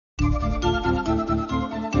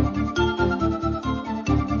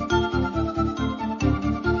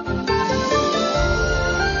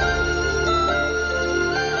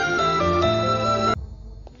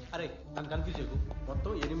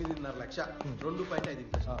2.5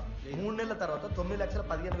 interest. 3 నెలల తర్వాత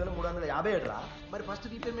 9,15,357 రా. మరి ఫస్ట్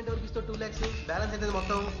రీపేమెంట్ ఎవరికి ఇస్తావు? 2 lakhs. బ్యాలెన్స్ అయితే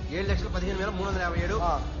మొత్తం 7,15,357.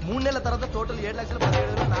 3 నెలల తర్వాత టోటల్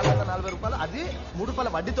 7,17,440 రూపాయలు. అది 3 రూపాయల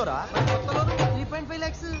వడ్డీతో రా. కొత్తలో 3.5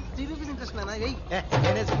 lakhs 3 రూపీస్ ఇంట్రెస్ట్ నానా.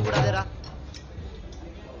 నేనే కూడా అదేరా.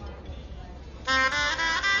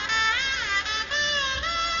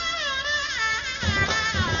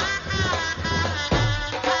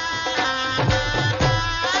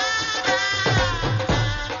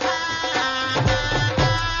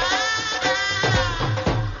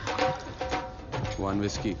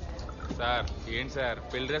 Whisky sir. ఏంటి సార్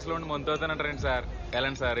పెళ్లి డ్రెస్ లో ఉండి మొంతవుతానంటారండి సార్?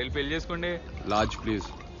 వెళ్ళండి సార్, వెళ్ళి పెళ్లి చేసుకోండి. Large please.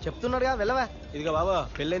 చెప్తున్నాడుగా వెళ్ళవా. ఇదిగో బాబా,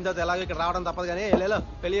 పెళ్ళైన తర్వాత ఎలాగో ఇక్కడ రావడం తప్పదు కానీ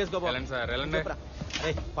పెళ్లి చేసుకో. వెళ్ళండి సార్, వెళ్ళండి.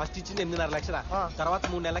 ఫస్ట్ ఇచ్చింది 8.5 లక్షల. తర్వాత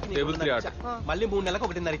 3 నెలలకి మళ్ళీ 3 నెలలకు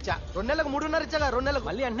 1.5 ఇచ్చా. 2 నెలలకు 3.5 ఇచ్చా. 2 నెలలకు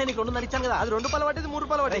మళ్ళీ అంటే నీకు 2.5 ఇచ్చాను కదా. అది 2 రూపాయలు పట్టింది, 3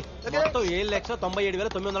 రూపాయలు పట్టి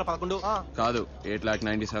 7,97,911. కాదు,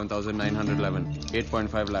 8,97,911.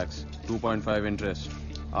 8.5 lakhs, 2.5 interest.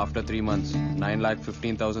 After 3 months,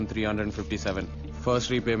 9,15,357. First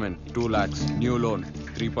repayment 2 lakhs. New loan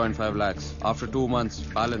 3.5 lakhs. After 2 months,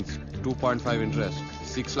 balance 2.5 interest.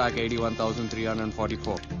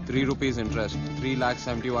 6,81,344. 3 rupees interest.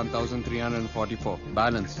 3,71,344.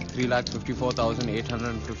 Balance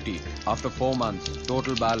 3,54,850. After 4 months,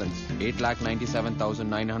 total balance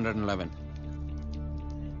 8,97,911.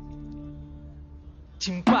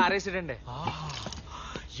 చింప ఆరేసాడండి.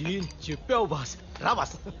 ఏం చెప్పావు బాస్? రా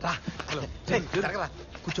బాస్ రా. హలో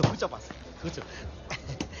కూర్చో కూర్చో బాస్ కూర్చో.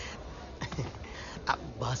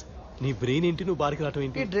 బాస్ నీ బ్రెయిన్ ఏంటి, నువ్వు బారికి రావటం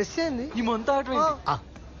ఏంటి, డ్రెస్ ఏంది, ఈ మొంతా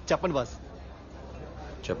చెప్పండి బాస్.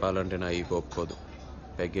 చెప్పాలంటే నా ఈ ఒప్పుకోదు,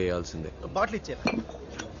 పెగ్గేయాల్సిందే. బాటిల్ ఇచ్చారు.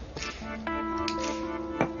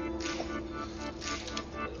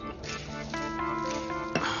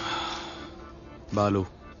 బాలు,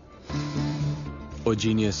 ఓ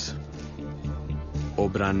జీనియస్, ఓ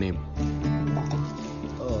బ్రాండ్ నేమ్.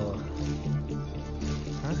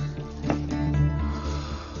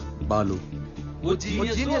 బాలు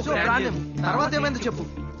తర్వాత ఏమైందో చెప్పు.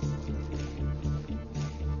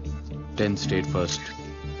 10th state first,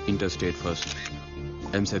 inter state first,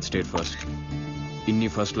 EAMCET state first. ఇన్ని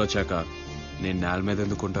ఫస్ట్లో వచ్చాక నేను నేల మీద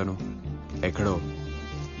ఎందుకుంటాను? ఎక్కడో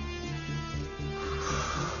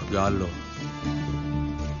గాల్లో.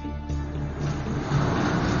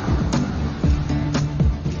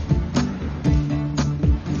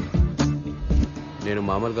 నేను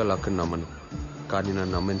మామూలుగా లక్ని నమ్మను, కానీ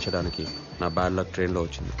నన్ను నమ్మించడానికి నా బ్యాడ్ లక్ ట్రైన్లో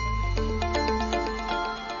వచ్చింది.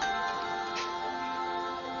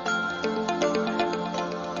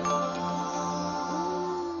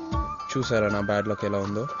 చూసారా నా బ్యాడ్ లక్ ఎలా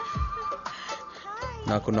ఉందో?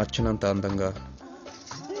 నాకు నచ్చినంత అందంగా,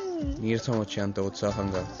 నీరసం వచ్చేంత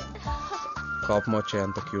ఉత్సాహంగా, కోపం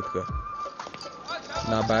వచ్చేంత క్యూట్గా.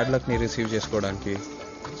 నా బ్యాడ్ లక్ని రిసీవ్ చేసుకోవడానికి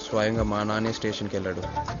స్వయంగా మా నాన్నే స్టేషన్కి వెళ్ళాడు.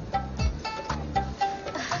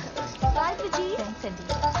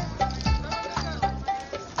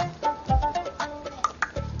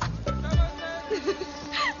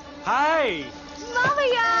 హాయ్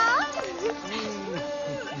మావయ్య,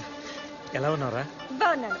 ఎలా ఉన్నారా?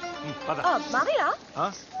 బాగున్నాను. మావయ్య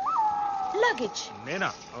లగేజ్ నేనా?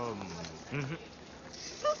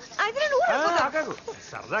 అయితే నువ్వు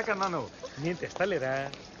సరదా కన్నాను, నేను తెస్తాలేరా?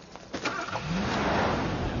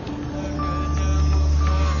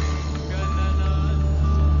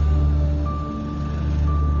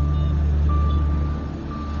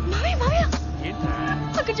 మావయ్య మావయ్య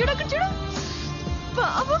అక్కడ చూడు, అక్కడ చూడు,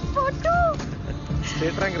 బాబా ఫోటో.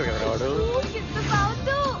 స్టేట్ ర్యాంకర్ కదా వాడు. ఎంత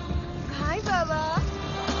బాగుందో. హాయ్ బాబా.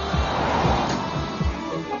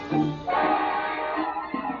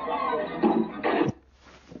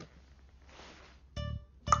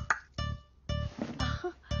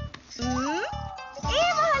 ఏ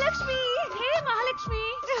మహాలక్ష్మి, హే మహాలక్ష్మి.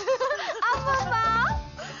 అమ్మమ్మ,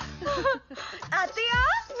 అత్తయ్య,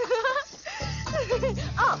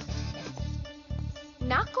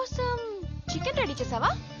 నా కోసం చికెన్ రెడీ చేసావా?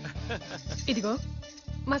 ఇదిగో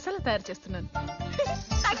మసాలా తయారు చేస్తున్నాను.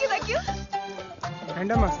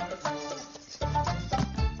 ఏంటమ్మా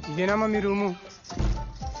ఇదేనమ్మా మీ రూము?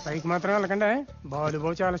 పైకి మాత్రం వెళ్ళకండి,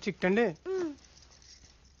 బాబు చాలా స్ట్రిక్ట్ అండి.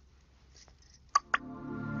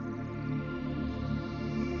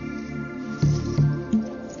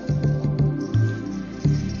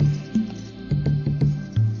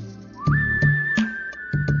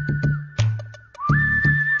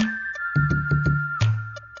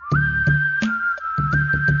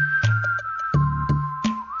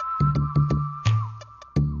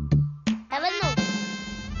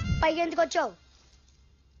 పైకి ఎందుకు వచ్చావు?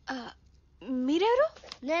 మీరెవరు?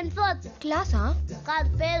 నేను 4th క్లాసా? కాదు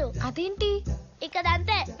పేరు. అదేంటి? ఇక్కడ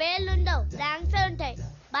అంతే పేర్లు ఉండవు, ర్యాంక్స్ ఉంటాయి.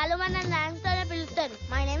 వాళ్ళు మనల్ని ర్యాంక్స్ తోనే పిలుస్తారు.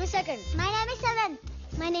 My name is 2nd. My name is 7th.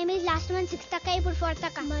 My name is last month 6th అక్క, ఇప్పుడు 4th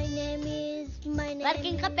అక్క. మై నేమ్ వారికి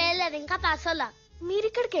ఇంకా పేరు లేదు, ఇంకా పాస్ అవ్వలా. మీరు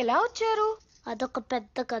ఇక్కడికి ఎలా వచ్చారు? అదొక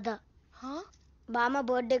పెద్ద కథ. బామ్మ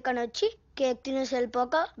బర్త్డే కని వచ్చి కేక్ తినేసి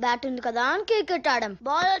వెళ్ళిపోక బ్యాట్ ఉంది కదా అని కేక్ ఆడాం.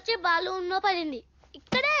 బాల్ వచ్చి బాల్ ఉన్నో పడింది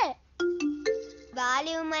ఇక్కడే. బాల్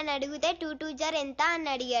ఇవ్వమని అడిగితే 2 2 జార్ ఎంత అని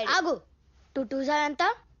అడిగాడు. ఆగు, 2 2 జార్ ఎంత?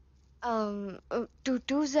 2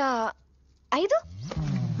 2 5.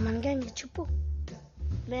 మనకే చెప్పు.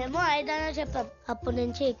 మేము 5 అనే చెప్పాం. అప్పటి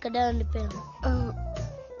నుంచి ఇక్కడే ఉండిపోయాం.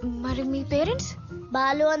 మరి మీ పేరెంట్స్?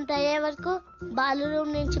 బాలు అంత అయ్యే వరకు బాలు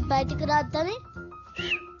రూమ్ నుంచి బయటికి రాద్దని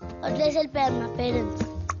వదిలేసి వెళ్ళిపోయారు మా పేరెంట్స్.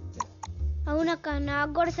 అవునక్క,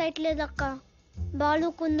 నాకు కూడా సైట్ లేదక్క.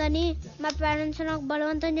 బాలుకుందని మా పేరెంట్స్ నాకు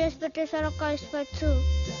బలవంతం చేసి పెట్టేశారు అక్క స్పెట్స్.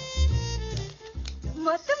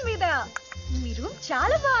 మొత్తం మీద మీ రూమ్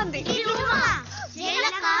చాలా బాగుంది.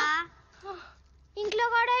 ఇంట్లో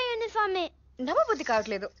కూడా యూనిఫామే. నమ్మబుద్ధి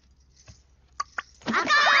కావట్లేదు.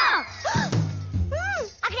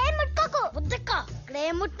 అక్కడేం ముట్టుకోకు, బుద్ధక్క.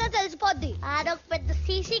 అక్కడేం ముట్టినా తెలిసిపోద్ది. ఆడొక పెద్ద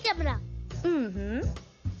సీసీ కెమెరా.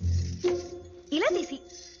 ఇలా తీసి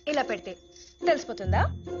ఇలా పెడితే తెలిసిపోతుందా?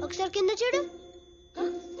 ఒకసారి కింద చూడు.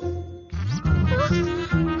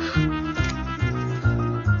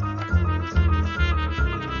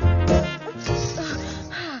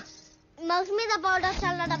 మౌస్ మీద పౌడర్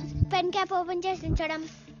చల్లడం, పెన్ క్యాప్ ఓపెన్ చేసి ఉంచడం,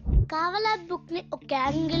 కావాలా బుక్ ని ఒక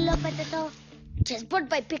యాంగిల్ లో పెట్టడం, చెస్ బోర్డ్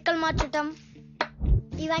పై పిక్కలు మార్చడం,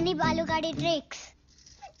 ఇవన్నీ బాలుగాడి ట్రిక్స్.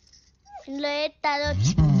 ఇందులో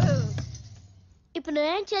ఇప్పుడు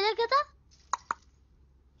నువ్వేం చేయలేవు కదా.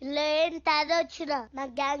 ఇందులో ఏం తేడా వచ్చినా నా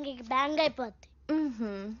గ్యాంగ్ బ్యాంగ్ అయిపోద్ది.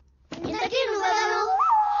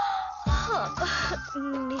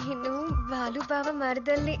 నేను బాలు బావ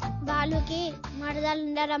మరదల్ని. బాలుకి మరదలు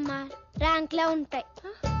ఉండరమ్మా, ర్యాంక్ లో ఉంటాయి.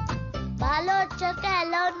 బాలు వచ్చాక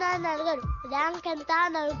ఎలా ఉన్నా అని అడగడు, ర్యాంక్ ఎంత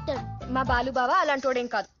అని అడుగుతాడు. మా బాలు బావ అలాంటోడేం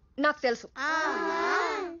కాదు, నాకు తెలుసు.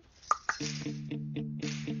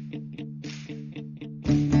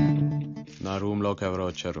 నా రూమ్ లోకి ఎవరో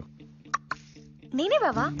వచ్చారు. నేనే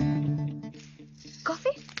బావా.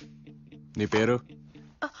 కాఫీ? నీ పేరు?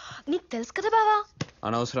 నీకు తెలుసు కదా బావా.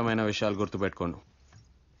 అనవసరమైన విషయాలు గుర్తుపెట్టుకోను.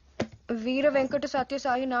 వీర వెంకట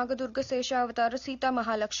సత్యసాయి నాగదుర్గ శేషావతార సీతా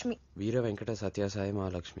మహాలక్ష్మి. వీర వెంకట సత్యసాయి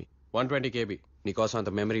మహాలక్ష్మి. 120 KB. నీకోసం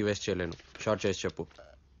అంత మెమరీ వేస్ట్ చేయలేను. షార్ట్ చేసి చెప్పు.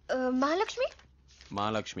 మహాలక్ష్మి.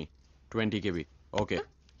 మహాలక్ష్మి 20 KB. ఓకే.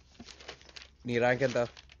 నీ ర్యాంక్ ఎంత?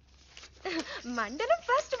 మండలం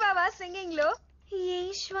ఫస్ట్ బావా సింగింగ్ లో. ఏ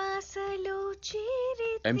శ్వాసలో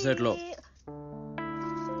చేరి ఎంసెట్ లో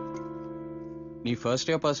నీ ఫస్ట్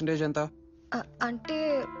ఇయర్ పర్సంటేజ్ ఎంత? అంటే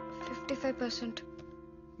 55%.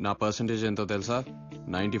 నా పర్సంటేజ్ ఎంతో తెలుసా?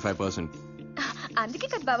 95%. అందుకే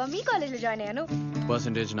కదా బావా మీ కాలేజ్ లో జాయిన్ అయ్యాను.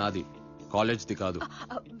 పర్సంటేజ్ నాది, కాలేజ్ది కాదు.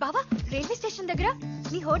 బావా రైల్వే స్టేషన్ దగ్గర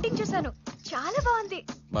నీ హోర్డింగ్ చూసాను, చాలా బాగుంది.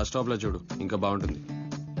 బస్ స్టాప్ లో చూడు, ఇంకా బాగుంటుంది.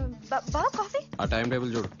 బావా కాఫీ? ఆ టైం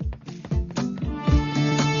టేబుల్ చూడు.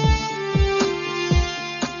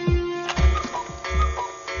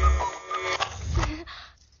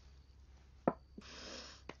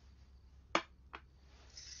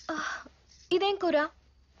 ఇదేం కూర?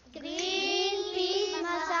 Green peas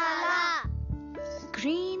masala.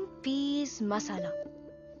 Green peas masala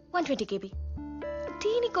 120 KB.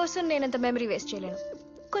 దీనికోసం నేనంత మెమరీ వేస్ట్ చేయలేను.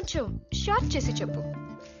 కొంచెం షార్ట్ చేసి చెప్పు.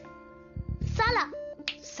 సాలా.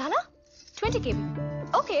 సాలా 20 KB.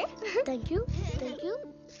 Okay. Thank you.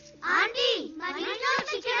 Aunty మన ఇంట్లో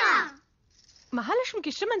చికెన్.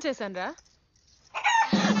 మహాలక్ష్మికి ఇష్టమని చేశాను రా.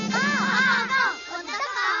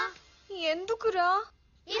 ఎందుకురా?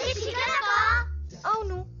 ఇది చికెన్ అక్క.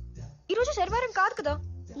 అవును, ఈరోజు శనివారం కాదు కదా.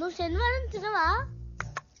 నువ్వు శనివారం తినవా?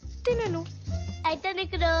 తినను. అయితే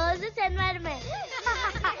నీకు రోజు శనివారమే.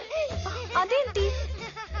 అదేంటి?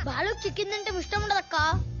 బాలు చికెన్ అంటే ఇష్టం ఉండదక్క.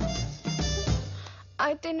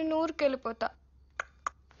 అయితే నేను ఊరికి వెళ్ళిపోతా.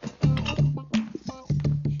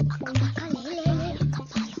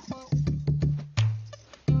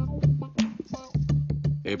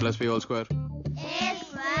 A plus B whole square.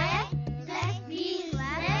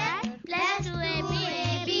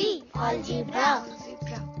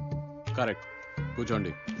 Correct.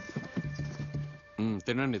 కూర్చోండి.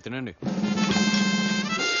 తినండి.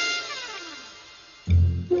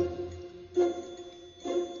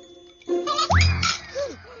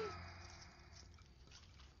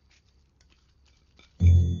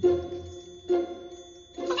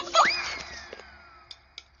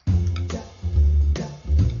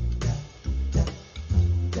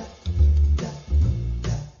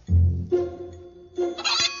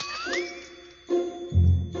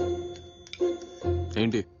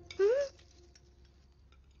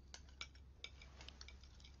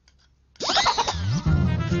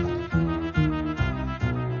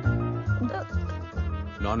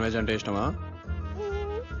 నాన్ వెజ్ అంటే ఇష్టమా?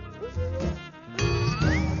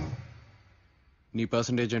 నీ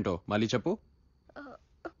పర్సంటేజ్ ఏంటో మళ్ళీ చెప్పు.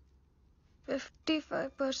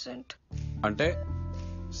 55%. అంటే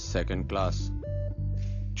సెకండ్ క్లాస్.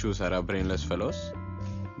 చూసారా బ్రెయిన్లెస్ ఫెలోస్?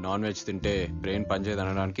 నాన్ వెజ్ తింటే బ్రెయిన్ పనిచేయదు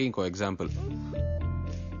అనడానికి ఇంకో ఎగ్జాంపుల్.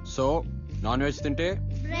 సో నాన్ వెజ్ తింటే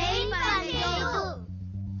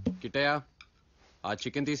కిట్టయ్య ఆ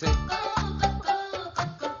చికెన్ తీసే.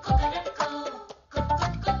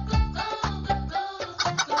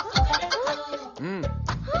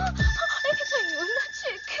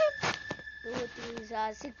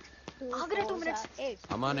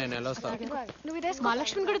 అమ్మా నేను ఎలా వస్తా?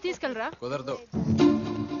 మహాలక్ష్మిని కూడా తీసుకెళ్ళరా? కుదరదు.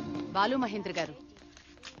 బాలు మహేంద్ర గారు,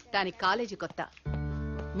 దాని కాలేజీ కొత్త,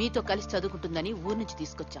 మీతో కలిసి చదువుకుంటుందని ఊరు నుంచి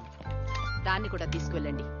తీసుకొచ్చాం. దాన్ని కూడా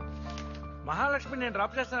తీసుకువెళ్ళండి. మహాలక్ష్మి నేను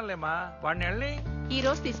డ్రాప్ చేస్తానులేమ్మా. వాడిని వెళ్ళి ఈ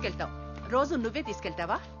రోజు తీసుకెళ్తాం. రోజు నువ్వే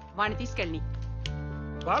తీసుకెళ్తావా? వాడిని తీసుకెళ్ళి.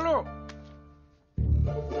 బాలు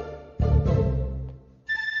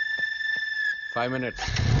 5 minutes.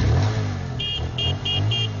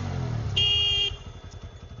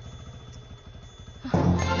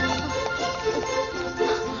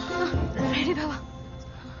 రెడీ బావా.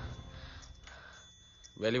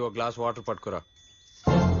 వెళ్ళి ఒక గ్లాస్ వాటర్ పట్టుకురా.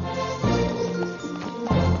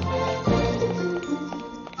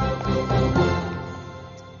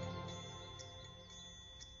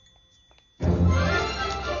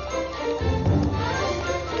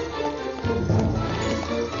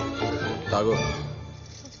 తాగు.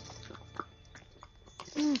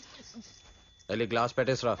 వెళ్ళి గ్లాస్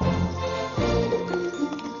పెట్టేసిరా.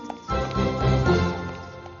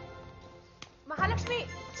 మహాలక్ష్మి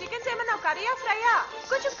చికెన్ ఏమన్నా కర్రీయా ఫ్రైయా?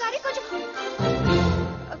 కొంచెం కర్రీ కొంచెం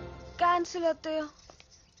క్యాన్సిల్ అత్తయ్య.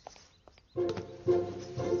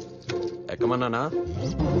 ఎక్కమన్నానా?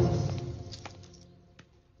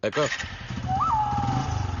 ఎక్కో.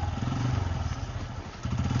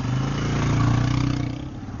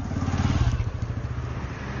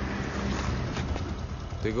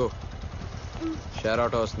 దిగు. షేర్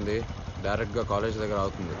ఆటో వస్తుంది, డైరెక్ట్ గా కాలేజ్ దగ్గర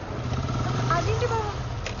అవుతుంది. అదేంటి బావా?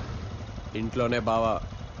 ఇంట్లోనే బావా,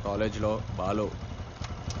 కాలేజ్లో Balu.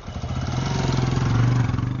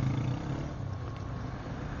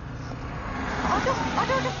 Auto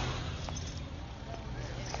auto auto.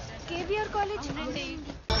 KBR college.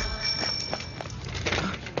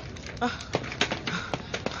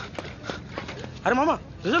 అరే మామ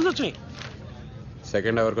రిజల్ట్స్ వచ్చినాయి.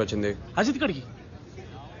 సెకండ్ ఎవరికి వచ్చింది? అజిత్ కడికి.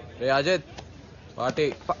 రే అజిత్, పార్టీ.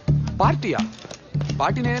 పార్టీయా?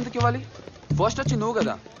 పార్టీ నేను ఎందుకు ఇవ్వాలి? ఫస్ట్ వచ్చి నువ్వు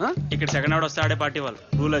కదా. ఇక్కడ సెకండ్ ఆవిడ వస్తే ఆడే పార్టీ వాళ్ళు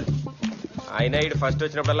రూల్ అది. అయినా ఇటు ఫస్ట్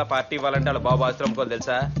వచ్చినప్పుడల్లా పార్టీ ఇవ్వాలంటే వాళ్ళ బాబు ఆశ్రమం కోలు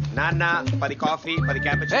తెలుసా? నాన్న 10 కాఫీ, 10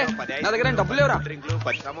 క్యాపుచినో, 10 నా దగ్గర డబ్బులు లేవురా. డ్రింక్లు,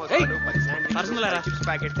 10 సమోసాలు, 10 శాండ్విచ్లు, 10 చిప్స్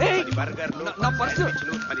ప్యాకెట్లు, 10 బర్గర్లు, నా పర్సు,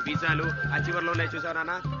 10 పిజ్జాలు. ఆ చివర్లో ఉన్నాయి చూసావు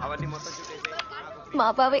నాన్న, అవన్నీ మొత్తం చూసేసి మా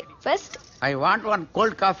బావే first. I want one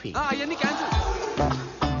cold coffee. అవన్నీ cancel.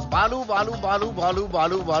 Balu, Balu, Balu, Balu,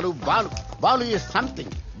 Balu, Balu, Balu. Balu is something.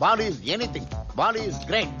 Balu is anything. Balu is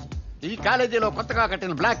great. ఈ కాలేజీలో కొత్తగా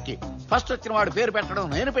కట్టిన బ్లాక్ కి ఫస్ట్ వచ్చిన వాడి పేరు పెట్టడం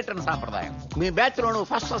నేను పెట్టిన సాంప్రదాయం. మీ బ్యాచ్ లో నువ్వు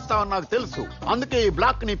ఫస్ట్ వస్తావని నాకు తెలుసు, అందుకే ఈ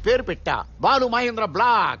బ్లాక్ ని పేరు పెట్టా. Balu Mahindra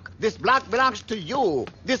black. This black belongs to you.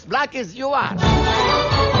 This black is your.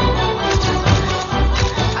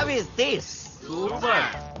 How is this? Super.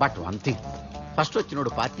 But one thing, first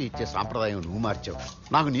వచ్చినోడు పార్టీ ఇచ్చే సాంప్రదాయం నువ్వు మార్చావు.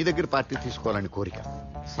 నాకు నీ దగ్గర పార్టీ తీసుకోవాలని కోరిక.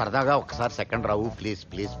 సరదాగా ఒకసారి second Rao please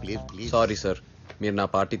please please please. Sorry sir, మీరు నా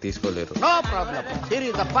పార్టీ తీసుకోలేరు. No problem. Here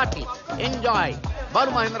is the party. Enjoy.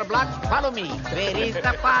 Balu Mahindra black, follow me. Where is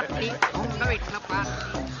the party?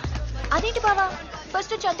 అదేంటి బావా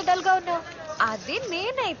ఫస్ట్ వచ్చి అంత డల్ గా ఉన్నావు? అదే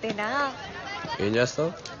నేనైతేనా? ఏం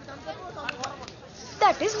చేస్తావు?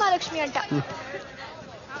 దట్ ఈస్ మహాలక్ష్మి అంట.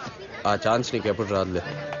 ఆ ఛాన్స్ నీకు ఎప్పుడు రాదులే.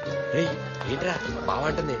 ఏంట్రా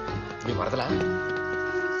బాగుంటుంది నీ వరదలా?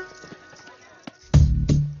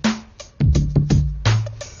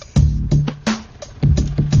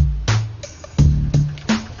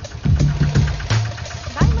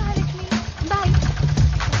 బాయ్ మహాలక్ష్మి. బాయ్.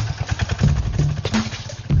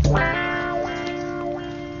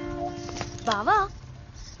 బావా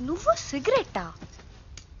నువ్వు సిగరెట్టా?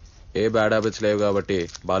 ఏ బ్యాడ్ హ్యాబిట్స్ లేవు కాబట్టి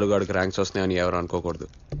బాలుగాడికి ర్యాంక్స్ వస్తున్నాయని ఎవరు అనుకోకూడదు,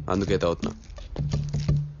 అందుకే తాగుతున్నా.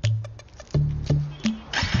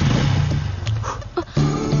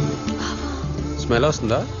 స్మెల్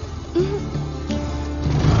వస్తుందా?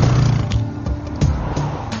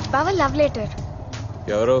 బావా లవ్ లెటర్.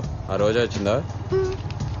 ఎవరు? ఆ రోజా వచ్చిందా?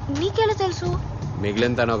 నీకెలా తెలుసు?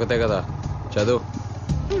 మిగిలిన తను ఒకతే కదా, చదువు.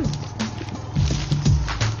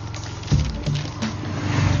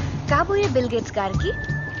 కాబోయే బిల్ గేట్స్ గారికి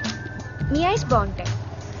మీ ఐస్ బాగుంటాయి.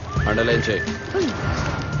 అండర్లైన్ చేయి.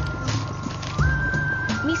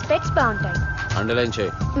 మీ స్పెక్స్ బాగుంటాయి. అండర్లైన్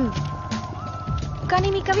చేయి. కానీ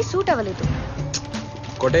మీకు అవి సూట్ అవ్వలేదు.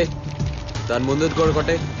 కొట్టే, దాని ముందు కూడా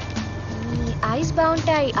కొట్టే. మీ ఐస్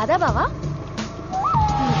బాగుంటాయి, అదా బావా?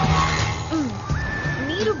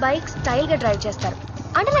 మీరు బైక్ స్టైల్ గా డ్రైవ్ చేస్తారు.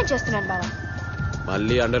 అండర్లైన్ చేస్తున్నాను బావా.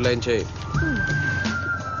 మళ్ళీ అండర్లైన్ చేయి.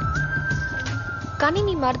 కానీ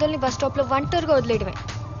మీ మరదల్ని బస్ స్టాప్ లో ఒంటరిగా వదిలేయడమే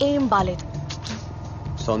ఏం బాలేదు.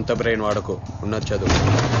 సొంత బ్రెయిన్ వాడకు, ఉన్నది చదువు.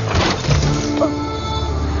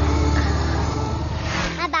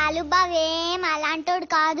 నా బాలు బావేం అలాంటోడు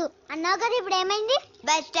కాదు అన్నావు కదా, ఇప్పుడు ఏమైంది?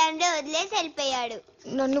 బస్ స్టాండ్ లో వదిలేసి వెళ్ళిపోయాడు.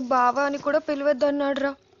 నన్ను బావా అని కూడా పిలవద్దు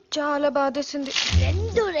అన్నాడురా. చాలా బాధేసింది.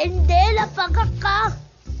 రెండేళ్ల పగక్క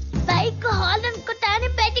బైక్ హాల్ అనుకుంటాని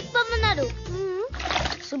బయటికి పొమ్మన్నారు.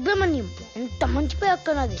 సుబ్రహ్మణ్యం ఎంత మంచి పేరు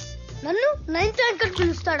అక్కనది. నన్ను 9th ర్యాంక్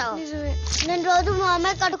పిలుస్తాడా? నేను రోజు మా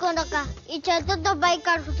అమ్మాయి కడుకోండక్క, ఈ చేతులతో బైక్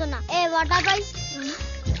కడుకుతున్నా. ఏ వాటా బైక్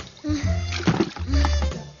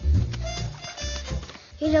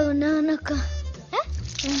ఇలా ఉన్నానక్క.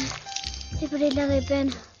 ఇప్పుడు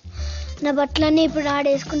ఇలాగైపోయాను. నా బట్టలన్నీ ఇప్పుడు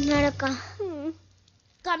ఆడేసుకుంటున్నాడక్క.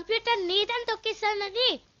 కంప్యూటర్ నీదని తొక్కిస్తానని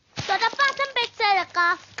తొడపాసం పెట్టాడక్క.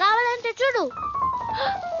 కావాలంటే చూడు.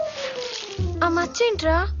 ఆ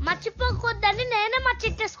మచ్చేంట్రా? మర్చిపోకూడదని నేనే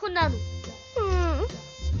మర్చిట్టేసుకున్నాను.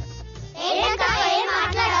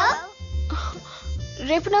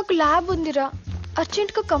 రేపు నాకు ల్యాబ్ ఉందిరా.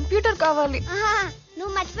 అర్జెంట్ గా కంప్యూటర్ కావాలి.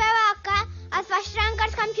 నువ్వు మర్చిపోయావా అక్క? అది ఫస్ట్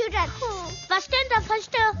ర్యాంక్ కంప్యూటర్. ఫస్ట్ ఏంటా?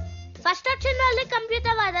 ఫస్ట్ వచ్చిన వాళ్ళే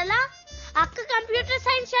కంప్యూటర్ వాడాలా? అక్క కంప్యూటర్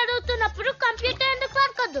సైన్స్ చదువుతున్నప్పుడు కంప్యూటర్ ఎందుకు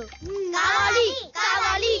వాడుకోద్దు?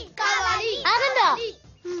 ఆగండా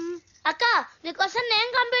అక్క, నీకోసం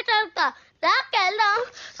నేను కంప్యూటర్ అడుగుతా. రాకెళ్దాం.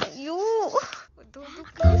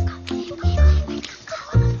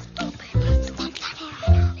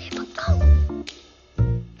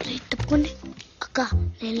 తప్పుకోండి అక్క,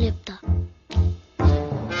 నేను లేపుతా.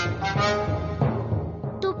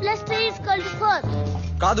 2 + 3 = 4.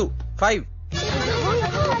 కాదు 5.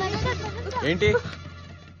 ఏంటి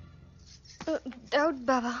డౌట్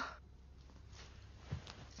బావా?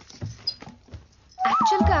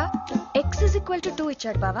 యాక్చువల్ గా x = 2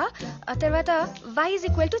 ఇచ్చాడు బావా. ఆ తర్వాత y =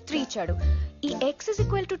 3 ఇచ్చాడు. ఈ x =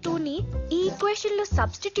 2 ని ఈ ఈక్వేషన్ లో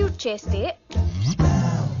సబ్స్టిట్యూట్ చేస్తే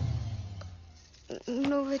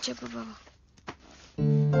నువ్వే చెప్పు బావా.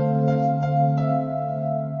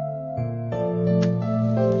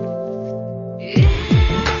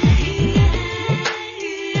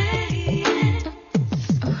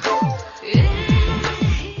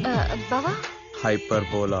 బావా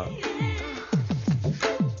హైపర్బోలా.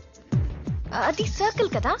 అది సర్కిల్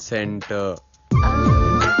కదా. సెంటర్.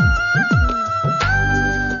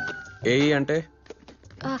 ఏఈ అంటే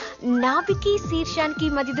నాభికి శీర్షానికి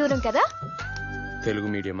మధ్య దూరం కదా. తెలుగు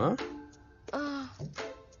మీడియమా?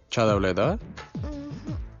 చదవలేదా?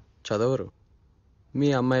 చదవరు. మీ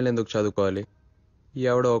అమ్మాయిలు ఎందుకు చదువుకోవాలి?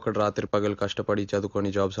 ఎవడో ఒకడు రాత్రి పగలు కష్టపడి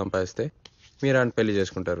చదువుకొని జాబ్ సంపాదిస్తే మీరు ఆయన పెళ్లి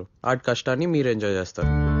చేసుకుంటారు. ఆ కష్టాన్ని మీరు ఎంజాయ్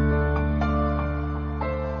చేస్తారు.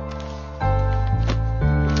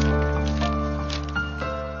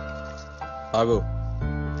 ఆగు.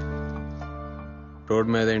 రోడ్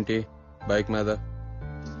మీద ఏంటి? బైక్ మీద.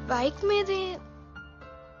 బైక్ మీదే.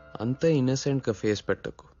 అంత ఇన్నసెంట్ గా ఫేస్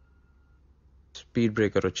పెట్టకు. స్పీడ్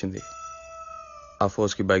బ్రేకర్ వచ్చింది, ఆ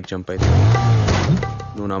ఫోర్స్ కి బైక్ జంప్ అయింది.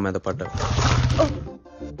 నువ్వు నా మీద పడ్డావు.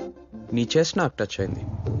 నీ చెస్ట్ నాకు టచ్ అయింది.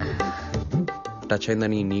 టచ్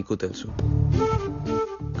అయిందని నీకు తెలుసు,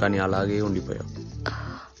 కానీ అలాగే ఉండిపోయావు.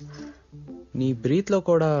 నీ బ్రీత్ లో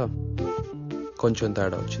కూడా కొంచెం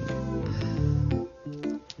తేడా వచ్చింది.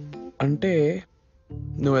 అంటే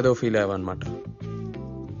నువ్వేదో feel అయ్యావన్నమాట.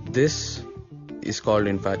 This is called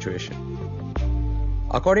infatuation.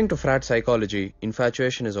 According to frat psychology,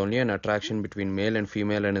 infatuation is only an attraction between male and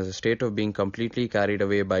female and is a state of being completely carried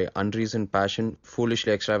away by unreasoned passion,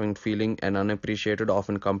 foolishly extravagant feeling and unappreciated,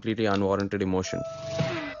 often completely unwarranted emotion.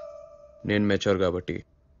 నేను mature కాబట్టి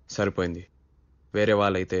సరిపోయింది. వేరే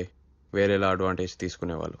వాళ్ళైతే వేరేలా advantage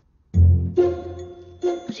తీసుకునేవాళ్ళు.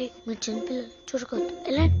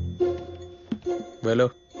 Velo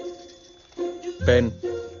pen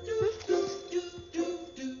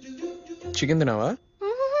chicken తినావా?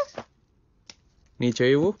 నీ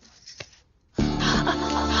చేయవు.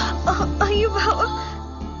 అయ్యో బావా.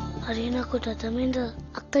 అరే నాకు అర్థమైందా?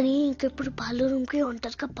 అక్కని ఇంకెప్పుడు బాలు రూమ్ కి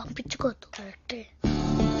ఒంటరిగా పంపించుకోవద్దు. కరెక్టే.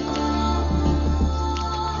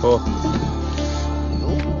 ఓ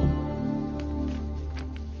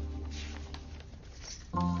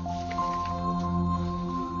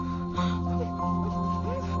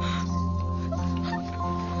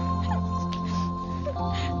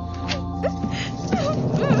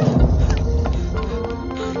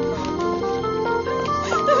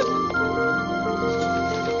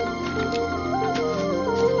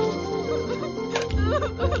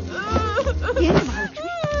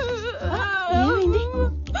ఏమైంది?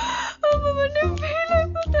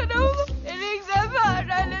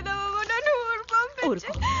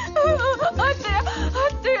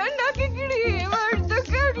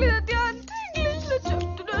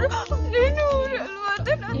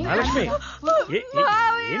 మహాలక్ష్మి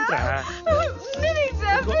ఏంట్రా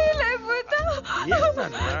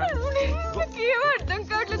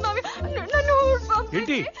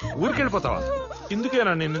ఏంటి ఊరికెళ్ళిపోతావా?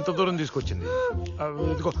 ఇందుకేనా నేను ఇంత దూరం తీసుకొచ్చింది?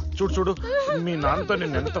 ఇదిగో చూడు చూడు, మీ నాన్నతో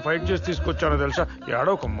నేను ఎంత ఫైట్ చేసి తీసుకొచ్చానో తెలుసా?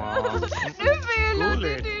 ఏడవకమ్మా.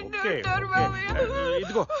 ఓకే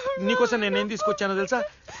ఇదిగో నీకోసం నేనేం తీసుకొచ్చానో తెలుసా?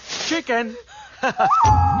 చికెన్.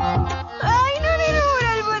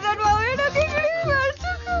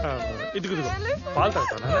 ఇదిగో ఇదిగో పాలు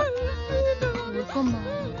తాగుతానా?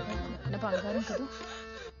 బంగారం కదా.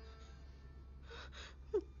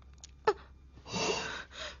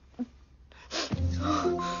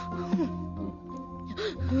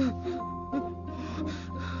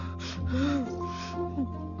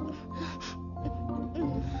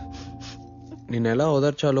 నేను ఎలా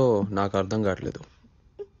ఓదార్చాలో నాకు అర్థం కావట్లేదు.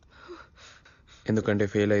 ఎందుకంటే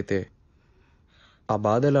ఫెయిల్ అయితే ఆ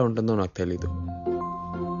బాధ ఎలా ఉంటుందో నాకు తెలీదు.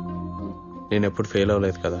 నేను ఎప్పుడు ఫెయిల్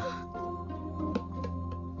అవ్వలేదు కదా.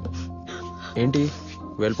 ఏంటి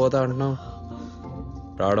వెళ్ళిపోతా అంటున్నావు?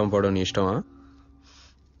 రావడం పోవడం నీ ఇష్టమా?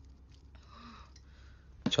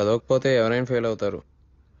 చదవకపోతే ఎవరైనా ఫెయిల్ అవుతారు,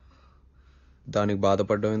 దానికి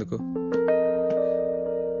బాధపడడం ఎందుకు?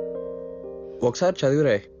 ఒకసారి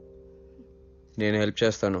చదివిరాయ్, నేను హెల్ప్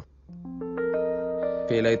చేస్తాను.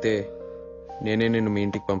 ఫెయిల్ అయితే నేనే నిన్ను మీ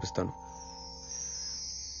ఇంటికి పంపిస్తాను.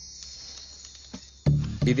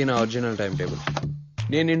 ఇది నా ఒరిజినల్ టైం టేబుల్.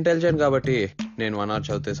 నేను ఇంటెలిజెంట్ కాబట్టి నేను 1 hour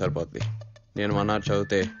చదివితే సరిపోద్ది. నేను 1 hour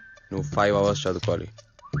చదివితే నువ్వు 5 hours చదువుకోవాలి.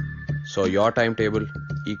 So your time table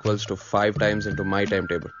equals to 5 times into my time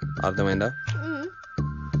table. అర్థమైందా?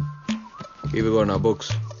 ఇవిగో నా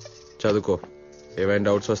బుక్స్, చదువుకో. ఏమైనా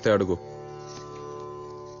డౌట్స్ వస్తే అడుగు.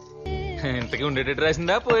 ఇంతకీ ఉండేటట్టు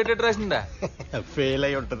రాసిందా పోయేటట్టు రాసిందా? ఫెయిల్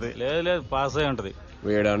అయి ఉంటది. లేదు లేదు పాస్ అయి ఉంటది.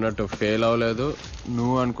 వీడు అన్నట్టు ఫెయిల్ అవ్వలేదు,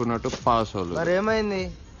 నువ్వు అనుకున్నట్టు పాస్ అవ్వలేదు. మరి ఏమైంది?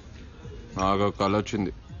 నాకు కళ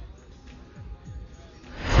వచ్చింది.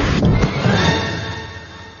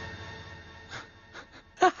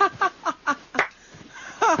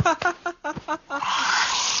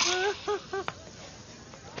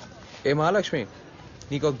 ఏ మహాలక్ష్మి,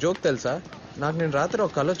 నీకు ఒక జోక్ తెలుసా? నాకు నేను రాత్రి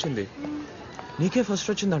ఒక కళ వచ్చింది, నీకే ఫస్ట్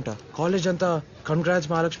వచ్చిందంట. కాలేజ్ అంతా కంగ్రాట్స్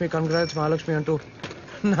మహాలక్ష్మి అంటూ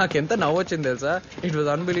నాకెంత నవ్వు వచ్చింది తెలుసా? It was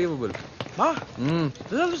unbelievable.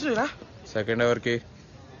 సెకండ్ ఎవరికి?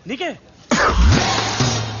 నీకే.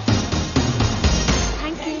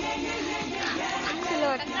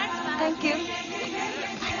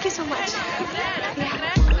 Thank you so much.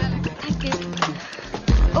 Thank you.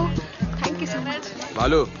 Oh, thank you so much.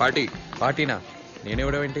 Balu పార్టీనా?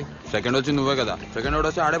 నేనేవడం ఏంటి? సెకండ్ వచ్చి నువ్వే కదా, సెకండ్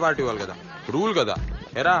వచ్చి ఆడే పార్టీ ఇవ్వాలి కదా, రూల్ కదా.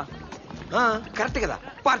 ఎరా కరెక్ట్ కదా,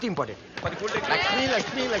 party important. Lakshmi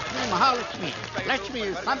Lakshmi Lakshmi Mahalakshmi. Lakshmi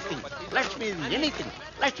is something, Lakshmi is anything,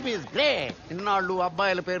 Lakshmi is great. ఇన్నాళ్ళు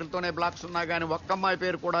అబ్బాయిల పేరుతోనే బ్లాక్స్ ఉన్నా గానీ ఒక్క అమ్మాయి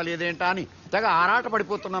పేరు కూడా లేదేంటా అని తెగ ఆరాట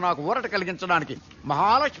పడిపోతున్న నాకు ఊరట కలిగించడానికి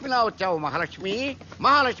మహాలక్ష్మిలా వచ్చావు. Mahalakshmi,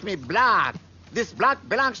 Mahalakshmi black. This black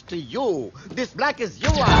belongs to you. This black is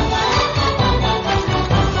your.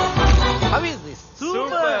 How is this?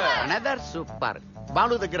 Super. Another super.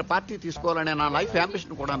 Balu దగ్గర పార్టీ తీసుకోవాలనే నా లైఫ్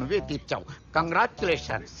అంబిషన్ కూడా నువ్వే తీర్చావు.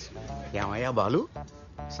 కంగ్రాచులేషన్స్. ఏమయ్యా బాలు,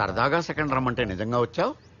 సరదాగా సెకండ్ రమ్మంటే నిజంగా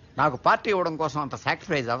వచ్చావు? నాకు పార్టీ ఇవ్వడం కోసం అంత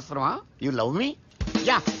సాక్రిఫైస్ అవసరమా? You love me?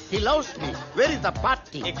 Yeah, he loves me. Where is the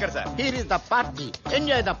party? ఇక్కడ sir. Here is the party.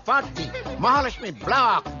 Enjoy the party. Mahalakshmi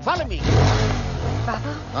black. Follow me.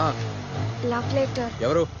 Baba, love letter.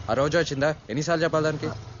 ఎవరు? ఆ రోజు వచ్చిందా? ఎన్నిసార్లు చెప్పాలి దానికి?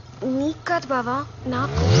 నీకు కాదు బాబా,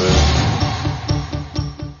 నాకు.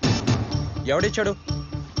 ఎవడిచ్చాడు?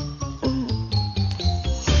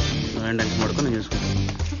 మడుకుని చూసుకుంటా.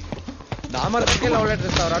 నా మరకే లవ్ లెటర్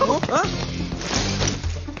ఇస్తావు రాడు?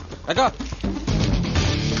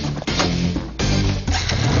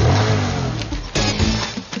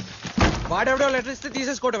 వాడెవడో లెటర్ ఇస్తే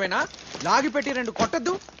తీసేసుకోవటమేనా? లాగి పెట్టి 2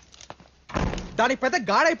 కొట్టద్దు. దానికి పెద్ద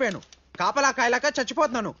గాడైపోయాను, కాపలా కాయలాక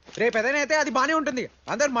చచ్చిపోతున్నాను. రేపు ఏదైనా అది బానే ఉంటుంది,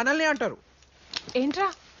 అందరు మనల్ని అంటారు. ఏంట్రా,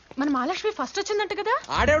 మన మహాలక్ష్మి ఫస్ట్ వచ్చిందంట కదా?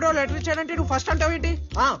 ఆడెవడో లెటర్ ఇచ్చాడంటే నువ్వు ఫస్ట్ అంటావు ఏంటి?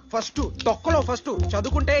 ఫస్ట్ తొక్కలో ఫస్ట్.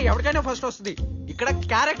 చదువుకుంటే ఎవరికైనా ఫస్ట్ వస్తుంది. ఇక్కడ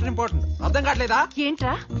క్యారెక్టర్ ఇంపార్టెంట్. అర్థం కావట్లేదా?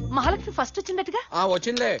 ఏంట్రా, మహాలక్ష్మి ఫస్ట్ వచ్చిందట్టుగా?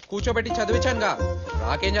 వచ్చిందిలే, కూర్చోబెట్టి చదివించానుగా.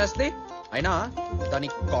 నాకేం చేస్తుంది? అయినా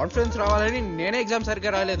దానికి కాన్ఫిడెన్స్ రావాలని నేనే ఎగ్జామ్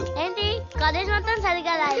సరిగ్గా రాయలేదు. ఏంటి కాలేజ్ మొత్తం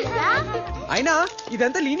సరిగ్గా రాయలేదా? అయినా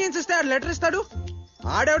ఇదంతా లీనియన్స్ ఇస్తే ఆడు లెటర్ ఇస్తాడు.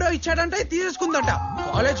 ఆడెవడో ఇచ్చాడంటే తీసేసుకుందంట.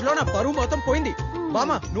 కాలేజ్ లో నా పరువు మొత్తం పోయింది.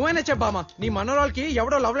 బామా నువ్వైనా చెప్పామా నీ మనోరాలకి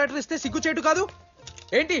ఎవడో లవ్ లెటర్ ఇస్తే సిగ్గు చేయటు కాదు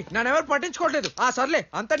ఏంటి నన్నెవరు పట్టించుకోవట్లేదు సర్లే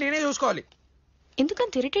అంతా నేనే చూసుకోవాలి.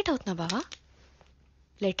 ఎందుకంత ఇరిటేట్ అవుతున్నా బావా?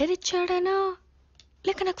 లెటర్ ఇచ్చాడానా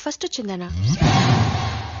లేక నాకు ఫస్ట్ వచ్చిందానా?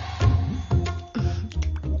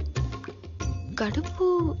 కడుపు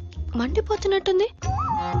మండిపోతున్నట్టుంది.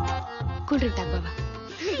 కూల్ డ్రింక్ తాగు బావా.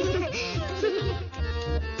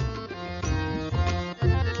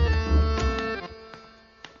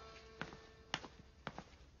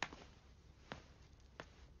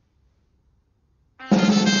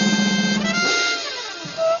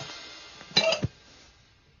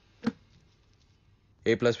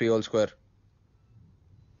 A plus B whole square.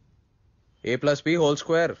 A plus B whole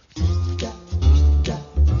square.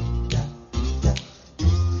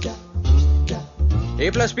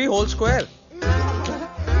 A plus B whole square.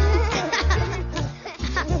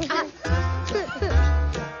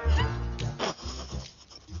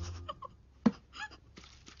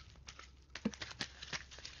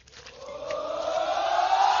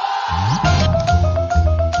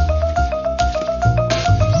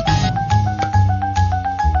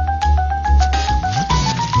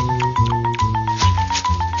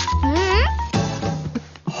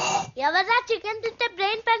 ఎవరా చికెన్ తింటే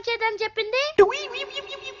బ్రెయిన్ పనిచేయదని చెప్పింది?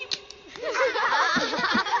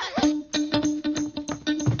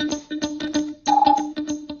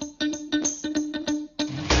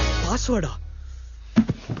 పాస్వర్డా?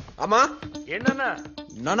 అమ్మా ఏంటన్నా?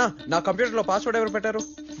 నానా నా కంప్యూటర్ లో పాస్వర్డ్ ఎవరు పెట్టారు?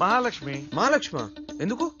 మహాలక్ష్మి. మహాలక్ష్మ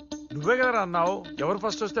ఎందుకు? నువ్వే కదా అన్నావు ఎవరు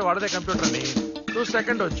ఫస్ట్ వస్తే వాడదే కంప్యూటర్ అని. నువ్వు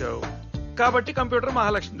సెకండ్ వచ్చావు కాబట్టి కంప్యూటర్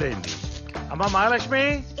మహాలక్ష్మి అయింది. అమ్మా మహాలక్ష్మి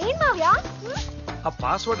ఏం మావ్యా? ఆ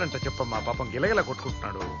పాస్వర్డ్ అంటే చెప్పమ్మా, పాపం గిలగిలా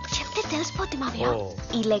కొట్టుకుంటున్నాడు. చెప్తే తెలిసిపోద్ది మావయ్య.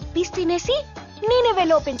 ఈ లెగ్ పీస్ తినేసి నేనే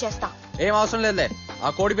వెళ్ళి ఓపెన్ చేస్తా. ఏం అవసరం లేదులే. ఆ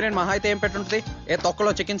కోడి బిర్యానీ మహా అయితే ఏం పెట్టుంటది? ఏ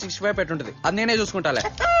తొక్కలో చికెన్ 65 పెట్టుంటది. అది నేనే చూసుకుంటాలే.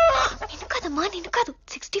 నేను కాదమ్మా, నేను కాదు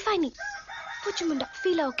 65 ని. పుచ్చుముండ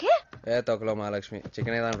ఫీల్ ఓకే? ఏ తొక్కలో మహాలక్ష్మి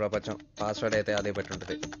చికెన్ ఏదాని ప్రపంచం. పాస్వర్డ్ అయితే అదే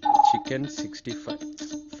పెట్టుంటది. Chicken 65.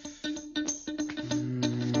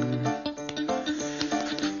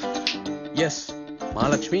 Yes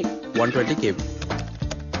Mahalakshmi 120 kg.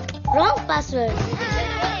 Wrong password.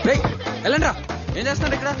 వెళ్ళండ్రా. ఏం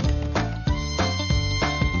చేస్తున్నారు ఇక్కడ?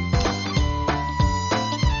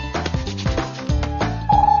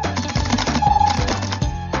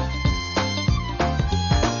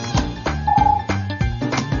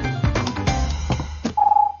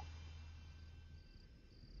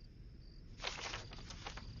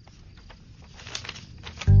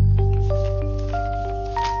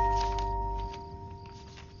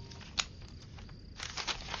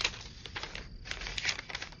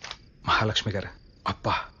 మహాలక్ష్మి గారు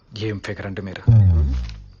అబ్బా ఏం ఫిగర్ అంటే మీరు.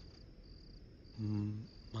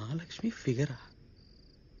 మహాలక్ష్మి ఫిగరా?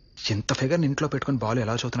 ఇంత ఫిగర్ ఇంట్లో పెట్టుకుని బాలు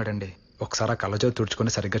ఎలా చూస్తున్నాడండి? ఒకసారి ఆ కళ్ళజోడు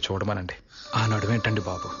తుడుచుకొని సరిగ్గా చూడమనండి. ఆ నడువేంటండి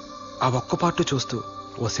బాబు, ఆ ఒక్క పార్ట్ చూస్తూ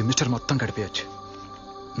ఓ సెమిస్టర్ మొత్తం గడిపేయచ్చు.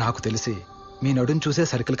 నాకు తెలిసి మీ నడుం చూసే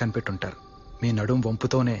సర్కిల్ కనిపెట్టుంటారు. మీ నడుం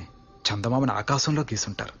వంపుతోనే చందమామని ఆకాశంలో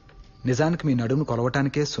గీసుంటారు. నిజానికి మీ నడుము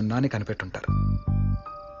కొలవటానికే సున్నాని కనిపెట్టుంటారు.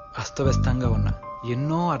 అస్తవ్యస్తంగా ఉన్న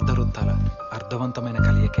ఎన్నో అర్ధవృత్తాల అర్థవంతమైన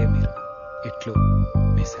కలయికే మీరు. ఇట్లు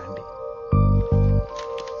మీ శాండీ.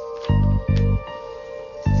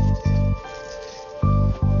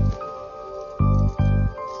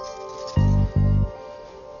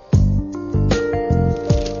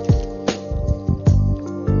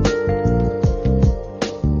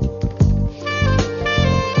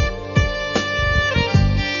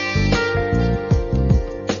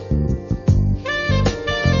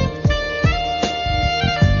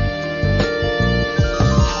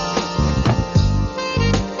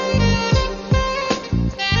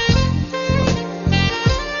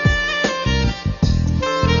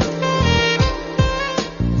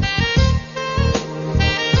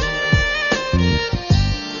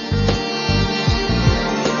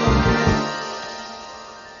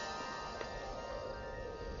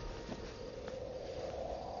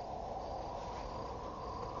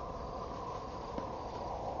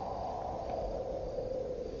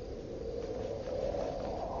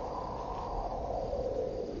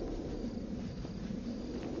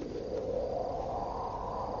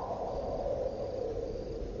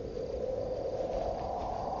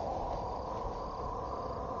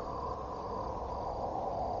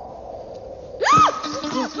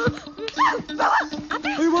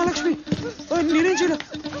 అయ్యో మహాలక్ష్మి నేనేం చేయలే.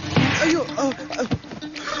 అయ్యో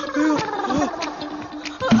అయ్యో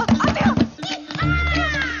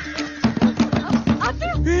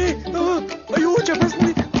అయ్యో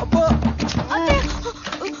చెప్పేస్తుంది. అబ్బా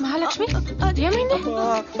మహాలక్ష్మి ఏమైంది?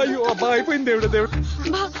 అయ్యో అబ్బా అయిపోయింది. దేవుడు దేవుడు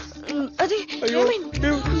అది అయ్యో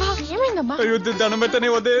దేవుడు ఏమైందమ్మా? అయ్యో దండం పెట్టనే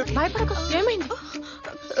వద్దే. భయపడకు. ఏమైంది?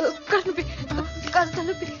 కడుపు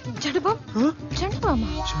తలపి జండుబామ్ జండుబామా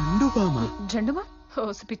చండుబామా జండుబామ్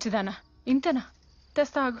ఓసి పిచ్చిదానా ఇంతనా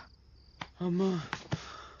తెస్తా ఆగు. అమ్మా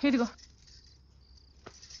ఇదిగో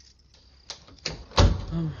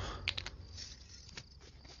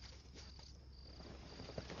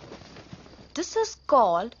This is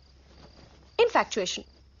called infatuation.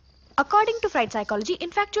 According to Freud psychology,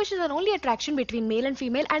 infatuation is an only attraction between male and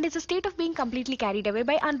female and is a state of being completely carried away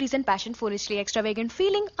by unreasoned passion, foolishly extravagant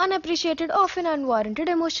feeling, unappreciated, often unwarranted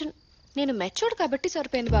emotion. నేను matured కాబట్టి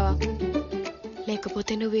సరిపోయింది బావా,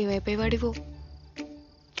 లేకపోతే నువ్వేమైపోయేవాడివో.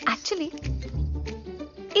 Actually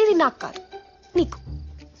ఇది నాకు కాదు, నీకు.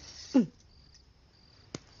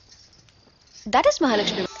 That is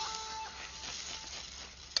Mahalakshmi.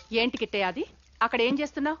 ఏంటి కిట్టయ్య అది? అక్కడ ఏం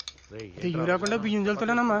చేస్తున్నావు? దెయ్యం రాకుండా బియ్యం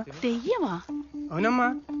చల్లుతున్నానమ్మా. దెయ్యమా? అవునమ్మా,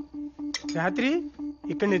 రాత్రి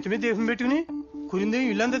ఇక్కడ నెత్తి మీద దీపం పెట్టుకుని కురిందేవి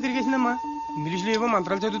ఇల్లంతా తిరిగేసిందమ్మా. ఇంగ్లీష్లో ఏవో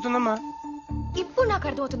మంత్రాలు చదువుతుందమ్మా. ఇప్పుడు నాకు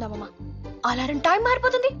అర్థమవుతుందమ్మా, అలారం టైం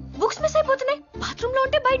మారిపోతుంది, బుక్స్ మిస్ అయిపోతున్నాయి, బాత్రూమ్ లో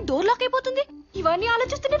ఉంటే బయట డోర్ లాక్ అయిపోతుంది. ఇవన్నీ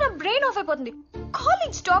ఆలోచిస్తుంటే నా బ్రెయిన్ ఆఫ్ అయిపోతుంది.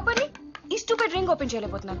 కాలేజ్ స్టాప్ అని ఈ స్టూపిడ్ రింగ్ ఓపెన్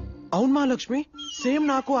చేయలేకపోతున్నాను. అవును మహాలక్ష్మి, సేమ్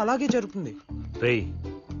నాకు అలాగే జరుగుతుంది. రేయ్,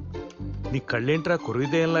 నీ కళ్ళేంట్రా కుర్రి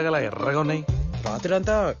దెయ్యంలాగా ఎర్రగా ఉన్నాయి? రాత్రి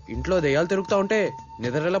అంతా ఇంట్లో దెయ్యాలు తిరుగుతా ఉంటే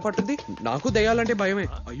నిద్ర ఎలా పట్టుద్ది? నాకు దెయ్యాలంటే భయమే.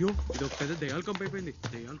 అయ్యో ఇది ఒక పెద్ద దెయ్యాల కంప అయిపోయింది.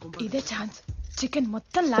 దెయ్యాల కంప. ఇదే ఛాన్స్, చికెన్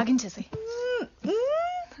మొత్తం లాగించేసాయి.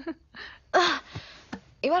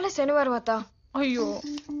 ఇవాళ శనివారం అత్త. అయ్యో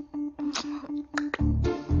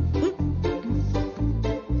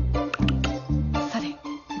సరే,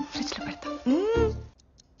 ఫ్రిడ్జ్ లో పెడతా.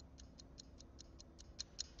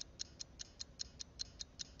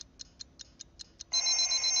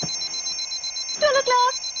 12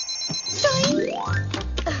 o'clock.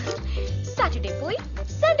 సాటర్డే పోయి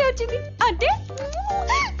సండే వచ్చింది అంటే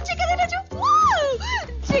చికెన్ తినచ్చు.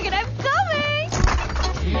 Chicken I'm coming.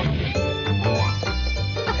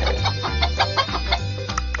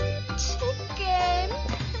 చికెన్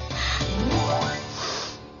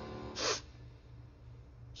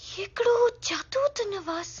ఎక్కడో చదువుతున్న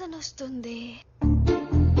వాసన వస్తుంది.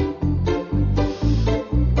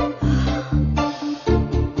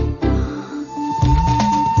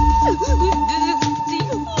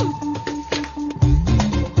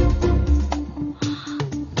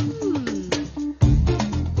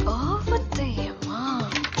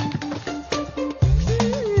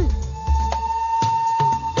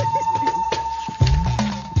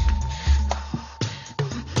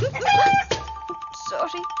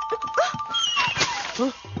 Sorry.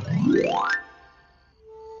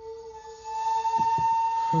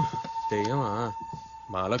 దెయ్యమా?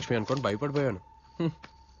 మహాలక్ష్మి అనుకోని భయపడిపోయాను.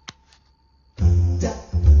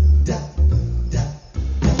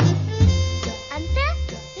 అంటే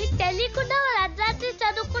నీకు తెలియకుండా వాళ్ళు అర్ధరాత్రి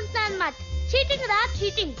చదువుకుంటున్నా అన్నమాట. చీటింగ్ రా,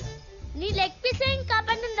 చీటింగ్. నీ లెగ్ పీస్ ఏం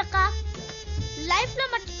కాపాడిందక్క, లైఫ్ లో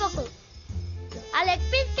మర్చిపోకు. ఆ లెగ్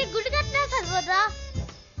పీస్ కి గుడి కట్టినా సరిపోదా?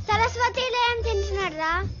 సరస్వతి లేని తెలిసినాడు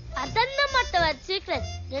రా. అదన్నమాట సీక్రెట్.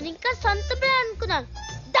 నేను ఇంకా సొంత బ్రెయిన్ అనుకున్నాను.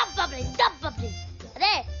 డబ్బా బ్రెయిన్.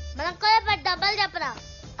 అరే మనం కూడా డబ్బాలు చెప్పరా?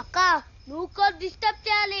 అక్క నువ్వు కూడా డిస్టర్బ్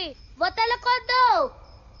చేయాలి, వదలకొద్దు.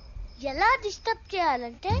 ఎలా డిస్టర్బ్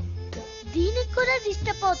చేయాలంటే దీనికి కూడా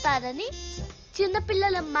డిస్టర్బ్ అవుతారని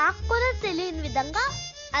చిన్నపిల్లల మాకు కూడా తెలియని విధంగా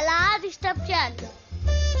అలా డిస్టర్బ్ చేయాలి.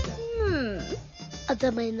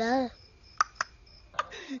 అర్థమైందా?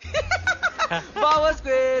 బావ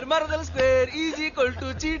స్క్వేర్ మరదల square is equal to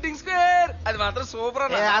cheating square. అది మాత్రం సూపర్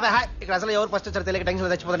అన్న. ఇక్కడ అసలు ఎవరు ఫస్ట్ వచ్చారో తెలియక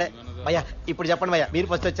టెన్షన్ చచ్చిపోతుండే. భయ్యా ఇప్పుడు చెప్పండి భయ్యా, మీరు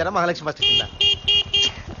ఫస్ట్ వచ్చారా మహాలక్ష్మి ఫస్ట్ వచ్చిందా?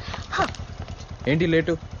 ఏంటి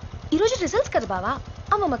లేటు? ఈరోజు రిజల్ట్స్ కదా బావా,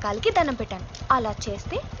 అమ్మమ్మ కాలికి దండం పెట్టాను. అలా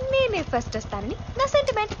చేస్తే నేనే ఫస్ట్ వస్తానని నా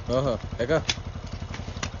సెంటిమెంట్. ఓహో లేక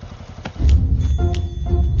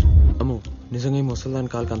అమ్ము, నిజంగా ఈ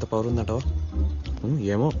ముసలిదాని కాలికి అంత పవర్ ఉందంటావా?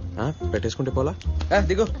 ఏమో పెట్టేసుకుంటే పోలా.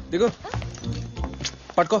 దిగు దిగు,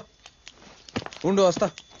 పట్టుకో, ఉండు వస్తా.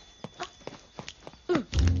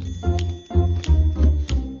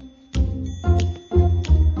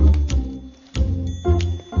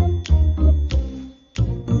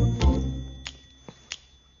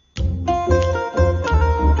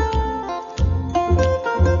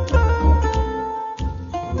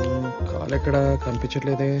 కాలు ఎక్కడ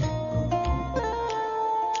కనిపించట్లేదే.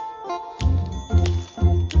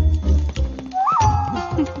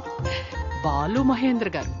 బాలు మహేంద్ర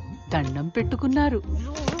గారు దండం పెట్టుకున్నారు.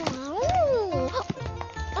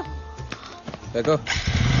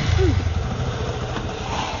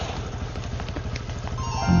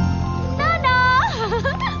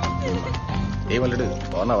 ఏమల్లుడు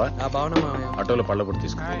బాగున్నావా? బాగున్నా. ఆటోలో పళ్ళ కూడా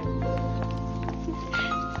తీసుకో.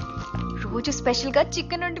 రోజు స్పెషల్ గా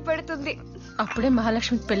చికెన్ వండి పెడుతుంది. అప్పుడే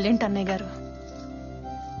మహాలక్ష్మి పెళ్ళేంటి అన్నయ్య గారు?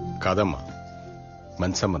 కాదమ్మా,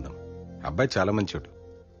 మంచి సంబంధం. అబ్బాయి చాలా మంచోడు.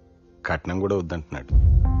 కట్నం కూడా వద్దంటున్నాడు.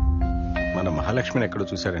 మన మహాలక్ష్మిని ఎక్కడో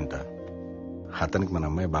చూశాడంట. అతనికి మన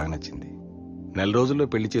అమ్మాయి బాగా నచ్చింది. నెల రోజుల్లో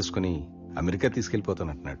పెళ్లి చేసుకుని అమెరికా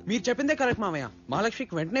తీసుకెళ్లిపోతానంటున్నాడు. మీరు చెప్పిందే కరెక్ట్ మామయ్య.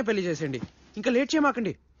 మహాలక్ష్మికి వెంటనే పెళ్లి చేసేయండి. ఇంకా లేట్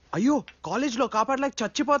చేయమాకండి. అయ్యో, కాలేజ్ లో కాపాడలేక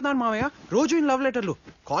చచ్చిపోతున్నాను మామయ్య. రోజు ఇన్ లవ్ లెటర్లు.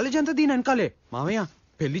 కాలేజ్ అంతా దీని వెనకాలే. మామయ్య,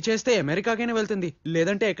 పెళ్లి చేస్తే అమెరికాకైనా వెళ్తుంది,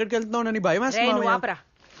 లేదంటే ఎక్కడికి వెళ్తున్నావు భయం వేస్తుంది.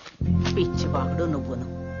 పిచ్చి బాగుడు నువ్వును.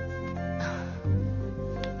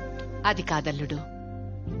 అది కాదల్లుడు,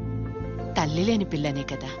 తల్లి లేని పిల్లనే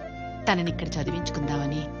కదా, తనని ఇక్కడ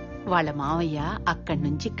చదివించుకుందామని వాళ్ళ మావయ్య అక్కడి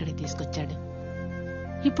నుంచి ఇక్కడికి తీసుకొచ్చాడు.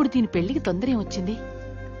 ఇప్పుడు దీని పెళ్లికి తొందర ఏమొచ్చింది?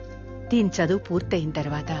 దీని చదువు పూర్తయిన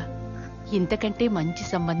తర్వాత ఇంతకంటే మంచి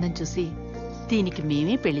సంబంధం చూసి దీనికి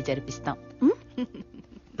మేమే పెళ్లి జరిపిస్తాం.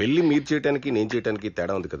 పెళ్లి మీరు చేయటానికి నేను చేయటానికి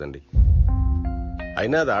తేడా ఉంది కదండి.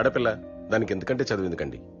 అయినా అది ఆడపిల్ల, దానికి ఎందుకంటే చదువు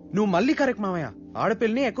ఎందుకండి? నువ్వు మళ్ళీ కరెక్ట్ మామయ్య.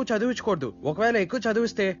 ఆడపిల్లని ఎక్కువ చదివించకూడదు. ఒకవేళ ఎక్కువ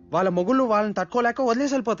చదివిస్తే వాళ్ళ మొగుళ్ళు వాళ్ళని తట్టుకోలేక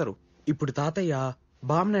వదిలేసి వెళ్ళిపోతారు. ఇప్పుడు తాతయ్య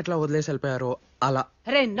బామ్మని ఎట్లా వదిలేసి వెళ్ళిపోయారో అలా.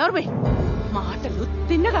 రే నోర్మే, మాటలు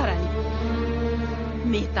తిన్నగారాని.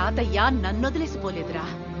 మీ తాతయ్య నన్ను వదిలేసిపోలేదురా,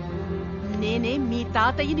 నేనే మీ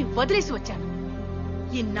తాతయ్యని వదిలేసి వచ్చాను.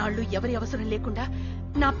 ఇన్నాళ్ళు ఎవరి అవసరం లేకుండా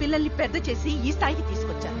నా పిల్లల్ని పెద్ద చేసి ఈ స్థాయికి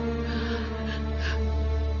తీసుకొచ్చాను.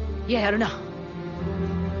 ఏ అరుణ,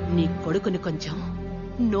 నీ కొడుకుని కొంచెం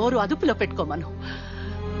నోరు అదుపులో పెట్టుకోమను.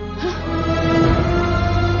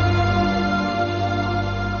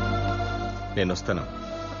 నేను వస్తాను.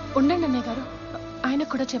 ఉండండి అన్నయ్య గారు, ఆయన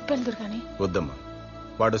కూడా చెప్పెళ్దురు కానీ. వద్దమ్మా,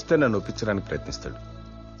 వాడొస్తే నన్ను ఒప్పించడానికి ప్రయత్నిస్తాడు.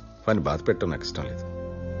 వాడిని బాధ పెట్టడం నాకు ఇష్టం లేదు.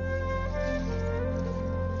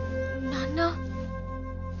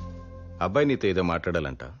 అబ్బాయి నీతో ఏదో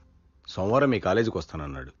మాట్లాడాలంట. సోమవారం మీ కాలేజీకి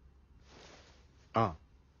వస్తానన్నాడు.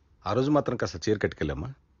 ఆ రోజు మాత్రం కాస్త చీర కట్టుకెళ్ళమ్మా.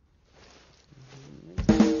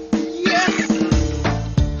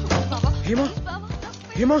 హేమా,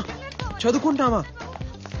 హేమా, చదువుకుంటావా?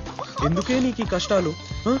 ఎందుకే నీకు ఈ కష్టాలు?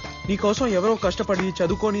 నీకోసం ఎవరో కష్టపడి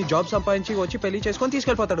చదువుకొని జాబ్ సంపాదించి వచ్చి పెళ్లి చేసుకొని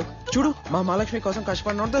తీసుకెళ్లిపోతాడు. చూడు, మా మహాలక్ష్మి కోసం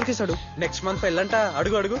కష్టపడిన దొరికిస్తాడు. నెక్స్ట్ మంత్ పెళ్ళంట.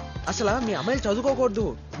 అడుగు అడుగు. అసలు మీ అమ్మాయిలు చదువుకోకూడదు,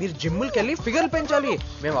 మీరు జిమ్ములకి వెళ్ళి ఫిగర్లు పెంచాలి.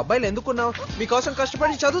 మేము అబ్బాయిలు ఎందుకున్నాం? మీకోసం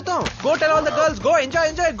కష్టపడి చదువుతాం. Go tell all the girls, go enjoy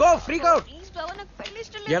enjoy, go freak out.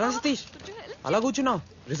 ఎలా సతీష్ అలా కూర్చున్నావు?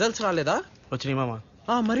 రిజల్ట్స్ రాలేదా? వచ్చినాయి మామ.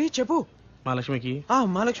 మరి చెప్పు. మహాలక్ష్మికి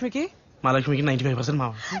మహాలక్ష్మికి 95%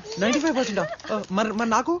 మామ. 95%? మరి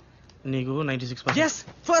నాకు? నీకు 96%. ఎస్,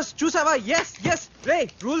 ఫస్ట్ చూసావా? Yes yes. రే,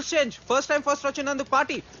 rules change. First time first వచ్చినందుకు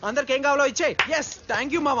పార్టీ. అందరికి ఏం కావాలో ఇచ్చేయ్. ఎస్,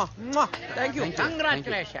 థ్యాంక్ యూ మామా. Thank you.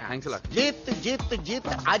 Congratulation. Jeet Jeet Jeet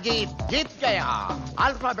Ajit Jeet Gaya.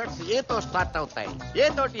 Alphabets ఏ తో స్టార్ట్ అవుతాయి. ఏ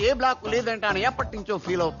తోటి ఏ బ్లాక్ లేదంటే అని ఎప్పటి నుంచో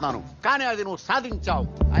ఫీల్ అవుతున్నాను, కానీ అది నువ్వు సాధించావు.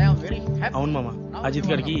 I'm very happy. అవును మామ, అజిత్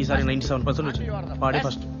గారికి ఈసారి 97% వచ్చింది. వాడే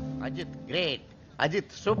first. Ajit great,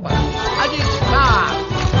 Ajit super, Ajit star.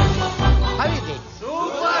 How is it?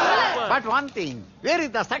 But one thing, where is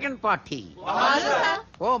the second party?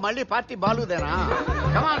 Oh, మళ్ళీ party బాలుదేనా?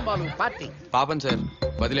 Come on Balu, party. పాపం సార్,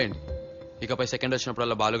 వదిలేండి. ఇకపై సెకండ్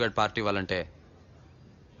వచ్చినప్పుడల్లా బాలుగాడ్ పార్టీ ఇవ్వాలంటే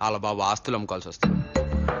వాళ్ళ బాబు ఆస్తులు అమ్ముకోవాల్సి వస్తుంది.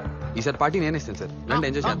 ఈసారి పార్టీ నేనే ఇస్తాను సార్. రండి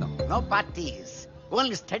ఎంజాయ్ చేద్దాం. No parties,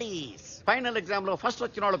 only studies. Final exam లో ఫస్ట్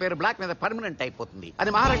వచ్చిన వాళ్ళ పేరు బ్లాక్ మీద పర్మనెంట్ అయిపోతుంది.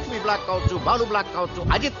 అది మహాలక్ష్మి బ్లాక్ కావచ్చు, బాలు బ్లాక్ కావచ్చు,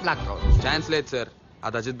 అజిత్ బ్లాక్ కావచ్చు. ఛాన్స్ లేదు సార్.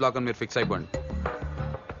 అది అజిత్ బ్లాక్ అని మీరు ఫిక్స్ అయిపోండి.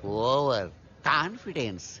 Over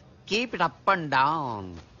confidence. Keep it up and down.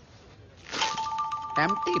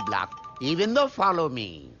 Empty block. Even though follow me.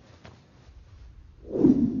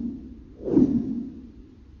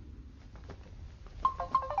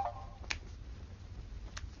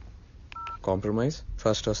 Compromise.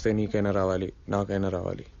 First వస్తే నీకైనా రావాలి, నాకైనా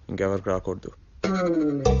రావాలి, ఇంకెవరికి రాకూడదు.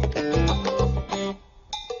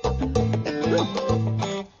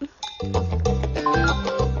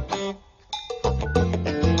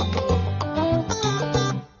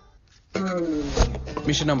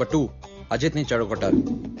 మిషన్ నెంబర్ 2, అజిత్ ని చెడగొట్టాలి.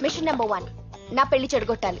 మిషన్ నెంబర్ 1, నా పెళ్లి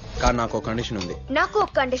చెడగొట్టాలి. కానీ నాకు ఒక కండిషన్ ఉంది. నాకు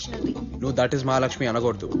ఒక కండిషన్ ఉంది. నువ్వు దట్ ఈస్ మహాలక్ష్మి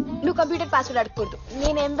అనకూడదు. నువ్వు కంప్యూటర్ పాస్వర్డ్ అడగకూడదు.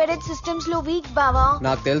 నేను ఎంబెడెడ్ సిస్టమ్స్ లో వీక్ బావా.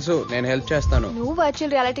 నాకు తెలుసు, నేను హెల్ప్ చేస్తాను. నువ్వు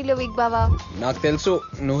వర్చువల్ రియాలిటీలో వీక్ బావా. నాకు తెలుసు,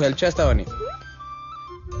 నువ్వు హెల్ప్ చేస్తావని.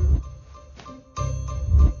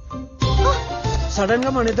 సడన్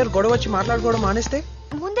గా మన ఇద్దరు గొడవ వచ్చి మాట్లాడుకోవడం మానేస్తే?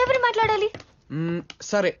 ముందెవరు మాట్లాడాలి?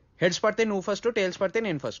 సరే, హెడ్స్ పడితే నువ్వు ఫస్ట్, టైల్స్ పడితే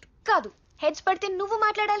నేను ఫస్ట్. కాదు, హెడ్స్ పడితే నువ్వు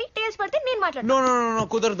మాట్లాడాలి, టైల్స్ పడితే నేను మాట్లాడాలి. నో నో నో,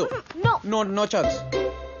 కుదరదు. No chance.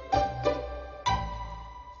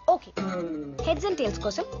 Okay, heads and tiles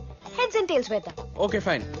కోసం హెడ్స్ అండ్ టైల్స్ వేద్దాం. Okay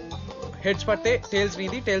fine. హెడ్స్ పడితే టైల్స్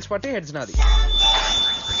నీది, టైల్స్ పడితే హెడ్స్ నాది.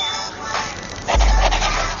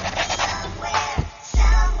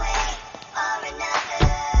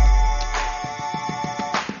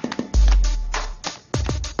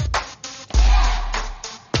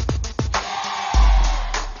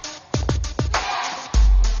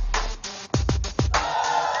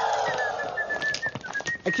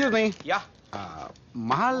 ఎక్స్క్యూజ్ మీ యా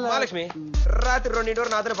మహాలక్ష్మి రాత్రి 2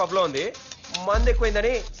 వరకు నాతో పబ్లో ఉంది. మంది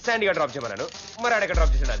ఎక్కువైందని శాండీగా డ్రాప్ చేయమన్నాను. మరి ఆడెక్కడ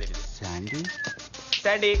డ్రాప్ చేసాడు అది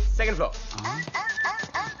Sandy second floor.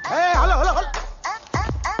 Hello hello hello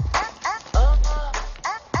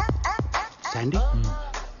Sandy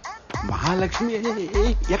Mahalakshmi ఎక్కడ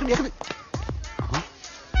ఎక్కడ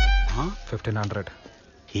 1500.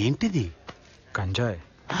 ఏంటిది? గంజాయ్.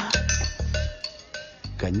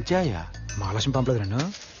 గంజాయా? మహాలక్ష్మి పంపలేదు నేను.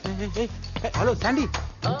 హలో శాండీ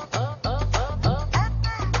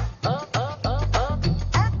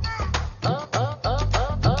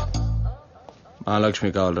మహాలక్ష్మి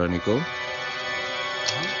కావాలరా నీకు?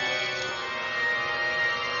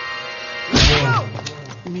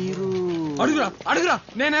 మీరు అడుగురా అడుగురా,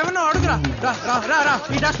 నేనేమన్నా అడుగురా. రా రా రా రా,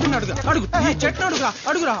 ఈ డస్ట్బిన్ అడుగు, అడుగు ఈ చెట్టు అడుగురా,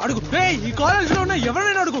 అడుగురా అడుగు. ఈ కాలేజ్ లో ఉన్న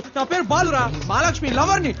ఎవరైనా అడుగు. నా పేరు బాలురా, మహాలక్ష్మి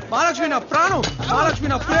లవర్ని. మహాలక్ష్మి నా ప్రాణం, మహాలక్ష్మి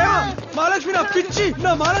నా ప్రేమ, మహాలక్ష్మి నా పిచ్చి.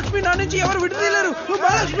 నా మహాలక్ష్మి నా నుంచి ఎవరు విడదీయలేరు.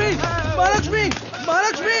 Mahalakshmi Mahalakshmi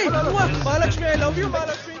Mahalakshmi Mahalakshmi, I love you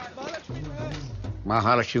Mahalakshmi.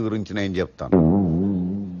 Mahalakshmi గురించి నేను చెప్తాను.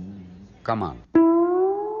 కమాన్.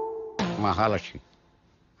 మహాలక్ష్మి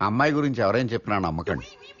అమ్మాయి గురించి ఎవరైనా చెప్పినా నమ్మకండి.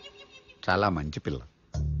 చాలా మంచి పిల్ల,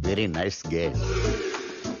 వెరీ నైస్ గర్ల్.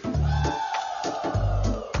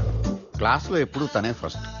 క్లాస్లో ఎప్పుడూ తనే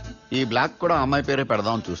ఫస్ట్. ఈ బ్లాక్ కూడా అమ్మాయి పేరే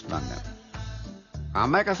పెడదామని చూస్తున్నాను నేను. ఆ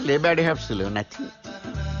అమ్మాయికి అసలు ఏ బ్యాడ్ హ్యాబిట్స్ లేవు, నథింగ్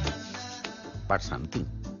బట్ సంథింగ్.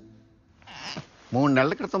 3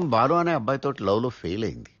 నెలల క్రితం బాలు అనే అబ్బాయితో లవ్లో ఫెయిల్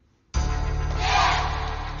అయింది.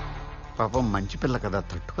 పాపం మంచి పిల్ల కదా,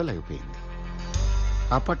 తట్టుకోలేకపోయింది.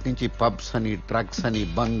 అప్పటి నుంచి పబ్స్ అని, డ్రగ్స్ అని,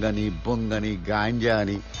 బంగ్ అని, బొంగని, గాంజా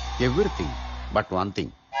అని, ఎవ్రీథింగ్. బట్ వన్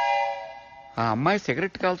థింగ్, ఆ అమ్మాయి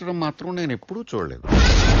సిగరెట్ కాల్చడం మాత్రం నేను ఎప్పుడూ చూడలేదు.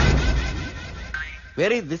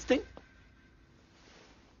 Where is this thing?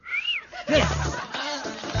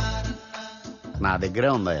 నా దగ్గరే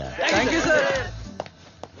ఉందయ్యా.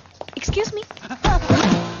 ఎక్స్క్యూజ్ మీ,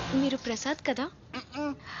 మీరు ప్రసాద్ కదా?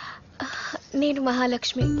 నేను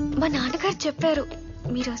మహాలక్ష్మి. మా నాన్నగారు చెప్పారు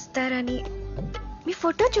మీరు వస్తారని. మీ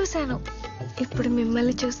ఫోటో చూశాను, ఇప్పుడు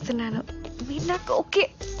మిమ్మల్ని చూస్తున్నాను. మీరు నాకు ఓకే.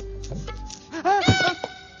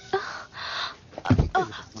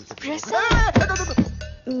 ప్రసాద్,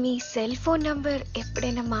 మీ సెల్ ఫోన్ నంబర్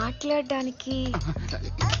ఎప్పుడైనా మాట్లాడడానికి?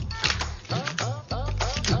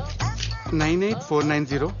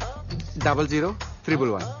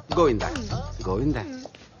 9849000111. గోవిందా గోవిందా.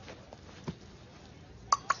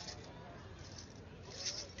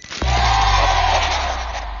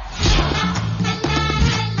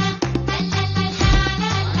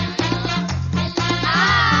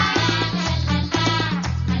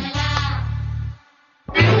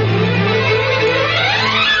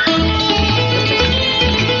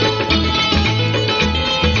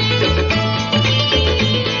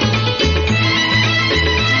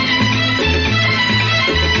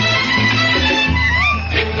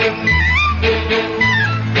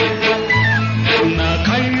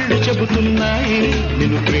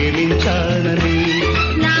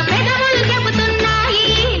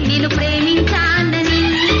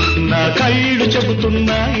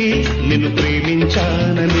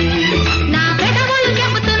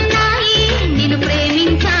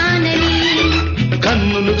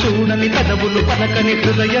 కన్నులు చూడని పెదవులు పలకని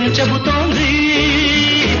హృదయం చెబుతోంది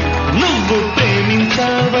నువ్వు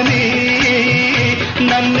ప్రేమించావని,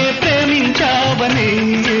 నన్నే ప్రేమించావని.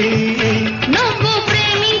 నువ్వు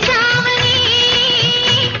ప్రేమించావని,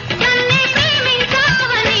 నన్నే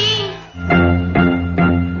ప్రేమించావని.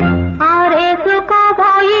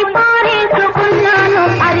 ఆరేసుకోబోయి పారేసుకున్నాను.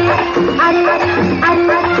 అరి అరి అరి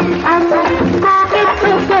అరి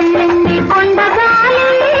కాకెత్తుకెళ్ళింది కొండగాలి.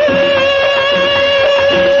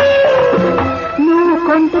 నువ్వు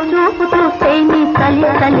కొంచె చూపుతూ ప్రేమి తల్లి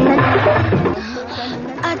తల్లి.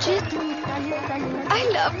 Ajit, I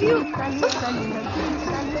love you.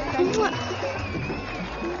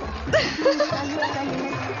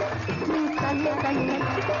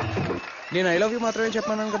 నేను ఐ లవ్ యూ మాత్రమే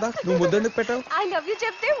చెప్పాను కదా, నువ్వు ముద్దెందుకు పెట్టావు? I love you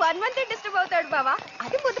చెప్తే 1 month డిస్టర్బ్ అవుతాడు బావా.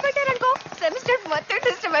 అది ముద్దు పెట్టారనుకో సెమిస్టర్ మొత్తం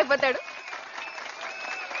డిస్టర్బ్ అయిపోతాడు.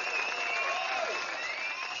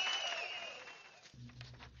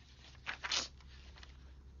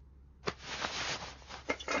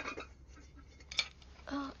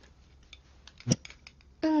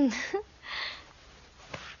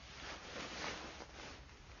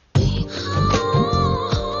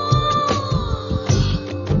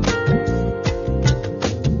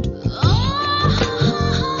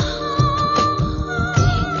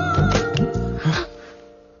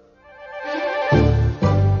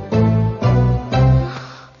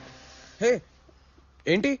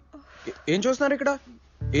 ఏంటి ఏం చూస్తున్నారు ఇక్కడ?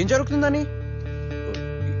 ఏం జరుగుతుందని?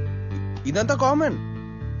 ఇదంతా కామన్.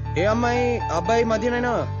 ఏ అమ్మాయి అబ్బాయి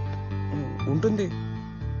మధ్యనైనా ఉంటుంది.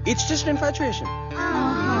 It's just infatuation.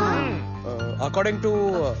 According to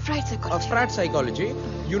frat psychology,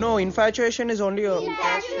 you know, infatuation is only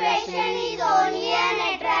an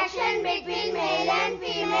attraction between male and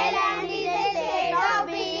female and is a state of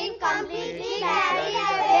being completely carried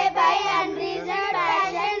away by unreasoned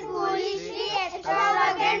passion, foolishly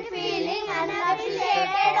extravagant feeling,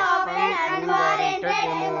 unappreciated, often unwarranted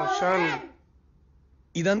emotion.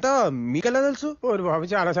 ఇదంతా మీకెలా తెలుసు? ఓరి బాబు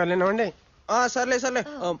చాలా సార్లు విన్నామండి. సర్లే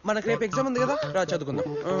మనకు రేపు exam ఉంది కదా, రా చదువుకుందాం.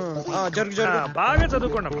 జరుగు బాగా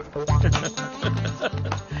చదువుకోండమ్మా.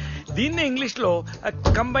 దీన్నే ఇంగ్లీష్ లో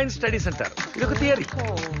కంబైన్ స్టడీస్ అంటారు. ఇది ఒక థియరీ.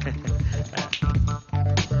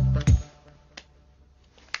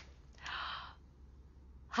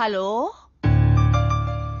 హలో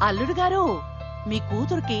అల్లుడు గారు, మీ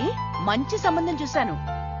కూతురికి మంచి సంబంధం చూశాను.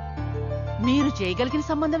 మీరు చేయగలిగిన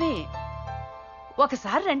సంబంధమే.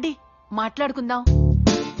 ఒకసారి రండి, మాట్లాడుకుందాం.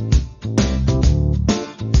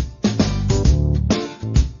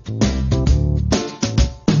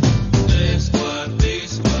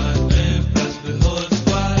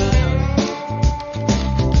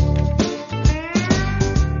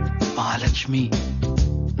 Mahalakshmi,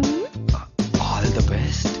 all the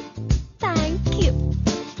best. Thank you.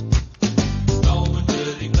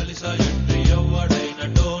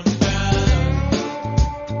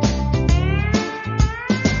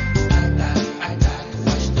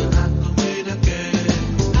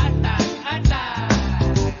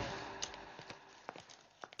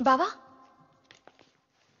 బావా,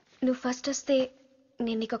 నువ్వు ఫస్ట్ వస్తే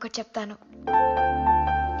నేను నీకు ఒకటి చెప్తాను.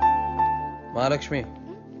 మహాలక్ష్మి,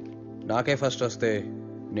 నాకే ఫస్ట్ వస్తే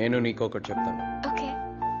నేను నీకు ఒకటి చెప్తాను. ఓకే.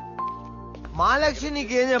 మహాలక్ష్మి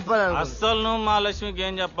నీకేం చెప్పాలను? అసలు నువ్వు మహాలక్ష్మికి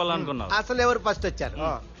ఏం చెప్పాలనుకున్నావు? అసలు ఎవరు ఫస్ట్ వచ్చారు?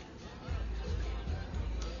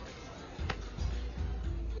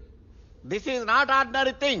 This is not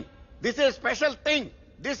ordinary thing. This is special thing.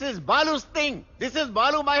 This is Balu's thing. This is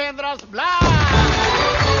Balu Mahendra's blood.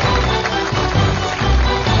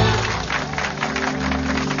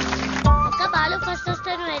 అక్క బాలు ఫస్ట్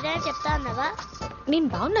వస్తే నువ్వు ఏదైనా చెప్తా అన్నావా? నేను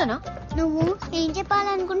బాగున్నానా? నువ్వు ఏం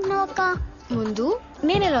చెప్పాలనుకుంటున్నావు అక్క? ముందు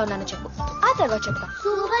నేను ఎలా ఉన్నానో చెప్పు, ఆ తర్వాత చెప్తా.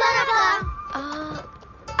 సూపర్ అక్క.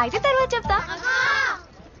 అయితే తర్వాత చెప్తా.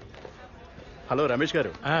 హలో రమేష్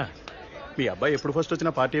గారు, మీ అబ్బాయి ఎప్పుడు ఫస్ట్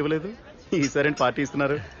వచ్చినా పార్టీ ఇవ్వలేదు, ఈసారి పార్టీ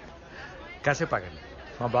ఇస్తున్నారు. కాసేపు ఆగండి,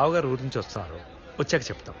 మా బావగారు ఊరి నుంచి వస్తున్నారు, వచ్చాక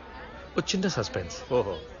చెప్తాం. వచ్చిందా సస్పెన్స్.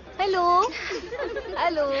 ఓహో. హలో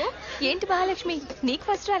హలో, ఏంటి మహాలక్ష్మి నీకు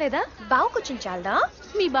ఫస్ట్ రాలేదా? బావకు వచ్చింది చాలదా?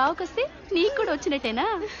 మీ బావకొస్తే నీకు కూడా వచ్చినట్టేనా?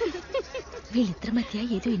 వీళ్ళిద్దరి మధ్య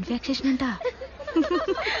ఏదో ఇన్ఫాక్షన్ అంట.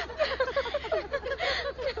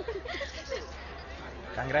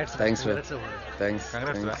 థ్యాంక్స్ రా. థ్యాంక్స్.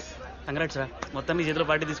 కంగ్రాట్స్ రా, మొత్తం మీ చేతిలో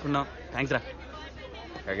పార్టీ తీసుకున్నాం. థ్యాంక్స్ రా.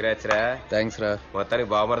 కంగ్రాట్స్ రా. థ్యాంక్స్ రా. మొత్తానికి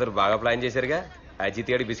బావమరుదులు బాగా ప్లాన్ చేశారుగా.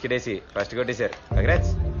 అజిత్ గారికి బిస్కెట్ వేసి ఫస్ట్ కొట్టేశారు.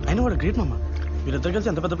 కంగ్రాట్స్. అయినా వాడు గ్రేట్ మామ. వీళ్ళిద్దరు కలిసి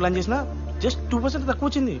ఎంత పెద్ద ప్లాన్ చేసినా జస్ట్ 2% తక్కువ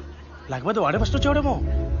వచ్చింది. లేకపోతే వాడే ఫస్ట్ వచ్చాడేమో.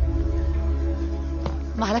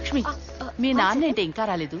 మహాలక్ష్మి, మీ నాన్న ఏంటి ఇంకా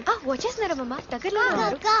రాలేదు? వచ్చేస్తున్నారమ్మా, దగ్గరలో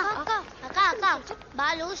ఉన్నారు.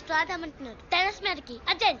 బాలు స్టార్ట్ అమ్మంటున్నారు టెర్రస్ మీదకి,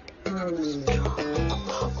 అర్జెంట్.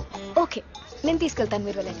 ఓకే, నేను తీసుకెళ్తాను,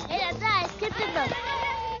 మీరు వెళ్ళండి. ఐస్ క్రీమ్ తిందాం.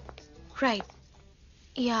 రైట్.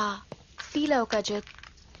 యా, ఫీల్ అవ్వక అజిత్.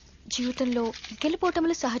 జీవితంలో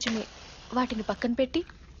గెలిపోవటంలో సహజమే. వాటిని పక్కన పెట్టి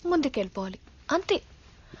ముందుకెళ్ళిపోవాలి, అంతే.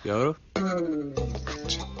 ఎవరు?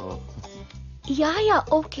 Yeah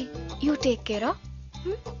okay, you take care.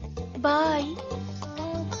 Bye.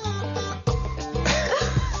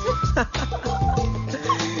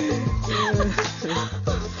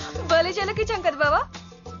 భలే చలకిచ్చాం కదా బావా.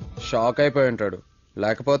 షాక్ అయిపోయి ఉంటాడు.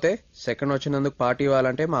 లేకపోతే సెకండ్ వచ్చినందుకు పార్టీ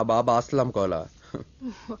ఇవ్వాలంటే మా బాబా ఆస్తులు అమ్ముకోవాలా?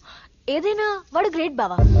 ఏదైనా వాడు గ్రేట్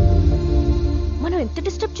బావా. మనం ఎంత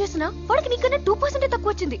డిస్టర్బ్ చేసినా వాడికి నీకన్నా 2%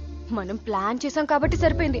 తక్కువ వచ్చింది. మనం ప్లాన్ చేసాం కాబట్టి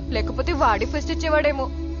సరిపోయింది, లేకపోతే వాడి ఫస్ట్ ఇచ్చేవాడేమో.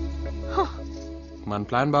 మన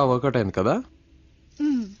ప్లాన్ బాగా వర్కౌట్ అయింది కదా.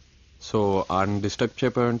 సో ఆయన డిస్టర్బ్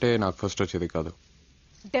చేయపోయి ఉంటే నాకు ఫస్ట్ వచ్చేది కాదు.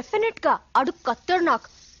 డెఫినెట్ గా అడు కత్తడు నాకు.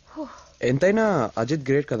 ఎంతైనా అజిత్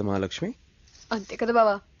గ్రేట్ కదా మహాలక్ష్మి. అంతే కదా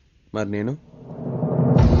బావా. మరి నేను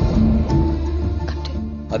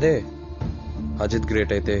అదే అజిత్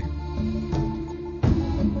గ్రేట్ అయితే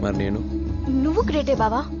మరి నేను నువ్వు గ్రేటే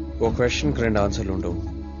బావా. ఓ క్వశ్చన్ కి 2 ఆన్సర్లు ఉండవు.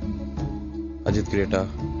 అజిత్ గ్రేటా,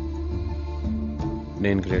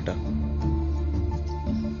 నేను గ్రేటా?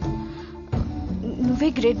 నువ్వే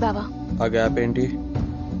గ్రేట్ బావా. ఆ గ్యాప్ ఏంటి?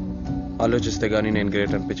 ఆలోచిస్తే గానీ నేను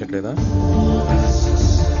గ్రేట్ అనిపించట్లేదా?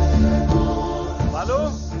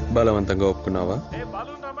 బలవంతంగా ఒప్పుకున్నావా?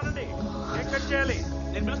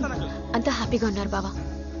 అంత హ్యాపీగా ఉన్నారు బావా.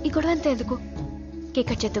 ఈ గొడవ అంతా ఎందుకు? Cake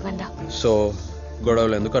cut చేద్దు గందా. సో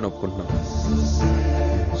గొడవలు ఎందుకు అని ఒప్పుకుంటున్నాం.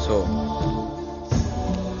 So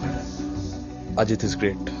Ajit is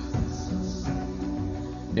great.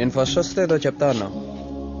 నేను ఫస్ట్ వస్తే ఏదో చెప్తా అన్నా,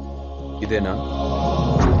 ఇదేనా?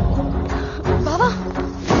 బావా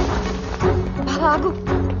బావా ఆగు.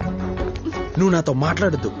 నువ్వు నాతో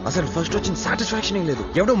మాట్లాడద్దు. అసలు ఫస్ట్ వచ్చిన సాటిస్ఫాక్షన్ ఏం లేదు.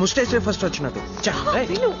 ఎవడో ముస్టేజ్ ఫస్ట్ వచ్చినట్టు.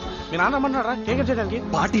 మీ నాన్న రమ్మన్నారా కేక్ కట్ చేయడానికి?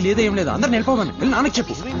 పార్టీ లేదా ఏం లేదు, అందరు నిలపమని వెళ్ళి నాన్నకి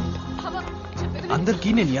చెప్పు. అందరికి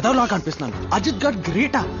నేను ఎదవలాగా అనిపిస్తున్నాను. అజిత్ గారు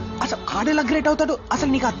గ్రేటా? అసలు ఆడేలా గ్రేట్ అవుతాడు? అసలు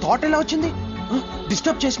నీకు ఆ థాట్ ఎలా వచ్చింది?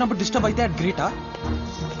 డిస్టర్బ్ చేసినప్పుడు డిస్టర్బ్ అయితే అది గ్రేటా?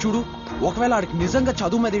 చూడు, ఒకవేళ ఆడికి నిజంగా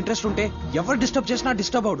చదువు మీద ఇంట్రెస్ట్ ఉంటే ఎవరు డిస్టర్బ్ చేసినా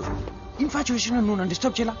డిస్టర్బ్ అవడు. ఇన్ఫాచ్యుయేషన్ నువ్వు నన్ను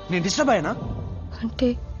డిస్టర్బ్ చేయాలా? నేను డిస్టర్బ్ అయ్యానా? అంటే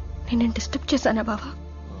నేను డిస్టర్బ్ చేశానా బావా?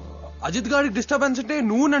 అజిత్ గారికి డిస్టర్బెన్స్ అంటే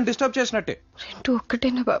నువ్వు నన్ను డిస్టర్బ్ చేసినట్టే. రెండు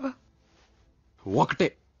ఒక్కటేనా బావా? ఒకటే.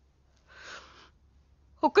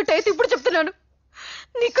 ఒక్కటైతే ఇప్పుడు చెప్తున్నాను,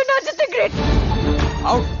 నీకు నా Ajit great.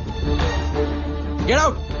 Out, get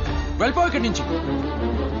out, వెళ్ళిపో ఇక్కడి నుంచి.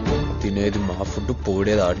 తినేది మా ఫుడ్,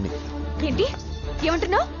 పొగిడేది ఆడిని. ఏంటి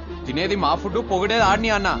ఏమంటున్నావు? తినేది మా ఫుడ్, పొగిడేది ఆడిని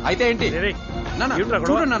అన్న. అయితే ఏంటి?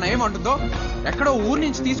 చూడు నాన్న ఏమంటుందో. ఎక్కడో ఊరు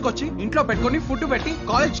నుంచి తీసుకొచ్చి ఇంట్లో పెట్టుకుని ఫుడ్ పెట్టి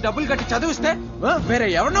కాలేజ్ డబ్బులు కట్టి చదివిస్తే వేరే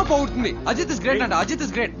ఎవరినో పోగొడుతుంది. అజిత్ ఇస్ గ్రేట్ అంట. Ajit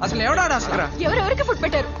is great. అసలు ఎవడాడు అసలు? ఎవరెవరికి ఫుడ్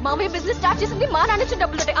పెట్టారు? మామయ్య బిజినెస్ స్టార్ట్ చేసింది మా నాన్న నుంచి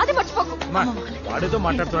డబ్బులు ఉంటాయి, అది మర్చిపోకు. వాడితో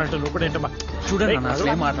మాట్లాడుతున్నట్టు నువ్వు కూడా ఏంటమ్మా? చూడండి అన్న అసలు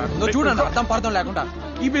ఏం మాట్లాడుతుందో చూడండి, అర్థం పర్థం లేకుండా.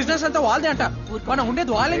 ఈ బిజినెస్ అంతా వాళ్ళదే అంట. మనం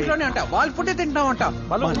ఉండేది వాళ్ళ ఇంట్లోనే అంట. వాళ్ళ ఫుడ్ తింటామంట.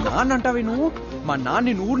 మా నాన్న అంటావి నువ్వు? మా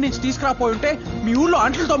నాన్న ఊరు నుంచి తీసుకురాపోయి ఉంటే మీ ఊర్లో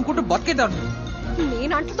అంట్లు తోముకుంటూ బతికేదాన్ని.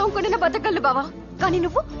 నేను అంట్లు తోముకుంటే బతకగలను బావా, కానీ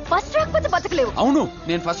నువ్వు ఫస్ట్ రాకపోతే బతకలేవు. అవును,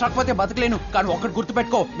 నేను ఫస్ట్ రాకపోతే బతకలేను, కానీ ఒక్కటి గుర్తు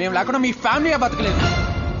పెట్టుకో, మేము లేకుండా మీ ఫ్యామిలీ బతకలేదు.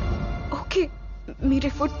 ఓకే,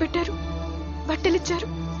 మీరే ఫుడ్ పెట్టారు, బట్టలు ఇచ్చారు,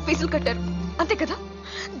 ఫీజులు కట్టారు, అంతే కదా?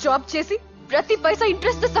 జాబ్ చేసి ప్రతి పైసా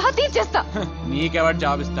ఇంట్రెస్ట్ సహా తీర్చేస్తా. నీకెవరు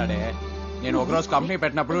జాబ్ ఇస్తాడే? నేను ఒకరోజు కంపెనీ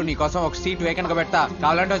పెట్టినప్పుడు నీకోసం ఒక సీట్ వేకెంట్ గా పెడతా,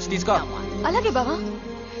 కావాలంటే వచ్చి తీసుకో. అలాగే బావా,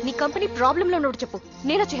 నీ కంపెనీ ప్రాబ్లం లో ఉన్నట్టు చెప్పు,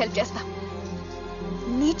 నేను వచ్చి హెల్ప్ చేస్తా.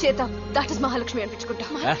 నీ చేత దాట్ ఇస్ మహాలక్ష్మి అనిపించుకుంటా.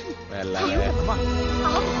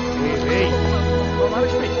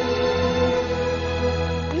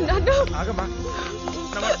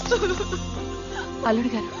 అల్లుడు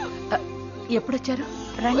గారు ఎప్పుడొచ్చారు?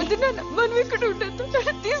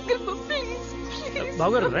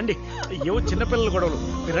 బావగారు రండి. ఏవో చిన్నపిల్లల గొడవలు,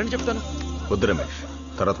 మీరు రండి చెప్తాను. వద్దు రమేష్,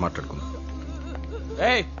 తర్వాత మాట్లాడుకుందాం.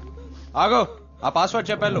 ఏయ్ ఆగో, ఆ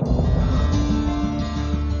పాస్వర్డ్ చెప్పాను.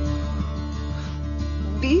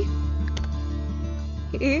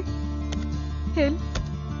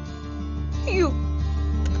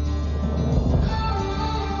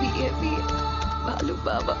 బాలు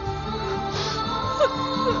బాబా.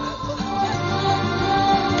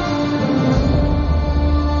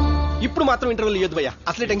 ఇప్పుడు మాత్రం ఇంటర్వ్యూలు ఇయ్యొద్దు భయ్యా,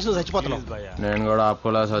 అసలే టెన్షన్ చచ్చిపోతున్నాం. నేను కూడా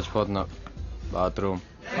ఆపుకోలే చచ్చిపోతున్నా. బాత్రూమ్.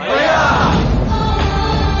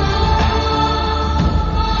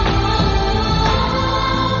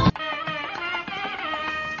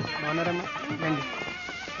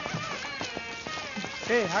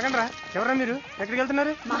 ఆగండి రా, ఎవరా మీరు? ఎక్కడికి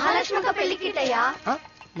వెళ్తున్నారు? మహాలక్ష్మి ఒక పెళ్లికి అయ్యా.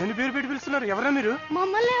 నన్ను పేరు పెట్టి పిలుస్తున్నారు, ఎవరా మీరు?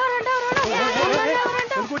 మమ్మల్ని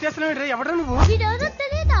కొట్టేస్తున్నావు, ఎవరా నువ్వు?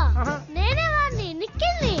 తెలీదా? నేనే వాడిని,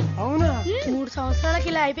 నిక్కింది. అవునా? 3 సంవత్సరాలకి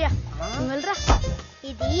ఇలా అయిపోయా. వెళ్ళరా.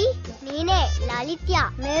 ఇది నేనే లలిత్య,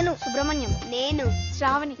 నేను సుబ్రహ్మణ్యం, నేను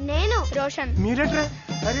శ్రావణి, నేను రోషన్. మీరేట్రా?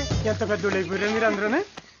 అరే ఎంత పెద్దోళ్ళు అయిపోయారా మీరు అందరూ?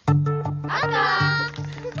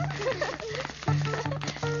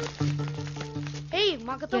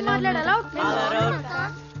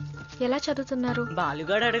 ఎలా చదువుతున్నారు?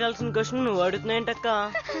 బాలుగాడు అడగాల్సిన క్వశ్చన్ నువ్వు అడుగుతున్నాయంటక్క.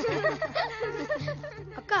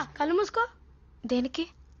 అక్క కళ్ళు మూసుకో. దేనికి?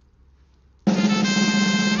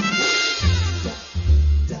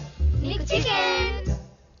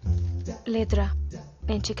 లేదురా,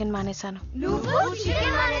 నేను చికెన్ మానేశాను.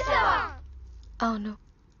 అవును.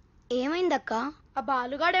 ఏమైందక్క? ఆ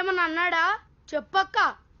బాలుగాడు ఏమన్నా అన్నాడా? చెప్పక్క,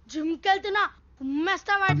 జిమ్ కెళ్తున్నా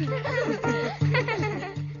ఉమ్మేస్తా వాడిని.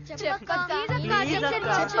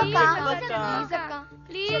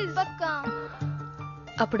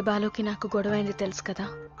 అప్పుడు బాలుకి నాకు గొడవ అయింది తెలుసు కదా?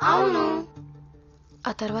 అవును.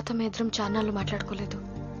 ఆ తర్వాత మీ ఇద్దరం చాన్నాళ్ళు మాట్లాడుకోలేదు.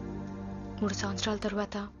 3 సంవత్సరాల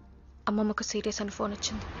తర్వాత అమ్మమ్మకు సీరియస్ అని ఫోన్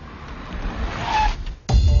వచ్చింది.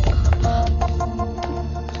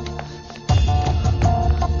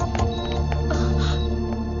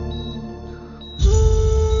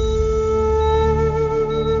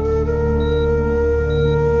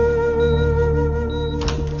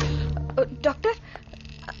 డాక్టర్,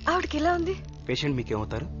 ఆవిడకి ఎలా ఉంది? పేషెంట్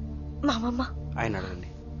మీకేమవుతారు? మా అమ్మమ్మ. ఆయన అడగండి.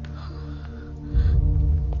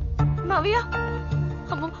 మావయ్య,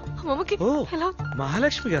 అమ్మమ్మకి ఎలా?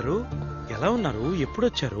 మహాలక్ష్మి గారు ఎలా ఉన్నారు? ఎప్పుడు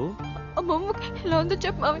వచ్చారు? అమ్మమ్మకి ఎలా ఉందో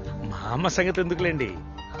చెప్పు మావయ్య. మా అమ్మ సంగతి ఎందుకులేండి,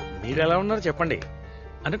 మీరు ఎలా ఉన్నారు చెప్పండి.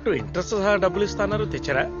 అన్నట్టు ఇంట్రెస్ట్ సహా డబ్బులు ఇస్తాన్నారు,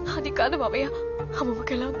 తెచ్చారా? అది కాదు మావయ్య,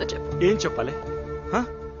 అమ్మమ్మకి ఎలా ఉందో చెప్పు. ఏం చెప్పాలి?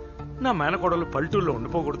 నా మేనకోడలు పల్లెటూరులో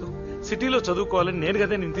ఉండిపోకూడదు, సిటీలో చదువుకోవాలని నేను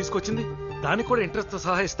కదా నేను తీసుకొచ్చింది, దానికి కూడా ఇంట్రెస్ట్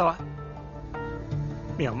సహా ఇస్తావా?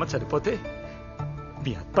 మీ అమ్మ చనిపోతే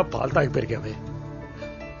మీ అత్త పాలు తాగి పెరిగావే,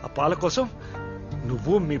 ఆ పాల కోసం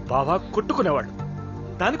నువ్వు మీ బావ కొట్టుకునేవాళ్ళు,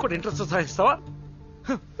 దానికి కూడా ఇంట్రెస్ట్ సహా ఇస్తావా?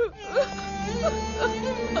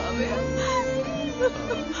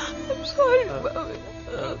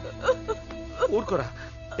 ఊరుకోరా,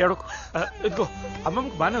 ఎడకు. ఇదిగో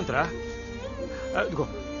అమ్మమ్మకి బాగానే ఉందిరా. ఇదిగో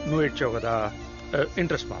నువ్వు ఇచ్చావు కదా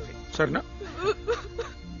ఇంట్రెస్ట్ మాఫీ, సరేనా?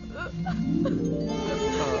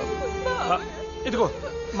 ఇదిగో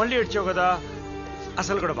మళ్ళీ ఇచ్చావు కదా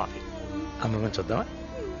అసలు కూడా మాఫీ. అమ్మమ్మని చూద్దామా?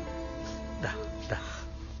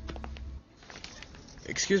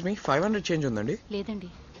 ఎక్స్క్యూజ్ మీ, 500 చేంజ్ ఉందండి? లేదండి.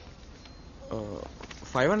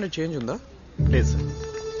 500 చేంజ్ ఉందా? లేదు సార్.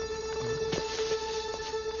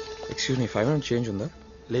 ఎక్స్క్యూజ్ మీ, 500 చేంజ్ ఉందా?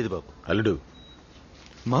 లేదు బాబు. అల్లుడు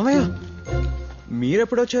మామయ్య,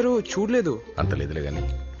 మీరెప్పుడు వచ్చారు? చూడలేదు. అంత లేదులే కానీ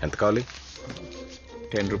ఎంత కావాలి?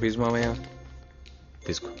 10 రూపీస్ మామయ్య.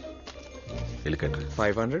 తీసుకో, వెళ్ళి కట్టు.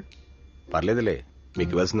 500 పర్లేదులే,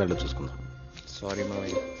 మీకు ఇవ్వాల్సిన దాంట్లో చూసుకుందాం. సారీ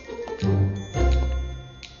మామయ్య.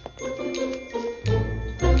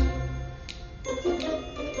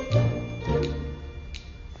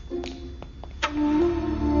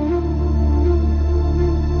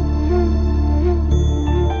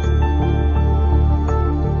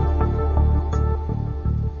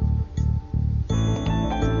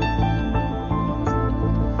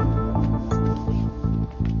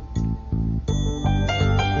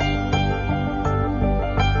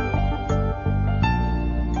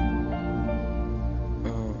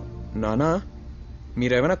 నానా,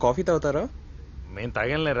 మీరేమైనా కాఫీ తాగుతారా? మేము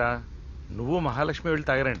తాగంలేరా, నువ్వు మహాలక్ష్మి వెళ్ళి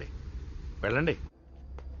తాగరండి, వెళ్ళండి.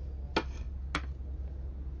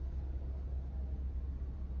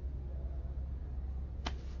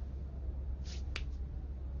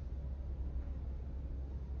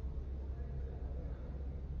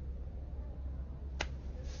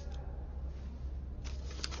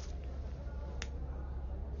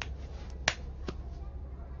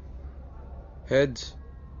 హెడ్స్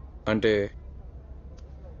అంటే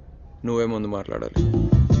నువ్వే ముందు మాట్లాడాలి.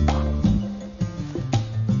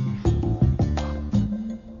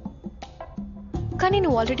 కానీ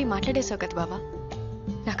నువ్వు ఆల్రెడీ మాట్లాడేసావు కదా బాబా,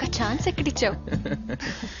 నాకు ఆ ఛాన్స్ ఎక్కడిచ్చావు?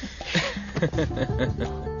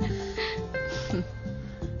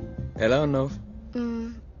 ఎలా ఉన్నావు?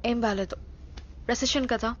 ఏం బాలేదు,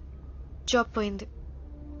 రెసెషన్ కదా, జాబ్ పోయింది.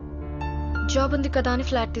 జాబ్ ఉంది కదా అని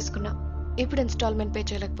ఫ్లాట్ తీసుకున్నా, ఇప్పుడు ఇన్స్టాల్మెంట్ పే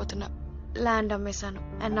చేయలేకపోతున్నా. ల్యాండ్ అమ్మేశాను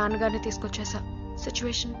అండ్ నాన్నగారిని తీసుకొచ్చేసా.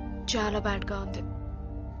 సిచ్యువేషన్ చాలా బ్యాడ్ గా ఉంది.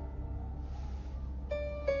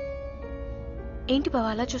 ఏంటి బావ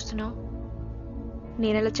అలా చూస్తున్నావు?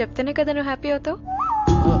 నేను అలా చెప్తేనే కదా నువ్వు హ్యాపీ అవుతావు.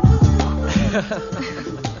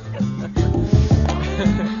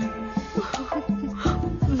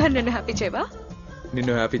 మరి నన్ను హ్యాపీ చేయవా?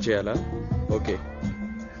 నిన్ను హ్యాపీ చేయాలా? ఓకే.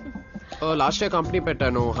 లాస్ట్ ఇయర్ కంపెనీ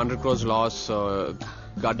పెట్టాను, 100 crores లాస్.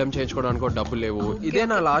 గడ్డం చేయించుకోవడానికి డబ్బులు లేవు. ఇదే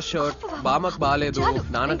నా లాస్ట్ షర్ట్. బామ్మకు బాగాలేదు,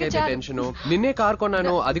 నాన్నకైతే టెన్షన్. నిన్నే కార్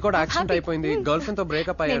కొన్నాను, అది కూడా యాక్సిడెంట్ అయిపోయింది. గర్ల్ ఫ్రెండ్ తో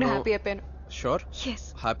బ్రేకప్ అయ్యాను. Sure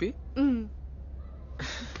happy.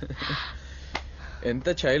 ఎంత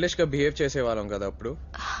చైల్డిష్ గా బిహేవ్ చేసేవాళ్ళం కదా అప్పుడు.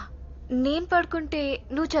 నేను పడుకుంటే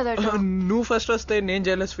నువ్వు చదవడం, నువ్వు ఫస్ట్ వస్తే నేను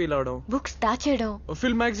జెలస్ ఫీల్ అవడం, బుక్స్ దాచేయడం,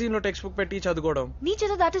 ఫిల్మ్ మ్యాగజైన్ లో టెక్స్ట్ బుక్ పెట్టి చదువుకోవడం, నీ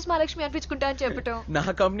చేత దాటేసి మహాలక్ష్మి అనిపించుకుంటా అని చెప్పటం, నా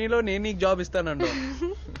కంపెనీలో నేను నీకు జాబ్ ఇస్తానండి.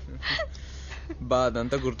 బా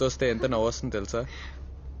అదంతా గుర్తొస్తే ఎంత నవ్వొస్తుంది తెలుసా?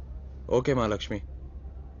 ఓకే మహాలక్ష్మి,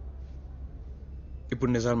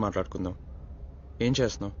 ఇప్పుడు నిజాలు మాట్లాడుకుందాం. ఏం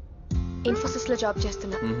చేస్తున్నావు? ఇన్ఫోసిస్ లో జాబ్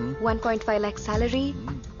చేస్తున్నా. 1.5 lakh సాలరీ,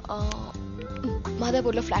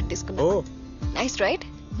 మాదాపూర్ లో ఫ్లాట్ తీసుకున్నా. Nice right.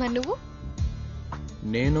 మరి నువ్వు?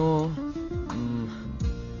 నేను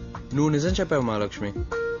నువ్వు నిజం చెప్పావు మహాలక్ష్మి,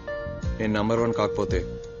 నేను నంబర్ 1 కాకపోతే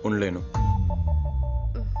ఉండలేను.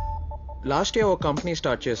 లాస్ట్ ఇయర్ ఒక కంపెనీ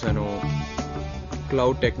స్టార్ట్ చేశాను,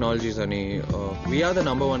 క్లౌడ్ టెక్నాలజీస్ అని. We are the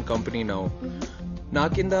number 1 company now. నా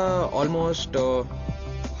కింద ఆల్మోస్ట్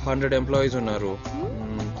 100 ఎంప్లాయీస్ ఉన్నారు.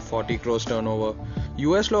 40 crores టర్న్ ఓవర్.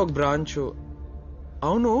 యుఎస్ లో ఒక బ్రాంచ్.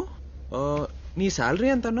 అవును, నీ శాలరీ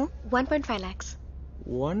ఎంత అన్నావు? 1.5 lakhs.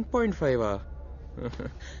 1.5?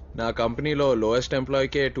 నా కంపెనీలో లోయెస్ట్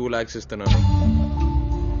ఎంప్లాయీకే 2 lakhs ఇస్తున్నాను.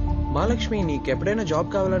 మహాలక్ష్మి, నీకు ఎప్పుడైనా జాబ్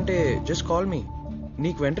కావాలంటే జస్ట్ కాల్ మీ,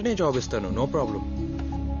 నీకు వెంటనే జాబ్ ఇస్తాను, నో ప్రాబ్లం.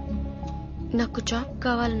 నాకు జాబ్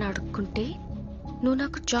కావాలని అడుక్కుంటే నువ్వు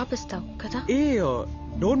నాకు జాబ్ ఇస్తావు కదా? ఏ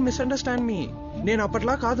డోంట్ మిస్అండర్స్టాండ్ మీ. నేను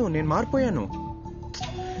అప్పట్లా కాదు, నేను మారిపోయాను.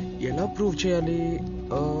 ఎలా ప్రూవ్ చేయాలి?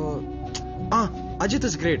 Ajit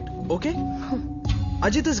is great. Okay,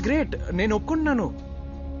 Ajit is great, నేను ఒప్పుకుంటున్నాను.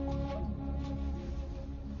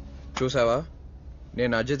 చూసావా,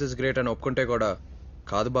 నేను అజిత్ ఇస్ గ్రేట్ అని ఒప్పుకుంటే కూడా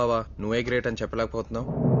కాదు బావా నువ్వే గ్రేట్ అని చెప్పలేకపోతున్నావు.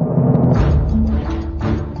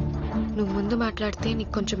 నువ్వు ముందు మాట్లాడితే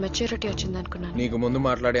నీకు కొంచెం మెచ్యూరిటీ వచ్చింది అనుకున్నాను. నీకు ముందు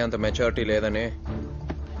మాట్లాడే అంత మెచ్యూరిటీ లేదనే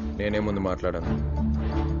నేనే ముందు మాట్లాడాను.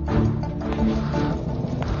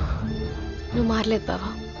 నువ్వు మారలేదు బావా.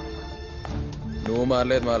 నువ్వు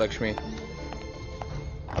మారలేదు మహాలక్ష్మి.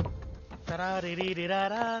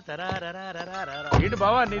 ఏంటి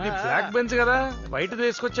బావా నీది బ్లాక్ బెంచ్ కదా, వైట్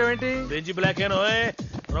తీసుకొచ్చావేంటి? బెంచ్ బ్లాక్ ఏనో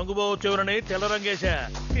రంగు పోవచ్చేవరని తెల్ల రంగేశా.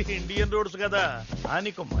 ఇండియన్ రోడ్స్ కదా.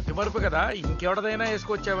 నీకు మతి మరుపు కదా, ఇంకెవడదైనా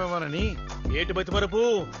వేసుకొచ్చావేమోనని. ఏటి మతి మరుపు?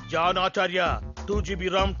 జాన్ ఆచార్య 2GB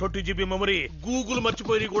RAM 20GB memory. Google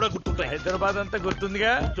మర్చిపోయి కూడా గుర్తుంటాయి. హైదరాబాద్ అంతా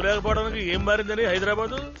గుర్తుందిగా. గుర్తులేకపోవడానికి ఏం మారిందని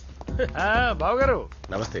హైదరాబాద్. బావగారు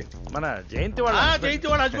నమస్తే. మన జయంతి వాళ్ళ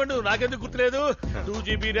హస్బెండ్. నాకెందుకు గుర్తులేదు?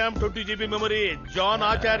 2GB RAM 20GB memory, John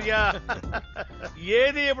ఆచార్య.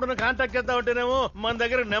 ఏది ఎప్పుడన్నా కాంటాక్ట్ చేద్దాం అంటేనేమో మన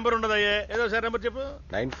దగ్గర నెంబర్ ఉండదయ్యే. ఏదో సార్ నెంబర్ చెప్పు.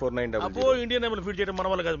 9490. అబ్బో, ఇండియన్ నెంబర్ ఫీడ్ చేయడం మన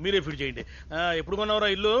వల్ల కాదు, మీరే ఫీడ్ చేయండి. ఎప్పుడు కొన్నావరా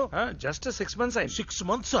ఇల్లు? జస్ట్ 6 months అయింది. 6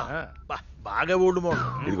 months? బాగా ఓల్డ్ మోడల్.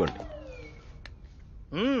 ఇదిగోండి.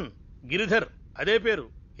 గిరిధర్ అదే పేరు,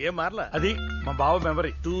 ఏం మార్లా. అది మా బావ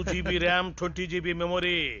memory. 2GB RAM 20GB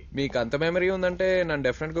memory. మీకు అంత మెమరీ ఉందంటే నన్ను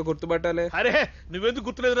డెఫినెట్ గా గుర్తుపట్టాలి. అరే నువ్వెందుకు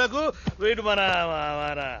గుర్తులేదు నాకు? వీడు మన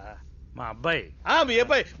మా అబ్బాయి.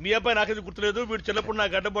 మీ అబ్బాయి నాకెందుకు గుర్తులేదు? వీడు చిన్నప్పుడు నా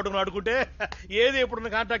గడ్డ పట్టుకుని ఆడుకుంటే ఏది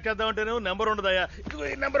ఎప్పుడు కాంటాక్ట్ చేద్దామంటేనే నెంబర్ ఉండదయ్యా.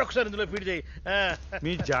 ఈ నెంబర్ ఒకసారి ఇందులో ఫీడ్ చేయి.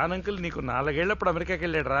 మీ జాన్ అంకుల్ నీకు 4 ఏళ్ళప్పుడు అమెరికాకి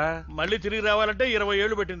వెళ్ళాడరా. మళ్ళీ తిరిగి రావాలంటే 20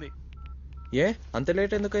 ఏళ్ళు పెట్టింది. ఏ అంత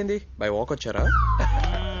లేట్ ఎందుకైంది? బై వాక్ వచ్చారా?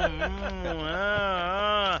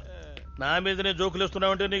 నా మీదనే జోకులు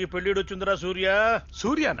వేస్తున్నావంటే నీకు పెళ్లిడు వచ్చిందిరా సూర్య.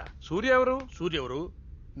 సూర్యనా? సూర్య ఎవరు? సూర్య ఎవరు?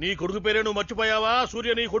 నీ కొడుకు పేరే నువ్వు మర్చిపోయావా?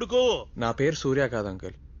 సూర్య నీ కొడుకు. నా పేరు సూర్య కాదు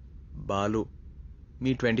అంకుల్, బాలు.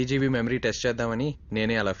 మీ 20GB మెమరీ టెస్ట్ చేద్దామని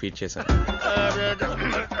నేనే అలా ఫీడ్ చేశాను.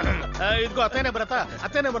 ఇదిగో అత్తయ్య నెంబర్.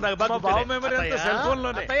 అత్తయ్య నెంబర్ నాకు బాగా బావ మెమరీ అంతా సెల్ ఫోన్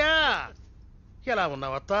లోనే. ఎలా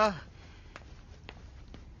ఉన్నావు అత్త?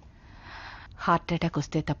 హార్ట్ అటాక్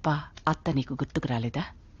వస్తే తప్ప అత్త నీకు గుర్తుకు రాలేదా?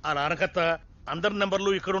 ఆ నానకత్త, అందరి నెంబర్లు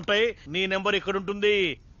ఇక్కడుంటాయి, నీ నెంబర్ ఇక్కడుంటుంది.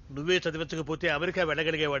 నువ్వే చదివించకపోతే అమెరికా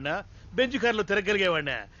వెళ్ళగలిగేవాడినా, బెంచ్ కార్లో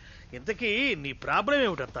తిరగలిగేవాడినా? ఇంతకీ నీ ప్రాబ్లం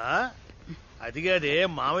ఏమిటత్తా? అదిగాదే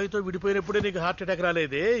మామయ్యతో విడిపోయినప్పుడే నీకు హార్ట్ అటాక్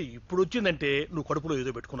రాలేదే, ఇప్పుడు వచ్చిందంటే నువ్వు కడుపులో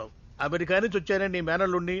ఏదో పెట్టుకున్నావు. అమెరికా నుంచి వచ్చానని నీ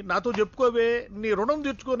మేనల్లుండి నాతో చెప్పుకోవే, నీ రుణం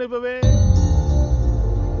తీర్చుకోనివ్వవే.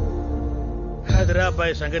 అదిరా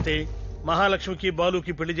అబ్బాయి సంగతి. మహాలక్ష్మికి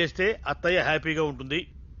బాలుకి పెళ్లి చేస్తే అత్తయ్య హ్యాపీగా ఉంటుంది.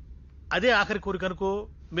 అదే ఆఖరి కోరిక అనుకో,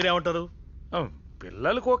 మీరేమంటారు?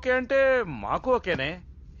 పిల్లలకు ఓకే అంటే మాకు ఓకేనే.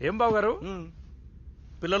 ఏం బావగారు?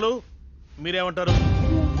 పిల్లలు మీరేమంటారు?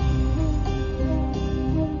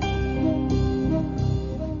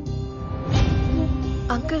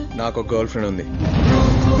 అంకుల్, నాకు ఒక గర్ల్ ఫ్రెండ్ ఉంది,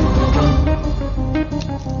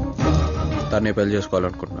 తన్నే పెళ్లి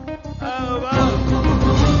చేసుకోవాలనుకుంటున్నాను.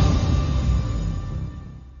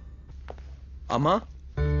 అమ్మా,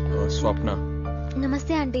 స్వప్న.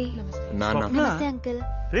 నమస్తే ఆంటీ. నానా. నమస్తే అంకుల్.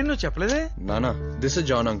 నువ్వు చెప్పలేదే? నానా, this is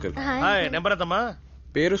John uncle. Number ఎంతమ్మా?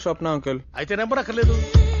 పేరు స్వప్న అంకుల్. అయితే నెంబర్ అక్కర్లేదు.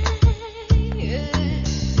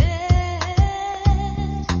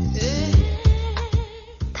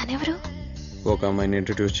 తనెవరు? ఒక అమ్మాయిని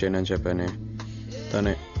ఇంట్రడ్యూస్ చేయనని చెప్పానే,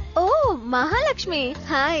 తనే. ఓ Mahalakshmi.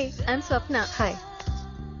 Hi, I'm Swapna. Hi.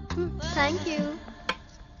 Thank you.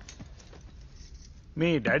 Me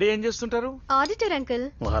daddy ఏం చేస్తుంటారు? Auditor uncle.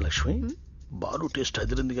 Mahalakshmi, Balu taste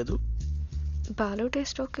అదిరింది కదా? బాలు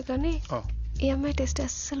టేస్ట్ ఓకే కానీ ఈ అమ్మాయి టేస్ట్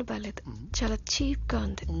అస్సలు బాలేదు, చాలా చీప్ గా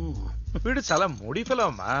ఉంది. వీడు చాలా మూడీ ఫెలో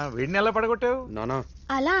అమ్మా, వీడిని ఎలా పడగొట్టావు? నానా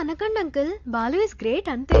అలా అనకండి అంకుల్, బాలు ఇస్ గ్రేట్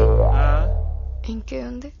అంతే. ఇంకే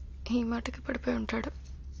ఉంది, ఈ మాటకి పడిపోయి ఉంటాడు.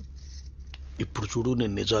 ఇప్పుడు చూడు,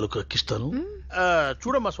 నేను నిజాలు కక్కిస్తాను.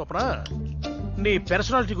 చూడమ్మా స్వప్న, నీ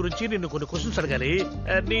పర్సనాలిటీ గురించి నిన్ను కొన్ని క్వశ్చన్స్ అడగాలి.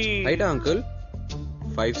 నీ హైటా అంకుల్?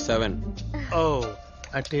 5'7". ఓ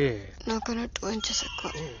అంటే నాకన్నా 2 inches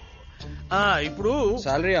ఎక్కువ. ఇప్పుడు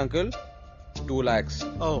సాలరీ అంకుల్ 2 lakhs.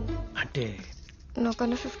 ఓ అంటే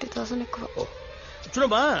నాకన్నా 50,000 ఎక్కువ.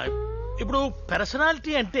 చూడమ్మా, ఇప్పుడు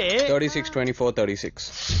పర్సనాలిటీ అంటే 36, 24, 36.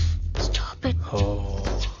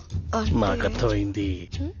 నాకు అర్థమైంది.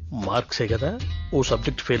 మార్క్సే కదా, ఓ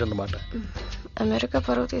సబ్జెక్ట్ ఫెయిల్ అన్నమాట. అమెరికా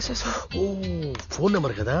పరువు తీసేసా. ఓ ఫోన్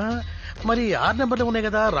నెంబర్ కదా, మరి 6 నెంబర్లు ఉన్నాయి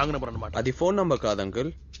కదా, రాంగ్ నెంబర్ అన్నమాట. అది ఫోన్ నంబర్ కాదు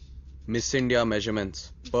uncle, miss India measurements,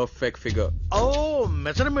 perfect figure. ఓ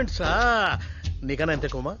మెజర్మెంట్సా? నీకన్నా ఎంత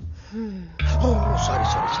ఎక్కువమా? Sorry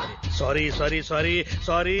sorry sorry sorry sorry sorry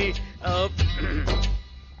sorry.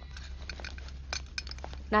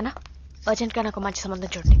 నానా అర్జెంట్ గా నాకు మంచి సంబంధం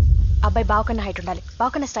చూడండి. అబ్బాయి బావకన్నా హైట్ ఉండాలి,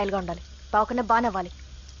 బావకన్నా స్టైల్ గా ఉండాలి, బావకన్నా బాగా నవ్వాలి,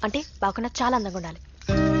 అంటే బావకన్నా చాలా అందంగా ఉండాలి.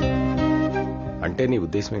 అంటే నీ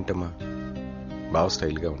ఉద్దేశం ఏంటమ్మా? బాగా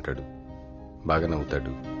స్టైల్గా ఉంటాడు, బాగా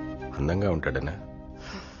నవ్వుతాడు, అందంగా ఉంటాడనా?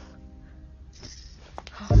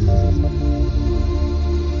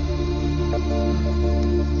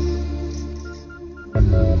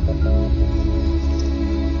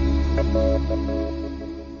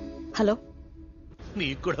 హలో,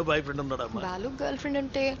 నీకు కూడా బాయ్ ఫ్రెండ్ ఉన్నాడమ్మా? బాలు గర్ల్ ఫ్రెండ్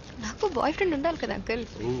అంటే నాకు బాయ్ ఫ్రెండ్ ఉండాలి కదా అంకుల్.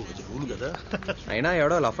 రూల్ కదా. అయినా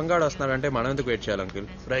ఎవడో లఫంగాడు వస్తున్నాడంటే మనం ఎందుకు వెయిట్ చేయాలి అంకుల్?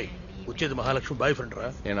 రై, వచ్చేది మహాలక్ష్మి బాయ్ ఫ్రెండ్ రా.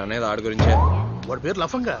 నేను అనేది ఆడి గురించే. వాడి పేరు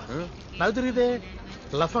లఫంగా? నాకు తెలియదే.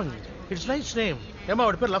 లఫంగ్, ఇట్స్ నైస్ నేమ్. ఏమా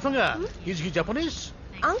వాడి పేరు లఫంగా? Is he Japanese?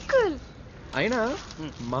 అంకుల్ అయినా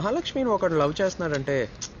మహాలక్ష్మిని ఒకడు లవ్ చేస్తున్నాడంటే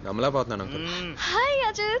నమ్మలేకపోతున్నాను అంకుల్. హాయ్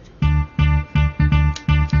అజిత్.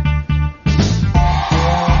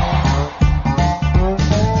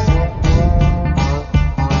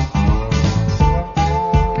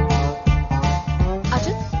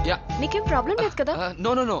 నీకేం ప్రాబ్లం లేదు కదా?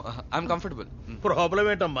 No no no, I'm comfortable. Problem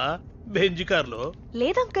ఏంటమ్మా? బెంజ్ కార్లో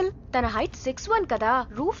లేదు అంకుల్, తన హైట్ 6'1" కదా,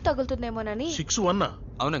 రూఫ్ తగులుతుందేమోనని. 6'1"?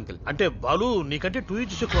 అవును అంకుల్. అంటే బాలు నీకంటే 2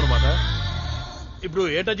 ఇంచెస్ ఎక్కువ అనమాట. ఇప్పుడు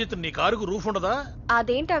ఏటజిత్ నీ కారుకు రూఫ్ ఉండదా?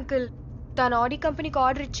 అదేంటి అంకుల్, తన ఆడి కంపెనీకి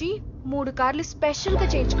ఆర్డర్ ఇచ్చి 3 కార్లు స్పెషల్ గా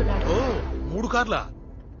చేయించుకున్నాడు. ఓ 3 కార్లా?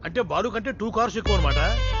 అంటే బాలు కంటే 2 కార్స్ ఎక్కువ అనమాట.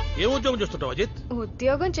 ఏ ఉద్యోగం చేస్తుంటావు అజిత్?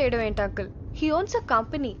 ఉద్యోగం చేయడం ఏంటి uncle, he ones a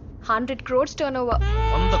company, 100 crores turnover.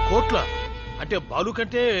 100 కోట్ల? అంటే బాలు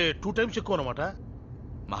కంటే 2 times ఎక్కువ అనమాట.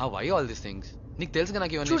 మహా, వై ఆల్ దిస్ థింగ్స్? నీకు తెలుసుగా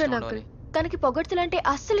నాకు ఇవన్నీ చూడండి ఇష్టం అంకుల్, ఉండవని. తనకి పొగడ్తలంటే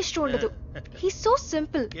అస్సలు ఇష్టం ఉండదు. He so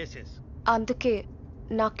simple. అందుకే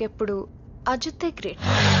నాకెప్పుడు అజితే గ్రేట్.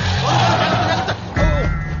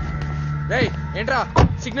 రేయ్ ఏంట్రా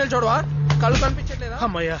సిగ్నల్ చూడవా? కళ్ళు కనిపించట్లేదా?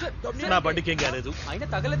 అమ్మయ్యా, నా బండికి ఏం కాలేదు. అయినా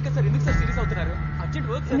తగలేదు కదా సార్, ఎందుకు సార్ సీరియస్ అవుతున్నారు? Urgent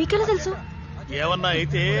work. మీకెలా తెలుసు? ఏమన్నా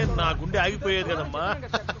అయితే నా గుండె ఆగిపోయేది కదమ్మా.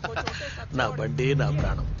 నా బండి నా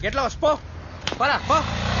ప్రాణం. ఎట్లా వస్పో పరా పో.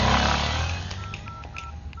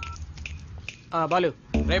 బాలు.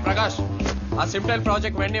 రే ప్రకాష్, ఆ సిమ్టైల్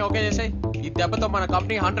ప్రాజెక్ట్ వెంటనే ఓకే చేసాయి. ఈ దెబ్బతో మన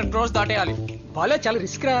కంపెనీ 100 crores దాటేయాలి. బాలు చాలా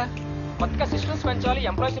రిస్క్ రా. కొత్తగా సిస్టమ్స్ పెంచాలి,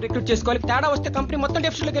 ఎంప్లాయీస్ రిక్రూట్ చేసుకోవాలి. తేడా వస్తే కంపెనీ మొత్తం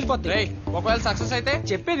డెఫిసిట్ లోకి వెళ్ళిపోతుంది. రేయ్ ఒకవేళ సక్సెస్ అయితే?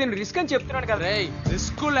 చెప్పేది నేను రిస్క్ అని చెప్తున్నాను కదా. రేయ్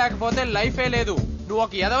రిస్క్ లేకపోతే లైఫే లేదు. నువ్వు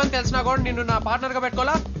ఒక ఎదవని తెలిసినా కూడా నిన్ను నా పార్ట్నర్ గా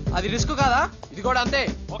పెట్టుకోవాలా? అది రిస్క్ కాదా? ఇది కూడా అంతే.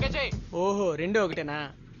 ఓకే చెయ్. ఓహో, రెండు ఒకటేనా?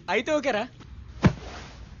 అయితే ఓకేరా.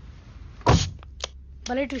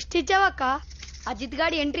 మళ్ళీ ట్విస్ట్ ఇచ్చావక్క. అజిత్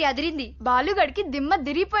గాడి ఎంట్రీ అదిరింది. బాలుగడికి దిమ్మ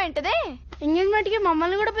దిరిగిపోయి ఉంటదే. ఎంగేజ్మెంట్ కి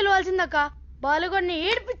మమ్మల్ని కూడా పిలవాల్సిందక్క. బాలుగడిని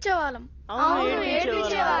ఏడిపించేవాళ్ళం.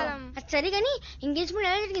 సరే కానీ ఎంగేజ్మెంట్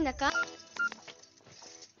ఎలా జరిగిందక్క?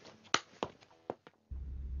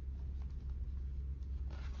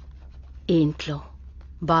 ఇంట్లో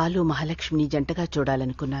బాలు మహాలక్ష్మిని జంటగా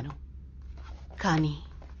చూడాలనుకున్నాను, కానీ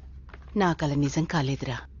నా కల నిజం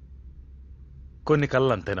కాలేదురా. కొన్ని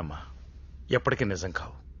కళ్ళు అంతేనమ్మా, ఎప్పటికీ నిజం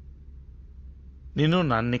కావు. నేను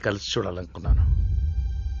నాన్ని కలిసి చూడాలనుకున్నాను,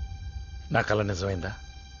 నా కళ నిజమైందా?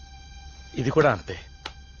 ఇది కూడా అంతే.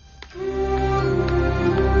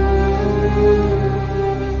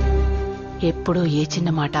 ఎప్పుడూ ఏ చిన్న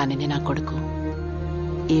మాట అని నా కొడుకు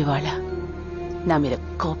ఇవాళ నా మీద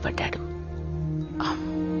కోపడ్డాడు.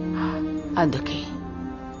 అందుకే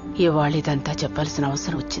ఇవాళ ఇదంతా చెప్పాల్సిన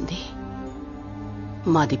అవసరం వచ్చింది.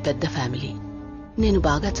 మాది పెద్ద ఫ్యామిలీ. నేను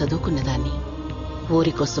బాగా చదువుకున్నదాన్ని.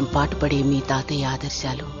 ఊరి కోసం పాటుపడే మీ తాతయ్య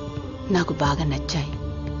ఆదర్శాలు నాకు బాగా నచ్చాయి.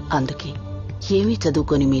 అందుకే ఏమీ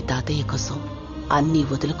చదువుకొని మీ తాతయ్య కోసం అన్నీ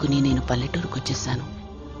వదులుకుని నేను పల్లెటూరుకొచ్చేశాను.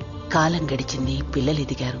 కాలం గడిచింది, పిల్లలు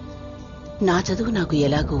ఎదిగారు. నా చదువు నాకు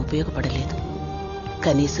ఎలాగో ఉపయోగపడలేదు.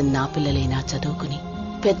 కనీసం నా పిల్లలైనా చదువుకుని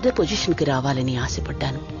పెద్ద పొజిషన్కి రావాలని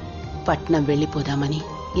ఆశపడ్డాను. పట్నం వెళ్ళిపోదామని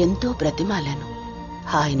ఎంతో బ్రతిమాలాను.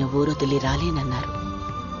 ఆయన ఊరొదిలి రాలేనన్నారు.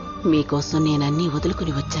 మీకోసం నేనన్నీ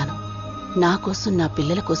వదులుకుని వచ్చాను. నా కోసం, నా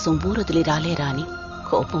పిల్లల కోసం ఊరొదిలి రాలేరా అని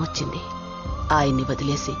కోపం వచ్చింది. ఆయన్ని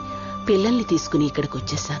వదిలేసి పిల్లల్ని తీసుకుని ఇక్కడికి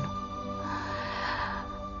వచ్చేశాను.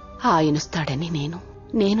 ఆయనొస్తాడని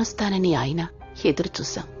నేనొస్తానని ఆయన ఎదురు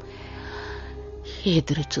చూశాం.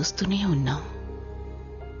 ఎదురు చూస్తూనే ఉన్నాం.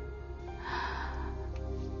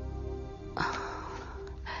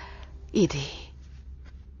 ఇది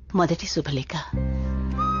మొదటి శుభలేఖ.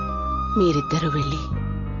 మీరిద్దరూ వెళ్ళి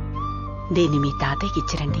దీన్ని మీ తాతయ్యకి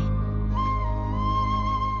ఇచ్చిరండి.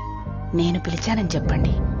 నేను పిలిచానని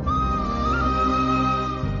చెప్పండి.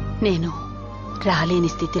 నేను రాలేని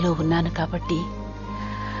స్థితిలో ఉన్నాను కాబట్టి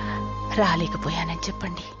రాలేకపోయానని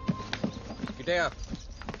చెప్పండి.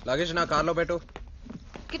 లగేజ్ నా కార్లో పెట్టు.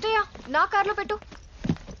 కిటయ్య నా కార్లో పెట్టు.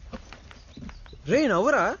 రే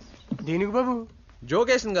నవ్వురా. దేనికి బాబు? జోక్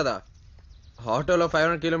వేసింది కదా. ఆటోలో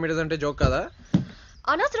 500 కిలోమీటర్స్ అంటే జోక్ కదా.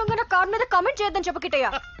 అనవసరంగా నా కార్ మీద కామెంట్ చేయొద్దని చెప్పు కిటయ్య.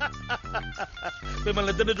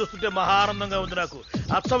 మిమ్మల్ని ఇద్దరిని చూస్తుంటే మహా ఆనందంగా ఉంది నాకు.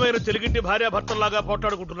 అచ్చమైన తెలుగింటి భార్యాభర్తల్లాగా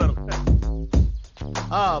పోట్లాడుకుంటున్నారు.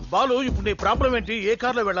 బాలు, ఇప్పుడు నీ ప్రాబ్లం ఏంటి? ఏ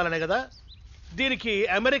కార్లో వెళ్ళాలనే కదా. దీనికి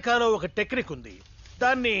అమెరికాలో ఒక టెక్నిక్ ఉంది.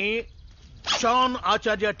 దాన్ని జాన్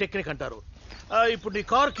ఆచార్య టెక్నిక్ అంటారు. ఇప్పుడు నీ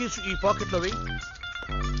కార్ కీస్ ఈ పాకెట్ లో వెయ్యి.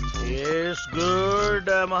 Good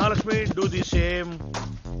Mahalakshmi, do the same.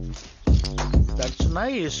 That's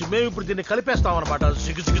nice. మేము ఇప్పుడు దీన్ని కలిపేస్తాం అనమాట.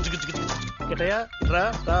 కిటయ్య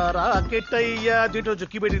రా కిటయ్య, దీంట్లో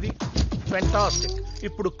జొక్కి పెట్టింది. ఫెంటాస్టిక్.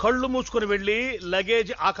 ఇప్పుడు కళ్ళు మూసుకొని వెళ్ళి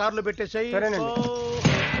లగేజ్ ఆ కార్లో పెట్టేసాయి.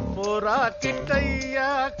 మోరా కిట్టయ్య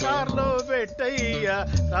కార్లో పెట్టయ్యా,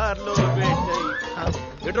 కార్లో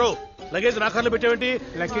పెట్టయ్యో. లగేజ్ నా కార్లో పెట్టావేంటి?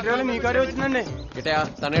 లక్కీ డ్రైవర్ మీ కారే వచ్చిందండి. గిటయా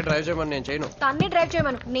తనే డ్రైవ్ చేయమని నేను చేయను. తన్నే డ్రైవ్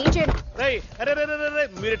చేయమను, నేను చేయను. అరే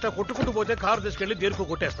మీరు ఇట్లా కొట్టుకుంటూ పోతే కారు తీసుకెళ్లి దేనికో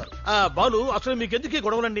కొట్టేస్తారు. బాలు, అసలు మీకు ఎందుకు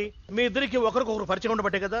గొడవలండి? మీ ఇద్దరికి ఒకరికొకరు పరిచయం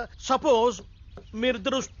ఉండబట్టే కదా. సపోజ్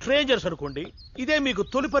మీరిద్దరు స్ట్రేంజర్స్ అనుకోండి, ఇదే మీకు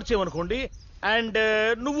తొలి పరిచయం అనుకోండి, అండ్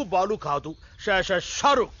నువ్వు బాలు కాదు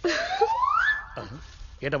షారూక్.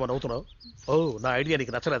 ఏంటమ్మా నవ్వుతున్నావు? ఓ, నా ఐడియా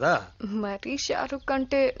నీకు నచ్చలేదా? మరి షారూక్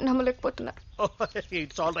అంటే నమ్మలేకపోతున్నా.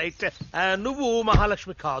 It's all right. నువ్వు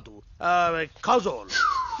మహాలక్ష్మి కాదు, Kajol.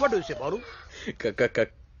 What do you say Balu?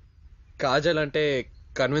 Kajal అంటే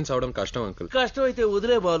కన్విన్స్ అవడం కష్టం అంకుల్. కష్టం అయితే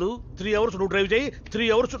వదిలే బాలు. 3 అవర్స్ నువ్వు డ్రైవ్ చేయి,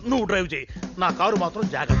 3 అవర్స్ నువ్వు డ్రైవ్ చేయి. నా కారు మాత్రం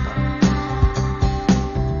జాగ్రత్త.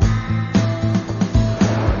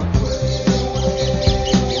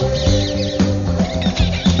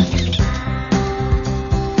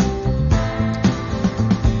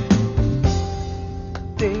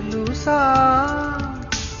 తెలుసా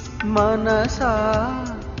మనసా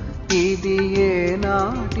ఇది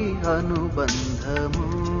ఏనాటి అనుబంధము?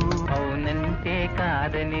 అవునంటే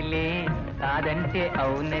కాదనిలే, కాదంటే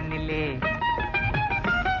అవుననిలే,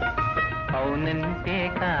 అవునంటే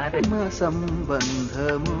కాదమ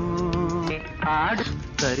సంబంధము. ఆడు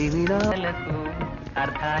తరిమినాలకు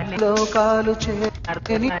అర్థాలు లోకాలు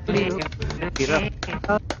చేర్చని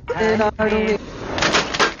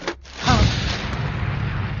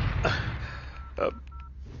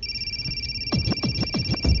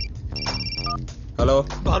హలో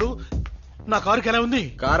బాలు, నా కారుకి ఎలా ఉంది?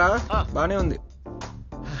 కారా బానే ఉంది.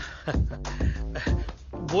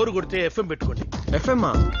 బోరు కొడితే ఎఫ్ఎం పెట్టుకోండి. ఎఫ్ఎం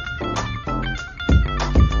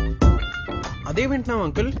అదే వింటున్నాం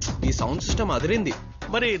అంకుల్. ఈ సౌండ్ సిస్టమ్ అదిరింది.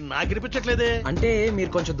 మరి నాకు వినిపించట్లేదే. అంటే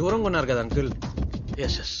మీరు కొంచెం దూరంగా ఉన్నారు కదా uncle.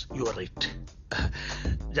 Yes you are right.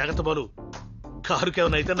 జాగ్రత్త బాలు, కారుకి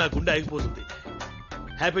ఏమైనా అయితే నా గుండె ఆగిపోతుంది.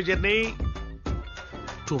 Happy journey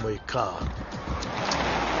to my car.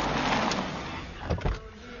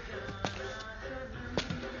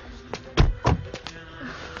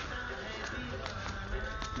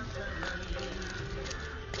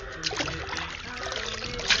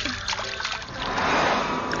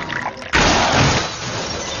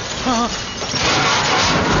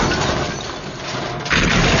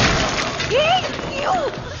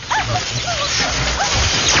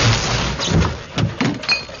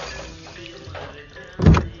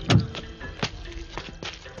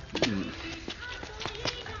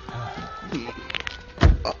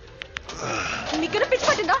 నీకు పిచ్చి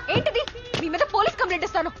పట్టిందా ఏంటిది? మీ మీద పోలీస్ కంప్లైంట్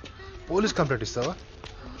ఇస్తాను. పోలీస్ కంప్లైంట్ ఇస్తావా?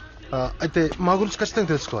 అయితే మా గురించి ఖచ్చితంగా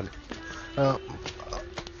తెలుసుకోవాలి.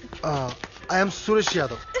 I'm Suresh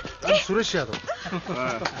Yadav. Suresh Yadav.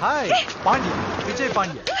 Hi, Pandya, Vijay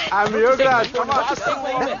Pandya. I'm Yogaraj.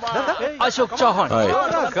 Ashok Chauhan.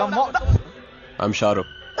 Come on. I'm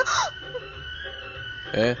Shahrukh.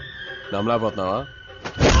 A నమ్మలేకపోతున్నావా?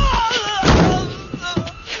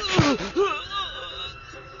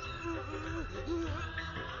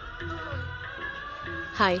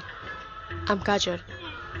 Hi, I'm Kajal.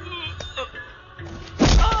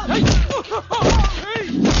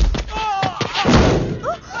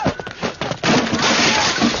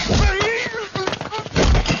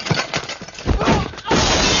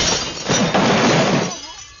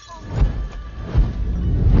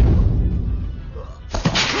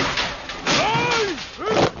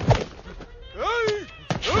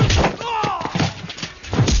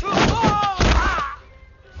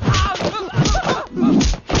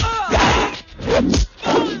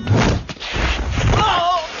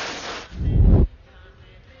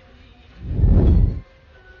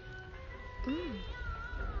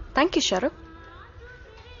 Thank you, Shahrukh.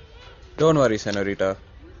 Don't worry senorita,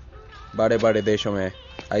 बड़े बड़े देशों में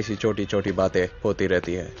ऐसी छोटी छोटी बातें होती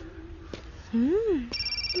रहती है.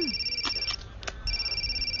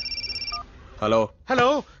 Hello hello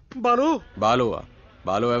Balu. బాలువా?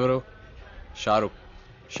 బాలు ఎవరు?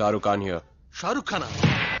 Shahrukh Khan here. Shahrukh ఖానా?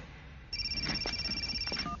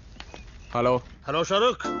 Hello hello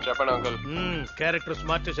Shahrukh. చెప్పండి అంకుల్. క్యారెక్టర్స్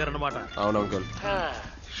మార్చేశారన్నమాట. అవును అంకుల్.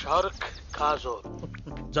 షారుఖ్ కాజోల్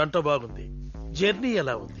జంట బాగుంది. జర్నీ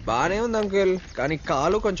ఎలా ఉంది? బానే ఉంది అంకుల్, కానీ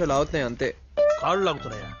కాలు కొంచెం లాగుతున్నాయి అంతే. కాళ్ళు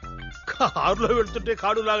లాగుతున్నాయా? కారులో వెళ్తుంటే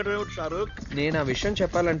కాళ్ళు లాగడం ఏమిటి షారుఖ్? నేను ఆ విషయం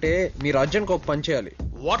చెప్పాలంటే మీరు అర్జెంట్ ఒక పని చేయాలి.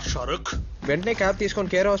 వాట్ షారుఖ్? వెంటనే క్యాబ్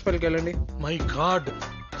తీసుకొని కేర్ హాస్పిటల్కి వెళ్ళండి. మై గాడ్,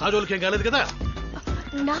 కాజోల్కి ఏం కాలేదు కదా?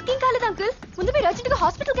 నాకేం కాలేదు అంకుల్, ముందు మీరు అర్జెంట్ గా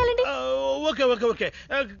హాస్పిటల్కి వెళ్ళండి. Okay okay okay.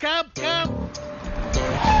 క్యాబ్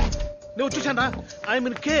నేను వచ్చేసాను. I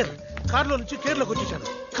mean care. కార్లో నుంచి కేర్లోకి వచ్చేసాను.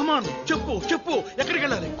 కమాన్, చెప్పు చెప్పు, ఎక్కడికి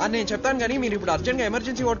వెళ్ళాలి? నేను చెప్తాను కానీ మీరు ఇప్పుడు అర్జెంట్ గా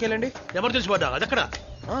ఎమర్జెన్సీ వార్డ్కి వెళ్ళండి. ఎమర్జెన్సీ వార్డా? అది ఎక్కడ?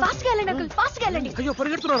 ఫాస్ట్ గా వెళ్ళండి అంకుల్, ఫాస్ట్ గా వెళ్ళండి. అయ్యో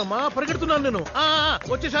పరిగెడుతున్నానమ్మా, పరిగెడుతున్నాను నేను.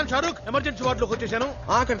 వచ్చేసాను షారుఖ్, ఎమర్జెన్సీ వార్డ్ లోకి వచ్చేసాను.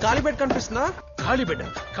 అక్కడ ఖాళీ బెడ్ కనిపిస్తుందా? ఖాళీ బెడ్?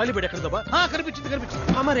 ఖాళీ బెడ్ ఎక్కడ? కనిపించింది.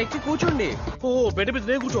 మరి ఎక్కి కూర్చోండి. ఓ, బెడ్ మీద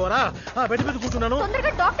నేను కూర్చోవాలా? బెడ్ మీద కూర్చున్నాను.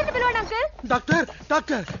 తొందరగా డాక్టర్ ని పిలవండి అంకుల్.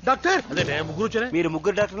 డాక్టర్ అదే ముగ్గురు వచ్చారా? మీరు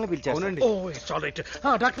ముగ్గురు డాక్టర్ని పిలిచారు. Oh it's all right.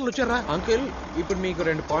 డాక్టర్లు వచ్చారా? అంకుల్ ఇప్పుడు మీకు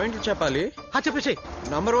 2 పాయింట్లు చెప్పాలి. చెప్పేసి.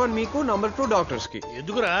 నంబర్ 1 మీకు, నంబర్ 2 డాక్టర్స్ కి.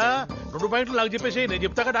 ఎందుకురా 2 పాయింట్లు నాకు చెప్పేసి, నేను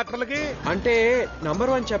చెప్తాగా డాక్టర్లకి. అంటే నంబర్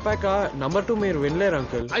 1 చెప్పాక నంబర్ 2 మీరు వినలేరు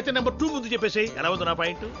అంకుల్. అయితే నంబర్ 2 ముందు చెప్పేసి. ఎలా ఉంది నా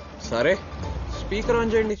పాయింట్? సరే స్పీకర్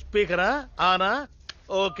ఆన్ చేయండి. స్పీకరా? ఆనా?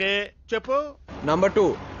 ఓకే చెప్పు. నంబర్ 2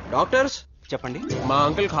 డాక్టర్స్ చెప్పండి. మా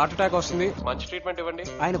అంకుల్ హార్ట్ అటాక్ వస్తుంది, మంచి ట్రీట్మెంట్ ఇవ్వండి.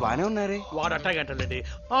 ఆయన బానే ఉన్నారే. వాడు అటాక్ అంటాడండి.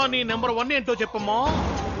 నీ నెంబర్ 1 ఏంటో చెప్పమ్మా.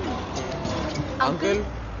 అంకుల్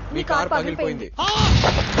మీ కార్ పగిలిపోయింది.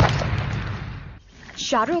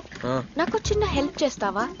 షారుఖ్, నాకు చిన్న హెల్ప్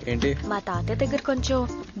చేస్తావా? ఏంటి? మా తాతయ్య దగ్గర కొంచెం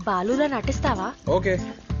బాలులా నటిస్తావా? ఓకే.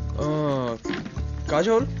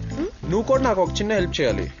 కాజోల్ నువ్వు కూడా నాకు ఒక చిన్న హెల్ప్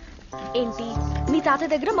చేయాలి. ఏంటి? మీ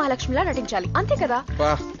తాతయ్య దగ్గర మహాలక్ష్మిలా నటించాలి, అంతే కదా?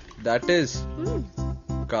 That is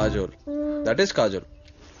Kajol.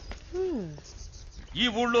 ఈ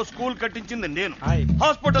ఊళ్ళో స్కూల్ కట్టించింది నేను,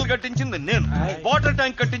 హాస్పిటల్ కట్టించింది నేను, వాటర్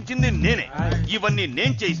ట్యాంక్ కట్టించింది నేనే. ఇవన్నీ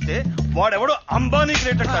నేను చేయిస్తే వాడెవడో అంబానీ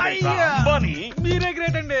గ్రేట్ అంటాడు. అంబానీ మీరే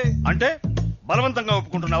గ్రేట్ అండి. అంటే బలవంతంగా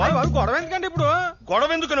ఒప్పుకుంటున్నావా? గొడవ ఎందుకండి ఇప్పుడు? గొడవ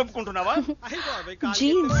ఎందుకని ఒప్పుకుంటున్నావా?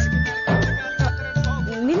 జీన్స్.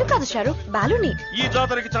 నిన్ను కాదు షారుఖ్, బాలుని. ఈ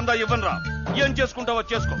జాతరకి చందా ఇవ్వనరా. ఏం చేసుకుంటావో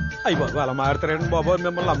చేసుకో. అయ్యి బాబు అలా మారుతారండి బాబు.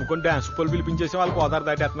 మిమ్మల్ని అమ్ముకొని డాన్స్ స్కూల్ పిలిపించేసి వాళ్ళు గోదావరి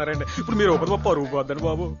దాటేస్తున్నారండి. ఇప్పుడు మీరు ఒకటి పరుగు పోద్దండి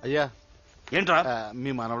బాబు. అయ్యా ఏంట్రా?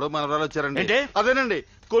 మీ మనవడు మనవరాలు వచ్చారండి. ఏంటి? అదేనండి,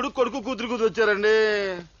 కొడుకు కూతురు వచ్చారండి.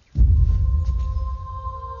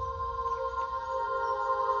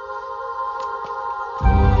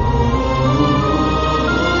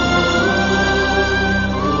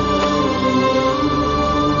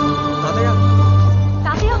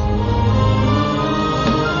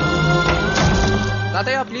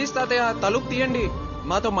 తాతయ్య ప్లీజ్, తాతయ్య తలుపు తీయండి.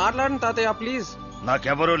 మాతో మాట్లాడండి తాతయ్య ప్లీజ్.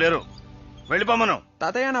 నాకెవరూ లేరు, వెళ్ళిపోమను.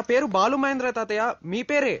 తాతయ్య నా పేరు బాలు మహేంద్ర. తాతయ్య మీ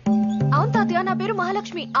పేరే? అవును తాతయ్య, నా పేరు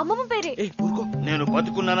మహాలక్ష్మి, అమ్మమ్మ పేరే. నేను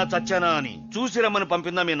బతుకున్నానా చచ్చానా అని చూసి రమ్మని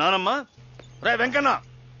పంపిందా మీ నానమ్మ? రే వెంకన్న,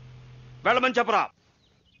 వెళ్ళమని చెప్పరా.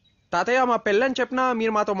 తాతయ్య మా పెళ్ళని చెప్పినా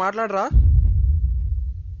మీరు మాతో మాట్లాడరా?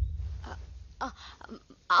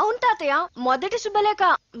 అవును తాతయ్య, మొదటి శుభలేఖ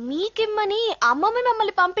మీకిమ్మని అమ్మమ్మ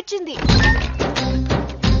మమ్మల్ని పంపించింది.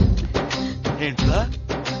 ఏంట్రా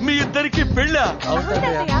మీ ఇద్దరికి పెళ్ళా?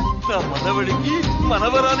 నా మనవడికి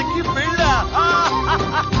మనవరానికి పెళ్ళా?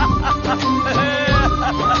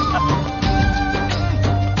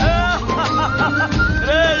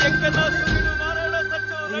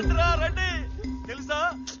 రండి, తెలుసా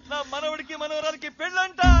నా మనవడికి మనవరానికి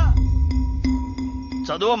పెళ్ళంట.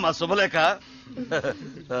 చదువమ్మా శుభలేఖ.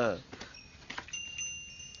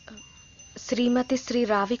 శ్రీమతి శ్రీ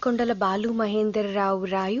రావికొండల బాలు మహేందర్రావు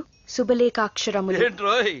రాయు శుభలేఖాక్షరములు.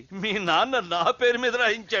 ఏంట్రోయ్ మీ నాన్న నా పేరు మీద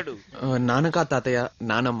రాయించాడు? నాన్నకా తాతయ్య,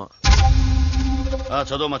 నానమ్మ.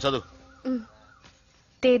 చదువమ్మా చదువు.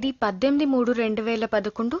 తేదీ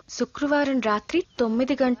 18/3/2011 శుక్రవారం రాత్రి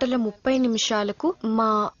 9:30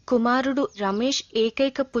 మా కుమారుడు రమేష్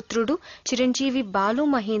ఏకైక పుత్రుడు చిరంజీవి బాలు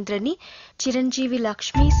మహేంద్రని చిరంజీవి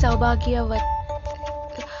లక్ష్మి సౌభాగ్యవతి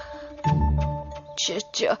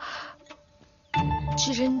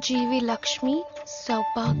చిరంజీవి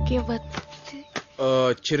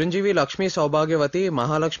లక్ష్మి సౌభాగ్యవతి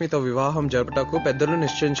మహాలక్ష్మితో వివాహం జరుపుటకు పెద్దలు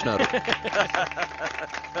నిశ్చయించినారు.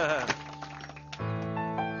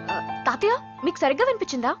 తాతయ్య మీకు సరిగ్గా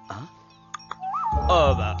వినిపించిందా?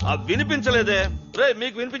 వినిపించలేదే. రే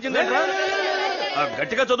మీకు వినిపించిందే?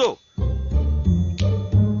 గట్టిగా చదువు.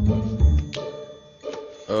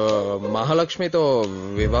 మహాలక్ష్మితో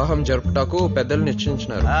వివాహం జరుపుటకు పెద్దలు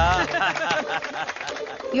నిశ్చయించినారు.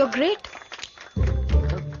 You're great.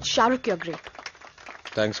 Shahrukh, you're great.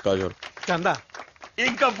 Thanks Kajol. చందా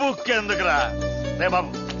ఇంకా బుక్ ఎందుకురా రే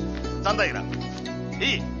బాబు చందయ్యరా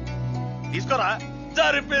తీసుకోరా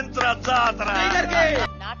జరిపించరా జాతర.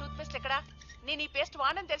 నా టూత్ పేస్ట్ ఎక్కడా? నేను ఈ పేస్ట్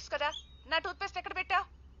వాడని తెలుసు కదా, నా టూత్ పేస్ట్ ఎక్కడ పెట్టావు?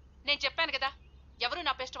 నేను చెప్పాను కదా ఎవరు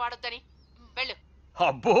నా పేస్ట్ వాడొద్దని. వెళ్ళు.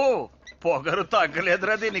 అబ్బో పొగరు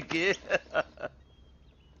తగ్గలేదురా దీనికి.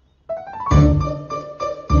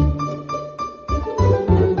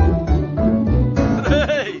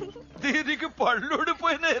 దీనికి పళ్ళు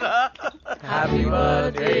ఊడిపోయినాయిరా. Happy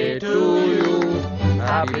birthday to you,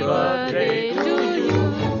 happy birthday to you,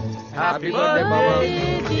 happy birthday Baba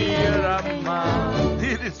dear అమ్మా.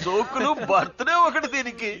 దీని సోకులు బర్త్డే ఒకటి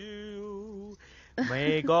దీనికి. May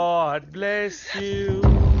God bless you.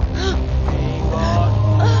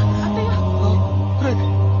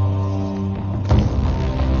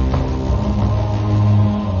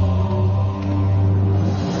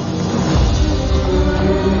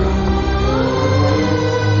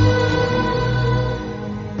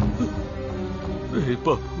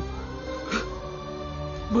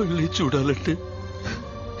 మళ్ళీ చూడాలంటే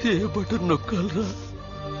ఏ బటన్ నొక్కాలరా?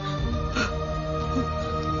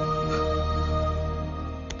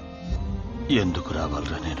 ఎందుకు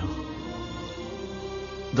రావాలరా నేను?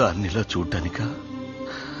 దాన్నిలా చూడ్డానికా?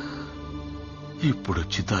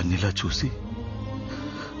 ఇప్పుడొచ్చి దాన్నిలా చూసి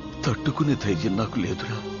తట్టుకునే ధైర్యం నాకు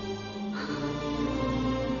లేదురా.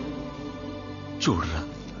 చూడరా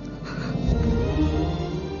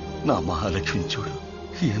నా మహాలక్ష్మి చూడు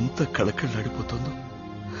ఎంత కళకళ్ళాడిపోతుందో.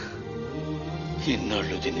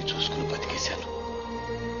 ఇన్నాళ్ళు దీన్ని చూసుకుని బతికేశాను,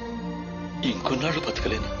 ఇంకొన్నాళ్ళు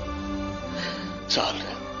బతకలేను.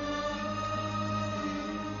 చాలురా,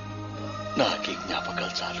 నాకీ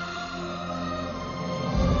జ్ఞాపకాలు చాలు.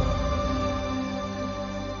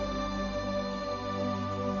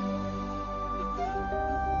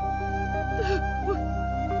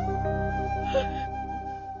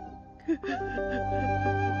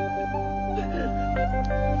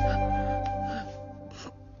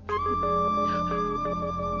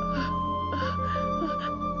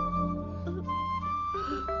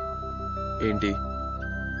 ఏంటి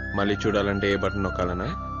మళ్ళీ చూడాలంటే ఏ బటన్ నొక్కాలనా?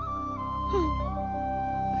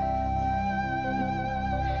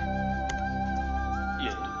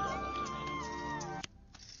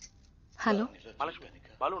 హలో,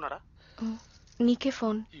 బాలు ఉన్నాడా? నీకే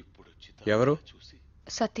ఫోన్. ఎవరు?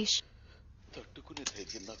 సతీష్.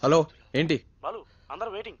 హలో, ఏంటి? బాలు అందరూ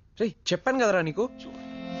వెయిటింగ్. రే చెప్పాను కదరా నీకు,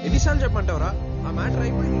 ఎన్నిసార్లు చెప్పమంటావురా? ఆ మ్యాటర్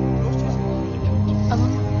అయిపోయింది, క్లోజ్ చేసి.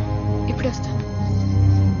 అవును, ఇప్పుడే వస్తాను.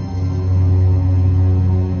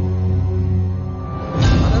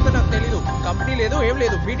 అదంతా నాకు తెలీదు. కంపెనీ లేదు, ఏం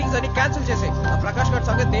లేదు. మీటింగ్స్ అన్ని క్యాన్సిల్ చేసాయి. ఆ ప్రకాష్ గారి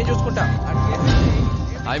సంగతి నేను చూసుకుంటా.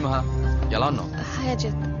 హాయ్ మహా, ఎలా ఉన్నావు? హాయ్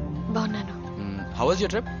అజిత్, బాగున్నాను. How was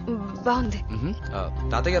your trip? బాగుంది.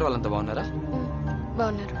 తాతయ్య గారు వాళ్ళంతా బాగున్నారా?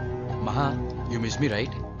 బాగున్నారు. మహా, you miss me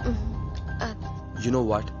right? You know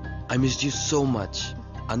what, I missed you so much.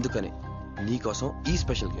 అందుకని నీకోసం ఈ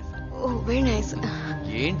స్పెషల్ గిఫ్ట్. ఓ వెరీ నైస్.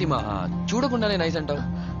 ఏంటి మహా చూడకుండానే నైస్ అంటావు?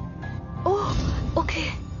 ఓ okay.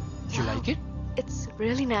 You like it? It's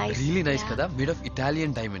really nice. Really nice కదా, మేడ్ ఆఫ్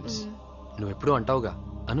ఇటాలియన్ డైమండ్స్. నువ్వు ఎప్పుడూ అంటావుగా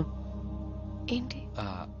అను. ఏంటి?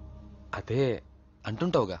 అదే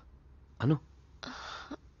అంటుంటావుగా అను.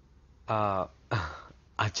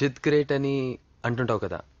 అజిత్ గ్రేట్ అని అంటుంటావు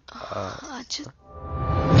కదా. అజిత్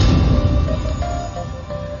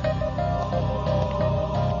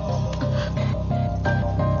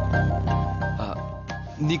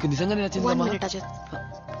నీకు నిజంగానే నచ్చింది? 1 minute అజిత్.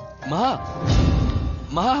 మహా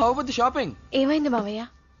మహా, హౌ అబౌట్ ది షాపింగ్? ఏమైంది మావయ్య?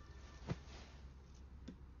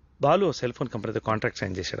 బాలు సెల్ ఫోన్ కంపెనీతో కాంట్రాక్ట్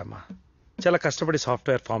సైన్ చేశాడమ్మా. చాలా కష్టపడి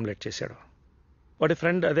సాఫ్ట్వేర్ ఫార్ములేట్ చేశాడు. వాడి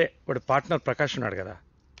ఫ్రెండ్, అదే వాడి పార్ట్నర్ ప్రకాష్ ఉన్నాడు కదా,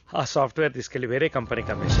 ఆ సాఫ్ట్వేర్ తీసుకెళ్లి వేరే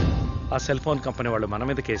కంపెనీకి అమ్మేశాడు. ఆ సెల్ ఫోన్ కంపెనీ వాళ్ళు మన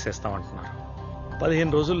మీద కేసేస్తామంటున్నారు.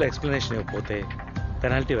 15 రోజుల్లో ఎక్స్ప్లెనేషన్ ఇవ్వకపోతే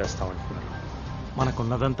పెనాల్టీ వేస్తామంటున్నారు.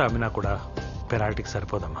 మనకున్నదంతా అమ్మినా కూడా పెనాల్టీకి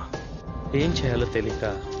సరిపోదమ్మా. ఏం చేయాలో తెలియక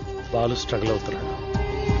బాలు స్ట్రగుల్ అవుతున్నాడు.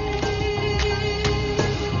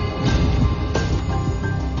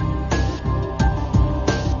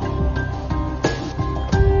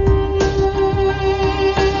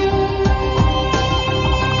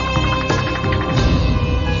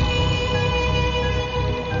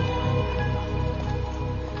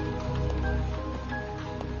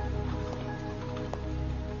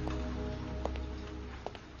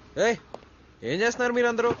 ఏం చేస్తున్నారు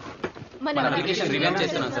మీరందరూ?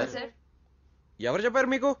 ఎవరు చెప్పారు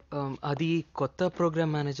మీకు? అది కొత్త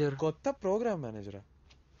ప్రోగ్రామ్ మేనేజర్. కొత్త programme మేనేజరా?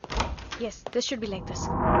 yes, this should be like this.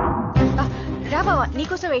 రా బావా,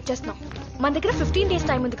 నీకోసం వెయిట్ చేస్తున్నాం. మన దగ్గర 15 days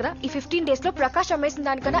టైం ఉంది కదా. ఈ 15 days లో ప్రకాష్ అమ్మేసిన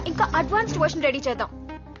దానికన్నా ఇంకా అడ్వాన్స్డ్ వర్షన్ రెడీ చేద్దాం.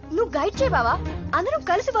 నువ్వు గైడ్ చేయి బావా, అందరం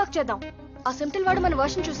కలిసి వర్క్ చేద్దాం. ఆ సిమ్టల్ వాడు మన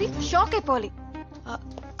వర్షన్ చూసి షాక్ అయిపోవాలి.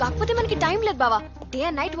 కాకపోతే మనకి టైం లేదు బావా, డే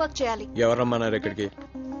అండ్ నైట్ వర్క్ చేయాలి. ఎవరమ్మన్నారు ఇక్కడికి?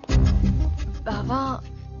 బావా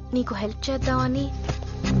నీకు హెల్ప్ చేద్దామని.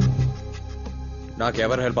 నాకు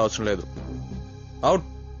ఎవరు హెల్ప్ అవసరం లేదు. అవుట్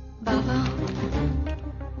బావా.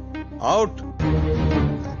 Out.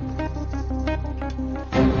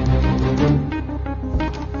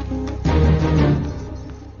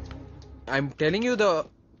 I'm telling you the...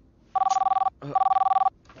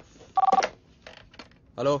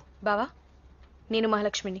 hello బావా, నేను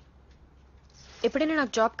మహాలక్ష్మిని. ఎప్పుడైనా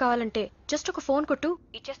నాకు జాబ్ కావాలంటే జస్ట్ ఒక ఫోన్ కొట్టు,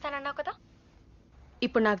 ఇచ్చేస్తానన్నావు కదా.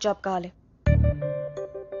 ఇప్పుడు నాకు జాబ్ కావాలి.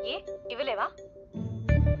 ఏ ఇవ్వలేవా?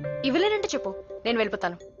 ఇవ్వలేనంటే చెప్పు, నేను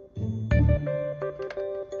వెళ్ళిపోతాను.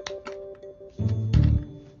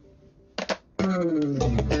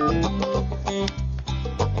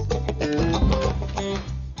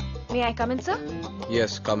 May I come in, sir?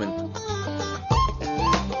 Yes, come in.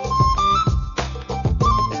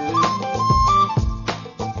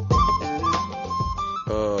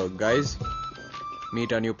 Guys, meet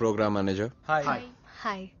our new program manager. Hi.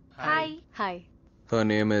 Hi. Hi. Hi. Her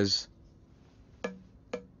name is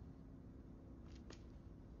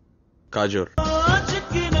Kajol.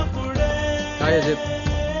 Hi, Ajit.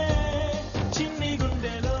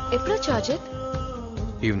 ఎప్పుడు వచ్చావు అజిత్?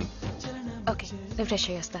 ఈవినింగ్. ఓకే, నేను ఫ్రెష్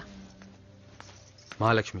అయ్యేస్తా.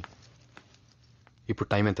 మహాలక్ష్మి, ఇప్పుడు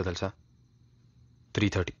టైం ఎంత తెలుసా?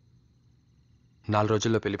 3:30. 4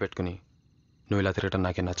 రోజుల్లో పెళ్లి పెట్టుకుని నువ్వు ఇలా తిరగటం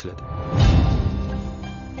నాకేం నచ్చలేదు.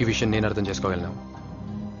 ఈ విషయం నేను అర్థం చేసుకోగలను,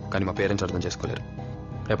 కానీ మా పేరెంట్స్ అర్థం చేసుకోలేరు.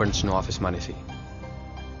 రేపటి నుంచి నువ్వు ఆఫీస్ మానేసి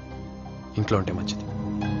ఇంట్లో ఉంటే మంచిది.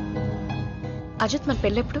 అజిత్, మన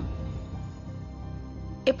పెళ్ళెప్పుడు?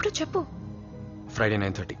 ఎప్పుడు చెప్పు. ఫ్రైడే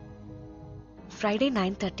 9:30. ఫ్రైడే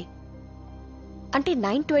 9:30 అంటే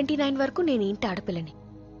 9:29 వరకు నేను ఇంటి ఆడపిల్లని.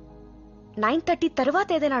 9:30 తర్వాత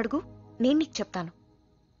ఏదైనా అడుగు, నేను నీకు చెప్తాను.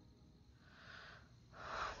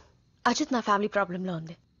 అజిత్, నా ఫ్యామిలీ ప్రాబ్లంలో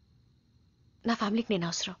ఉంది. నా ఫ్యామిలీకి నేను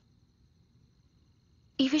అవసరం.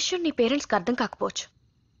 ఈ విషయం నీ పేరెంట్స్కి అర్థం కాకపోవచ్చు.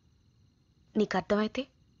 నీకు అర్థమైతే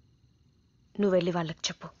నువ్వు వెళ్ళి వాళ్ళకి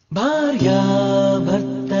చెప్పు. భార్యాభర్తల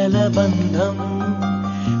బంధం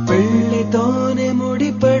పెళ్లితోనే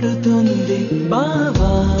ముడిపడుతుంది.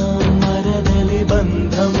 బావా మరదలి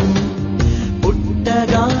బంధం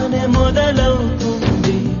పుట్టగానే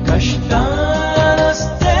మొదలవుతుంది. కష్టాలొస్తేనే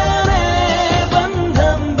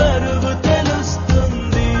బంధం బరువు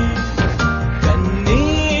తెలుస్తుంది.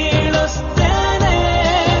 కన్నీళ్ళొస్తేనే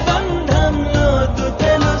బంధం లోతు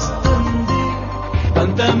తెలుస్తుంది.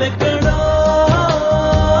 బంధమెక్కడో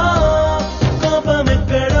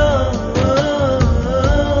కోపమెక్కడో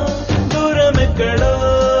దూరమెక్కడో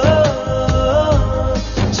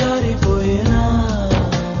జారిపోయేనా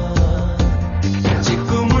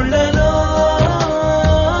చిక్కుముళ్ళలో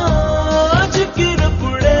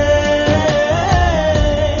చిక్కినప్పుడే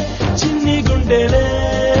చిన్ని గుండెలే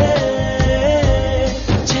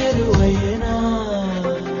చేరువయ్యేనా.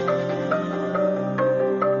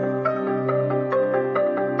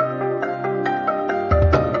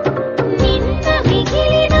 నిన్న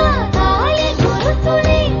మిగిలిన గాలి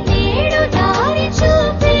గుర్తులే నేడు దారి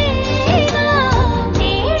చూపేనా.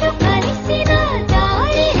 నేడు కలిసిన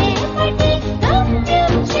దారి రేపటి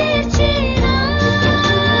గమ్యం చేర్చేనా.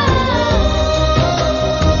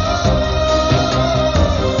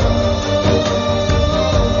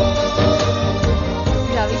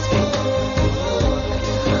 రవి's friend.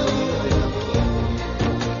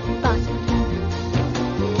 Bye.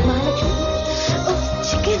 Mahalakshmi. Oh,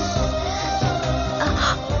 chicken.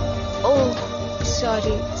 Oh,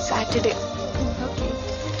 sorry. Saturday. Okay.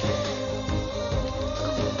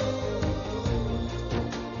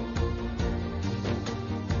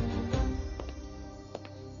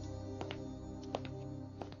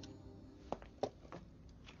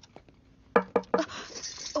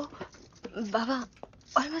 Oh, Baba,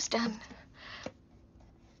 almost done.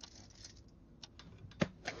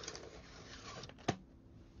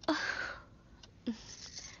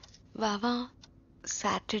 Baba,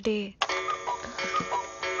 Saturday.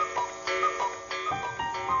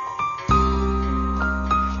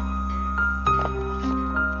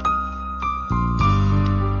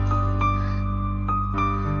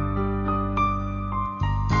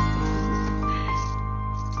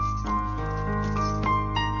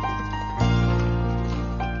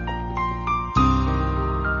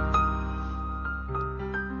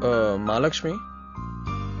 Mahalakshmi,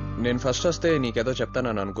 నేను ఫస్ట్ వస్తే నీకేదో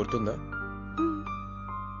చెప్తానని గుర్తుందా?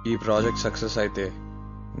 ఈ ప్రాజెక్ట్ సక్సెస్ అయితే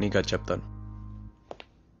నీకు అది చెప్తాను.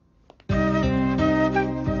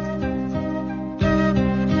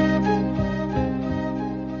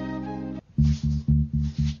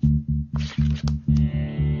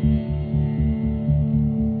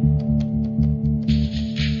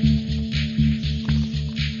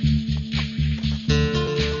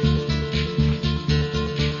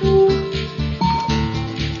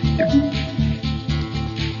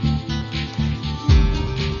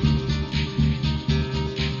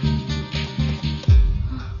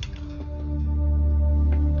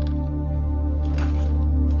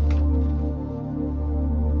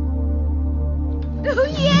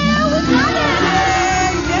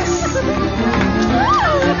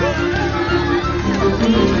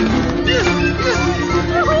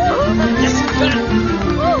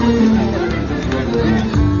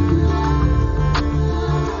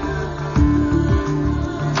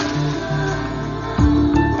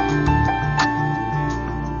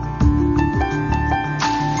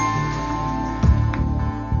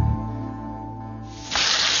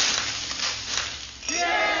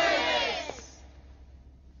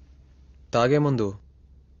 తాగే ముందు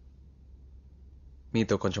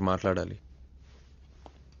మీతో కొంచెం మాట్లాడాలి.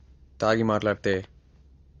 తాగి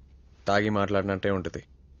మాట్లాడినట్టే ఉంటుంది.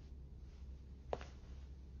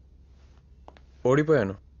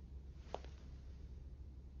 ఓడిపోయాను.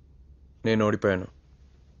 నేను ఓడిపోయాను.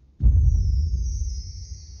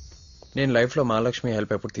 నేను లైఫ్లో మహాలక్ష్మి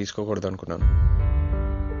హెల్ప్ ఎప్పుడు తీసుకోకూడదు అనుకున్నాను.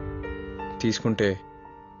 తీసుకుంటే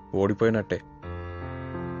ఓడిపోయినట్టే.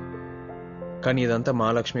 కానీ ఇదంతా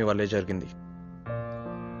మహాలక్ష్మి వల్లే జరిగింది.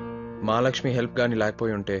 మహాలక్ష్మి హెల్ప్ కానీ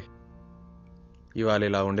లేకపోయి ఉంటే ఇవాళ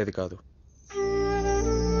ఇలా ఉండేది కాదు.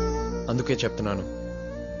 అందుకే చెప్తున్నాను,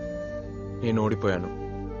 నేను ఓడిపోయాను.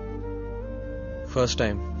 ఫస్ట్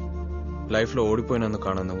టైం లైఫ్లో ఓడిపోయినందుకు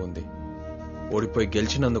ఆనందంగా ఉంది. ఓడిపోయి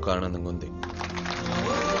గెలిచినందుకు ఆనందంగా ఉంది.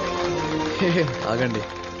 ఆగండి.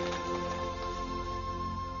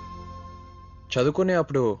 చదువుకునే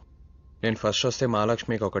అప్పుడు నేను ఫస్ట్ వస్తే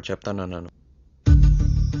మహాలక్ష్మికి ఒకటి చెప్తానన్నాను.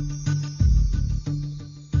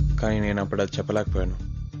 కానీ నేను అప్పుడు అది చెప్పలేకపోయాను.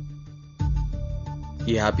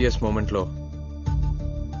 ఈ హ్యాపీయెస్ట్ మూమెంట్లో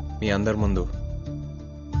మీ అందరి ముందు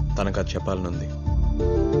తనకు అది చెప్పాలనుంది.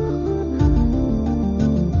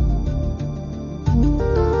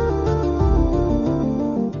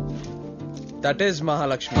 That is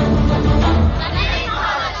Mahalakshmi.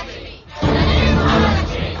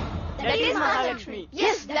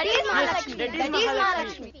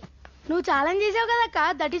 నువ్వు ఛాలెంజ్ చేసావు కదక్క,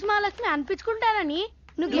 దట్ ఈస్ మహాలక్ష్మి అనిపించుకుంటానని.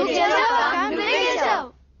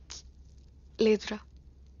 లేదురా,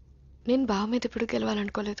 నేను బావ మీద ఎప్పుడు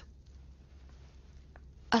గెలవాలనుకోలేదు.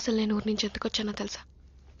 అసలు నేను ఊరి నుంచి ఎందుకు వచ్చానో తెలుసా?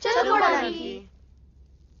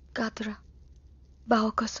 కాదురా, బావ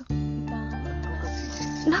కోసం.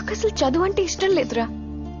 నాకు అసలు చదువు అంటే ఇష్టం లేదురా.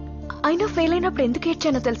 అయినా ఫెయిల్ అయినప్పుడు ఎందుకు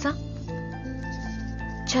ఏడ్చానో తెలుసా?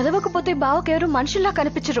 చదవకపోతే బావకెవరు మనుషుల్లా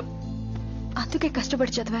కనిపించరు. అందుకే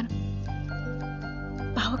కష్టపడి చదివాను.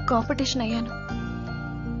 బావ కాంపిటీషన్ అయ్యాను.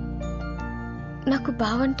 నాకు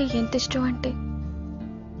బావంటే ఎంత ఇష్టం అంటే,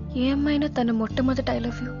 ఏ అమ్మాయినా తన మొట్టమొదటి ఐ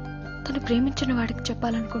లవ్ యూ తను ప్రేమించిన వాడికి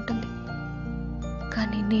చెప్పాలనుకుంటుంది.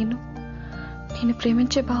 కానీ నేను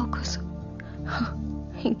ప్రేమించే బావ కోసం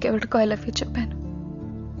ఇంకెవరికో ఐ లవ్ యూ చెప్పాను.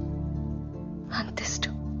 అంత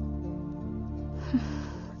ఇష్టం.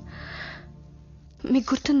 మీకు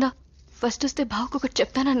గుర్తుందా, ఫస్ట్ వస్తే బావకు ఒకటి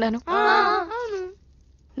చెప్తానన్నాను.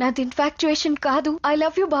 నాది ఇన్ఫాక్చుయేషన్ కాదు, ఐ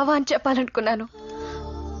లవ్ యూ బావా అని చెప్పాలనుకున్నాను.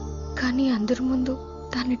 కానీ అందరి ముందు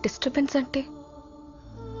దాన్ని డిస్టర్బెన్స్ అంటే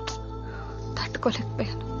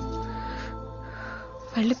తట్టుకోలేకపోయాను.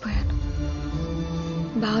 వెళ్ళిపోయాను.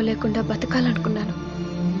 బావ లేకుండా బతకాలనుకున్నాను.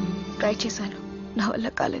 ట్రై చేశాను, నా వల్ల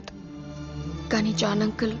కాలేదు. కానీ జాన్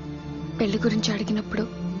అంకుల్ పెళ్లి గురించి అడిగినప్పుడు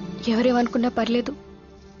ఎవరేమనుకున్నా పర్లేదు,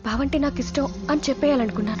 బావంటే నాకు ఇష్టం అని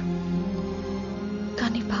చెప్పేయాలనుకున్నాను.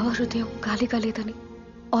 కానీ బావ హృదయం ఖాళీగా లేదని,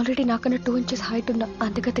 ఆల్రెడీ నాకన్నా 2 inches హైట్ ఉన్న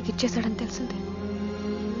అందగతకి ఇచ్చేశాడని తెలిసింది.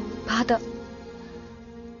 బాధ.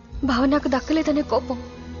 బావ నాకు దక్కలేదనే కోపం.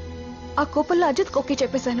 ఆ కోపంలో అజిత్ ఓకే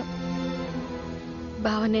చెప్పేశాను.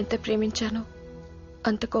 బావని ఎంత ప్రేమించానో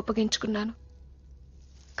అంత కోపగించుకున్నాను.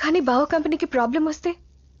 కానీ బావ కంపెనీకి ప్రాబ్లం వస్తే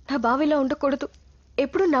నా బావ ఇలా ఉండకూడదు,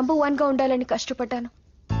 ఎప్పుడూ నంబర్ 1గా ఉండాలని కష్టపడ్డాను.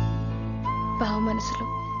 బావ మనసులో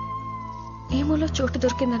ఏమోలో చోటు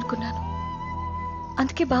దొరికిందనుకున్నాను.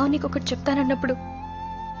 అందుకే బావ నీకు ఒకటి చెప్తానన్నప్పుడు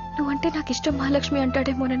నువ్వంటే నాకు ఇష్టం మహాలక్ష్మి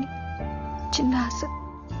అంటాడేమోనని చిన్న ఆశ.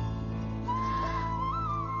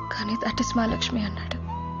 కానీ దట్ ఇస్ మహాలక్ష్మి అన్నాడు.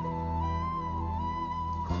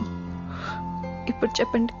 ఇప్పుడు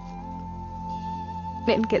చెప్పండి,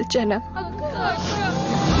 నేను గెలిచానా?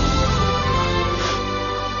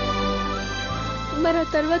 మరి ఆ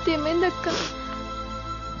తర్వాత ఏమైందక్క?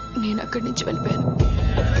 నేను అక్కడి నుంచి వెళ్ళిపోయాను.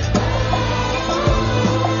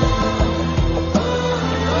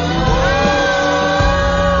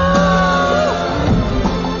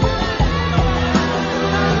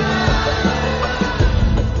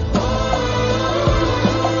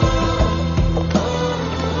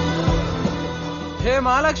 హే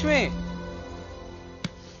మహాలక్ష్మి,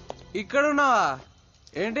 ఇక్కడున్నావా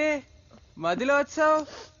ఏంటి? మధ్యలో వచ్చావు.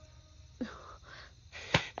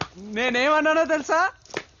 నేనేమన్నానో తెలుసా?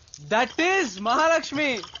 That is Mahalakshmi.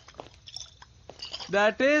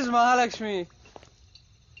 That is Mahalakshmi.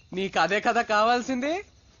 నీకు అదే కథ కావాల్సింది.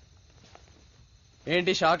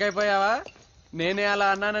 ఏంటి షాక్ అయిపోయావా? నేనే అలా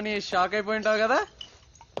అన్నానని షాక్ అయిపోయింటావు కదా.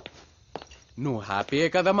 నువ్వు హ్యాపీయే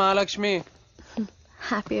కదా మహాలక్ష్మి?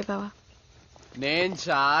 హ్యాపీ బావా. నేను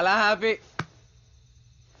చాలా హ్యాపీ.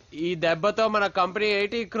 ఈ దెబ్బతో మన కంపెనీ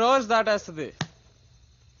 80 crores దాటేస్తుంది.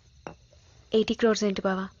 80 crores ఏంటి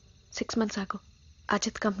బావా? 6 months ఆగు,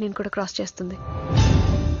 అజిత్ కంపెనీని కూడా క్రాస్ చేస్తుంది.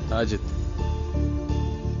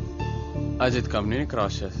 అజిత్ కంపెనీని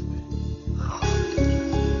క్రాస్ చేస్తుంది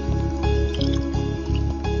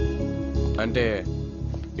అంటే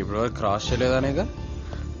ఇప్పుడు వరకు క్రాస్ చేయలేదనేగా?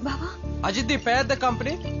 బావా అజిత్ పెద్ద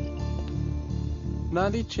కంపెనీ,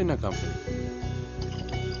 నాది చిన్న కంపెనీ.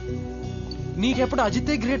 నీకెప్పుడు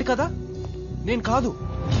అజితే గ్రేట్ కదా, నేను కాదు.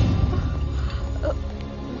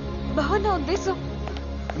 బావా నా ఉద్దేశం,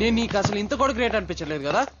 నేను నీకు అసలు ఇంత కూడా గ్రేట్ అనిపించలేదు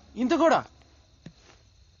కదా. ఇంత కూడా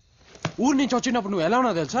ఊరు నుంచి వచ్చినప్పుడు నువ్వు ఎలా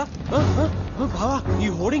ఉన్నావు తెలుసా? బావా ఈ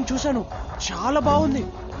హోర్డింగ్ చూశాను, చాలా బాగుంది.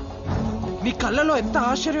 నీ కళ్ళలో ఎంత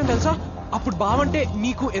ఆశ్చర్యం తెలుసా? అప్పుడు బావంటే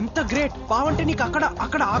నీకు ఎంత గ్రేట్, బావంటే నీకు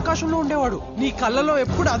అక్కడ ఆకాశంలో ఉండేవాడు. నీ కళ్ళలో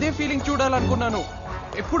ఎప్పుడు అదే ఫీలింగ్ చూడాలనుకున్నాను,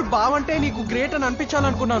 ఎప్పుడు బావంటే నీకు గ్రేట్ అని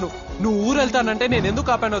అనిపించాలనుకున్నాను. నువ్వు ఊరు వెళ్తానంటే నేను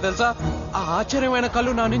ఎందుకు ఆపానో తెలుసా? ఆ ఆశ్చర్యమైన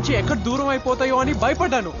కళ్ళు నా నుంచి ఎక్కడ దూరం అయిపోతాయో అని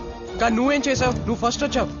భయపడ్డాను. కానీ నువ్వేం చేసావు? నువ్వు ఫస్ట్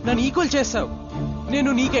వచ్చావు, నన్ను ఈక్వల్ చేసావు. నేను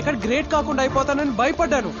నీకెక్కడ గ్రేట్ కాకుండా అయిపోతానని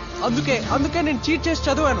భయపడ్డాను. అందుకే నేను చీట్ చేసి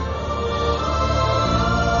చదివాను.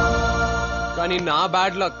 కానీ నా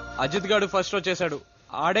బ్యాడ్ లక్, అజిత్ గాడు ఫస్ట్ వచ్చేసాడు.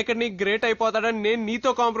 ఆడెక్కడ నీకు గ్రేట్ అయిపోతాడని నేను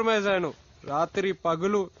నీతో కాంప్రమైజ్ అయ్యాను. రాత్రి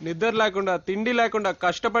పగులు నిద్ర లేకుండా తిండి లేకుండా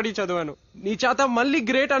కష్టపడి చదివాను. నీ చేత మళ్ళీ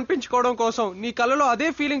గ్రేట్ అనిపించుకోవడం కోసం, నీ కళ్ళలో అదే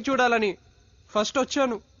ఫీలింగ్ చూడాలని ఫస్ట్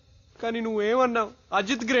వచ్చాను. కానీ నువ్వేమన్నావు?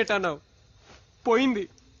 అజిత్ గ్రేట్ అన్నావు. పోయింది,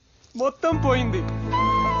 మొత్తం పోయింది.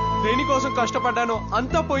 దేనికోసం కష్టపడ్డాను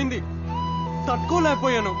అంతా పోయింది.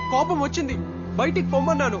 తట్టుకోలేకపోయాను, కోపం వచ్చింది, బయటికి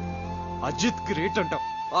పొమ్మన్నాను. అజిత్ గ్రేట్ అంటావు,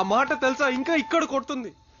 ఆ మాట తెలుసా ఇంకా ఇక్కడ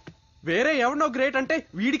కొడుతుంది. వేరే ఎవరినో గ్రేట్ అంటే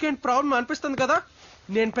వీడికేంటి ప్రాబ్లం అనిపిస్తుంది కదా.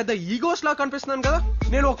 నేను పెద్ద ఈగోస్ లాగా కనిపిస్తున్నాను కదా,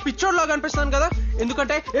 నేను ఒక పిచ్చోడ్ లాగా కనిపిస్తున్నాను కదా.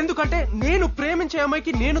 ఎందుకంటే నేను ప్రేమించే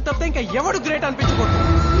అమ్మాయికి నేను తప్పితే ఇంకా ఎవడు గ్రేట్ అనిపించకూడదు.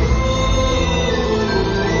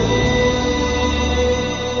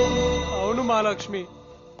 అవును Mahalakshmi,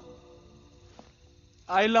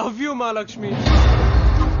 I love you Mahalakshmi.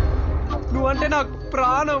 నువ్వంటే నాకు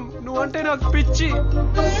ప్రాణం, నువ్వంటే నాకు పిచ్చి.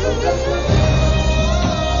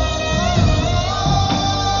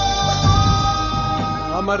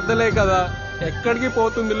 ఆ మర్దలే కదా, ఎక్కడికి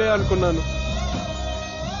పోతుందిలే అనుకున్నాను.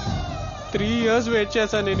 3 years వెయిట్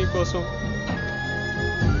చేశాను నేను నీకోసం.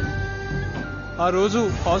 ఆ రోజు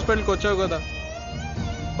హాస్పిటల్కి వచ్చావు కదా,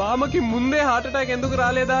 బామ్మకి ముందే హార్ట్ అటాక్ ఎందుకు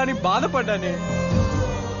రాలేదా అని బాధపడ్డానే.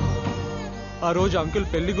 ఆ రోజు అంకుల్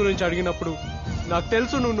పెళ్లి గురించి అడిగినప్పుడు నాకు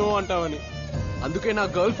తెలుసు నువ్వు నో అంటావని, అందుకే నా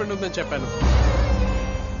గర్ల్ ఫ్రెండ్ ఉందని చెప్పాను.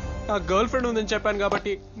 నా గర్ల్ ఫ్రెండ్ ఉందని చెప్పాను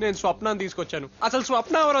కాబట్టి నేను స్వప్నాన్ని తీసుకొచ్చాను. అసలు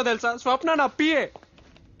స్వప్న ఎవరో తెలుసా? స్వప్న నా పిఏ.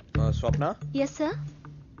 స్వప్న, ఎస్ సార్.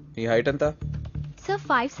 నీ హైట్ ఎంత? సార్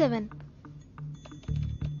 5'7".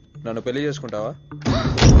 నన్ను పెళ్లి చేసుకుంటావా?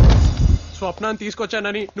 స్వప్నాన్ని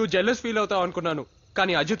తీసుకొచ్చానని నువ్వు జెల్లస్ ఫీల్ అవుతావు అనుకున్నాను,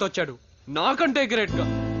 కానీ అజిత్ వచ్చాడు నాకంటే గ్రేట్ గా.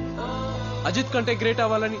 అజిత్ కంటే గ్రేట్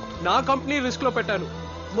అవ్వాలని నా కంపెనీ రిస్క్ లో పెట్టాను,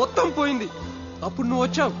 మొత్తం పోయింది. అప్పుడు నువ్వు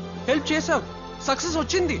వచ్చావు, హెల్ప్ చేసావు, సక్సెస్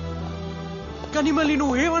వచ్చింది. కానీ మళ్ళీ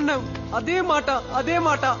నువ్వు ఏమన్నావు? అదే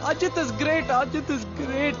మాట, అజిత్ ఇస్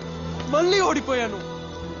గ్రేట్. మళ్ళీ ఓడిపోయాను.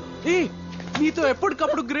 నీతో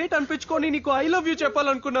ఎప్పటికప్పుడు గ్రేట్ అనిపించుకొని నీకు ఐ లవ్ యూ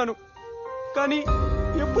చెప్పాలనుకున్నాను, కానీ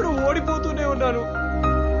ఎప్పుడు ఓడిపోతూనే ఉన్నాను.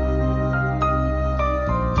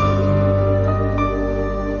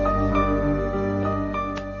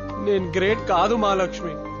 నేను గ్రేట్ కాదు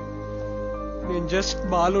మహాలక్ష్మి, నేను జస్ట్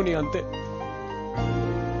బాలుని అంతే.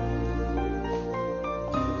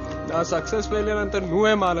 నా సక్సెస్ ఫెయిలియర్ అంతా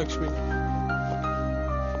నువ్వే మహాలక్ష్మి.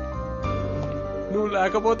 నువ్వు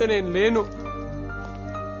లేకపోతే నేను లేను,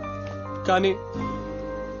 కానీ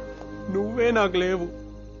నువ్వే నాకు లేవు.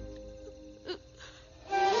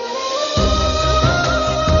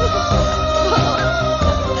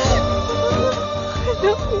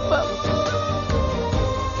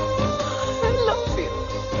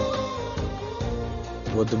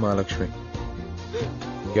 వద్దు మహాలక్ష్మి,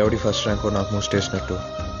 ఎవడి ఫస్ట్ ర్యాంకో నాకు ముష్టేసినట్టు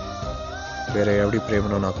వేరే ఎవడి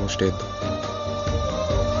ప్రేమనో నాకు ముష్టేద్దు.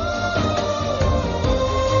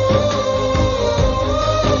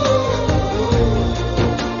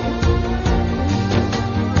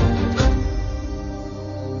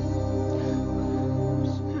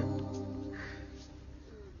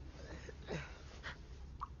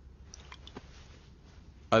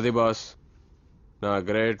 అది బాస్, నా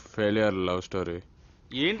గ్రేట్ ఫెయిలియర్ లవ్ స్టోరీ.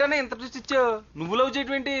 ఏంటన్నా ఇంత ట్విస్ట్ ఇచ్చావు? నువ్వు లవ్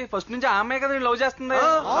చేయటం ఏంటి? ఫస్ట్ నుంచి ఆ అమ్మాయి కదా లవ్ చేస్తుంది.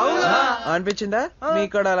 అనిపించిందా?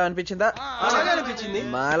 మీకు కూడా అలా అనిపించిందా? అనిపించింది.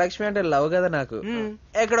 మహాలక్ష్మి అంటే లవ్ కదా నాకు.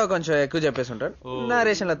 ఎక్కడో కొంచెం ఎక్కువ చెప్పేసి ఉంటాను,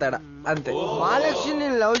 నరేషన్ లో తేడా అంతే. మహాలక్ష్మి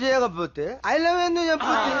నేను లవ్ చేయకపోతే ఐ లవ్ ఎందుకు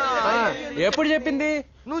చెప్పు? ఎప్పుడు చెప్పింది?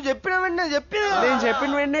 నువ్వు చెప్పిన వెంటనే చెప్పింది. నేను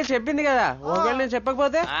చెప్పిన వెంటనే చెప్పింది కదా. ఒకవేళ నేను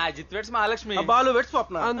చెప్పకపోతే అజిత్ వెట్స్ మహాలక్ష్మి, బాలు వెట్స్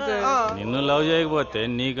స్వప్న. అంతే. నిన్ను లవ్ చేయకపోతే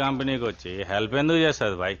నీ కంపెనీకి వచ్చి హెల్ప్ ఎందుకు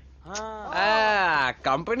చేస్తుంది బాయ్?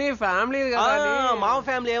 కంపెనీ ఫ్యామిలీ మా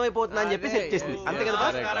ఫ్యామిలీ ఏమైపోతుందా అని చెప్పి సెట్ చేసింది. అంతే కదా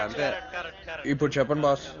బాస్? అంతే. ఇప్పుడు చెప్పండి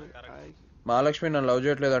బాస్, మహాలక్ష్మి నన్ను లవ్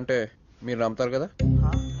చేయట్లేదు అంటే మీరు నమ్ముతారు కదా?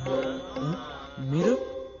 మీరు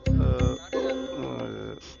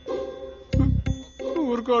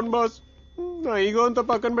ఊరుకోండి బాస్, నా ఈగో అంతా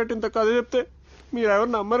పక్కన పెట్టి ఇంత కథ చెప్తే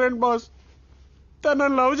మీరెవరు నమ్మరండి బాస్. తను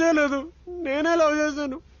నన్ను లవ్ చేయలేదు, నేనే లవ్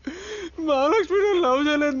చేశాను. మహాలక్ష్మి నన్ను లవ్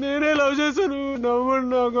చేయలేదు, నేనే లవ్ చేశాను. నమ్మండి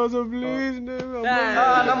నా కోసం ప్లీజ్.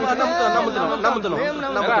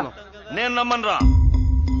 నేను నమ్మనురా.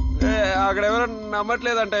 అక్కడ ఎవరు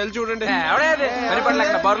నమ్మట్లేదంట, వెళ్ళి చూడండి.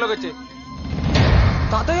 బార్లోకి వచ్చి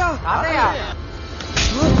తాతయ్య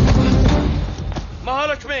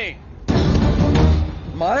మహాలక్ష్మి,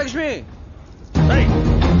 మహాలక్ష్మి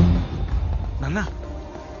నాన్న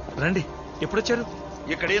రండి. ఎప్పుడొచ్చారు?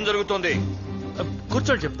 ఇక్కడ ఏం జరుగుతోంది?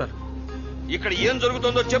 కూర్చోండి చెప్తాను. ఇక్కడ ఏం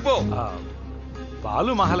జరుగుతుందో చెప్పు.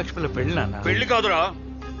 బాలు మహాలక్ష్మిలో పెళ్లి నాన్న. పెళ్లి కాదురా,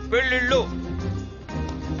 పెళ్లిళ్ళు.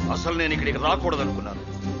 అసలు నేను ఇక్కడికి రాకూడదనుకున్నాను.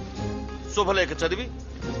 శుభలేఖ చదివి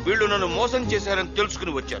వీళ్ళు నన్ను మోసం చేశారని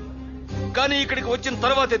తెలుసుకుని వచ్చాను. కానీ ఇక్కడికి వచ్చిన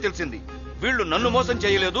తర్వాతే తెలిసింది వీళ్ళు నన్ను మోసం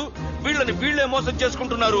చేయలేదు, వీళ్ళని వీళ్లే మోసం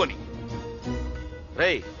చేసుకుంటున్నారు అని.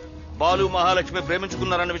 రేయ్, బాలు మహాలక్ష్మి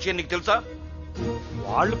ప్రేమించుకున్నారన్న విషయం నీకు తెలుసా?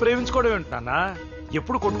 వాళ్ళు ప్రేమించుకోవడం ఏంటి నాన్న?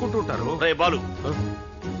 ఎప్పుడు కొట్టుకుంటూ ఉంటారు. రే బాలు,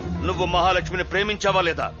 నువ్వు మహాలక్ష్మిని ప్రేమించావా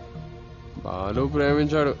లేదా? బాలు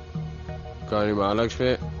ప్రేమించాడు, కానీ మహాలక్ష్మి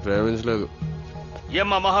ప్రేమించలేదు.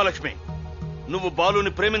 ఏమ్మా మహాలక్ష్మి, నువ్వు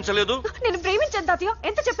బాలుని ప్రేమించలేదు? నేను ప్రేమించాను తాతయ్య,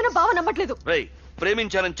 ఎంత చెప్పినా బావ నమ్మట్లేదు. రేయ్,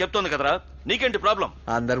 ప్రేమించానని చెప్తోంది కదరా, నీకేంటి ప్రాబ్లం?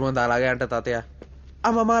 అందరి ముందు అలాగే అంట తాతయ్య.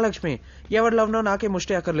 అమ్మ మహాలక్ష్మి, ఎవరి లవ్ నో నాకే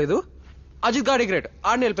ముష్టి అక్కర్లేదు. అజిత్ గాడి గ్రేట్,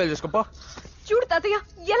 ఆడిని వెళ్ళి పెళ్లి చేసుకోపో. చూడు తాతయ్య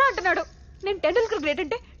ఎలా అంటున్నాడు. నేను టెండూల్కర్ గ్రేట్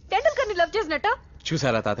అంటే టెండూల్కర్ ని లవ్ చేసినట్ట.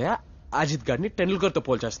 చూసారా తాతయ్య, అజిత్ గాడిని టెండూల్కర్ తో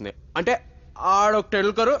పోల్చేస్తుంది. అంటే ఆడొక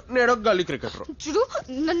టెండూల్కర్, నేడొక గల్లీ క్రికెటర్. చూడు,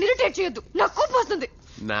 నన్ను ఇరిటేట్ చేయొద్దు, నాకు కోపం వస్తుంది.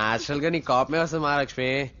 నేచురల్ గా నీ కోపమే వస్తుంది మహాలక్ష్మి.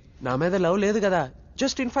 నా మీద లవ్ లేదు కదా,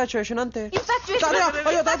 జస్ట్ ఇన్ఫాచ్యుయేషన్ అంతే.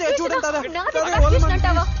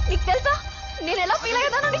 నీకు తెలుసా నేను ఎలా ఫీల్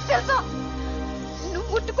అయ్యేదానో? నీకు తెలుసా నువ్వు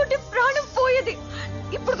ముట్టుకుంటే ప్రాణం పోయేది.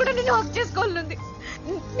 ఇప్పుడు కూడా నిన్ను హక్ చేసుకోవాలనుంది.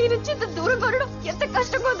 నీ నుంచి ఇంత దూరంగా ఉండడం ఎంత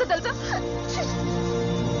కష్టంగా ఉందో తెలుసా?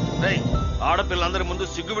 రేయ్, ఆడపిల్లందరి ముందు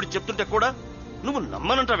సిగ్గుబడి చెప్తుంటే కూడా నువ్వు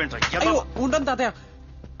నమ్మనంటావేంట్రా? ఉంటాను తాతయ్య,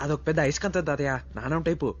 అదొక పెద్ద ఐస్కంత తాతయ్య, నానం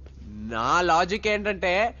టైపు. నా లాజిక్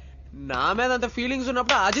ఏంటంటే, నా మీద అంత ఫీలింగ్స్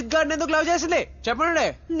ఉన్నప్పుడు అజిత్ గారిని ఎందుకు లవ్ చేసింది చెప్పండి.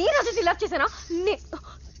 నేను అజిత్ లవ్ చేశానా?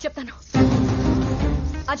 చెప్తాను.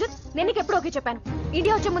 అజిత్, నేను నీకు ఎప్పుడు ఓకే చెప్పాను.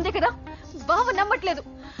 ఇండియా వచ్చే ముందే కదా. బావ నమ్మట్లేదు.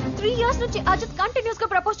 3 years నుంచి అజిత్ కంటిన్యూస్ గా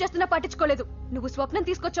ప్రపోజ్ చేస్తున్నా పట్టించుకోలేదు. నువ్వు స్వప్నం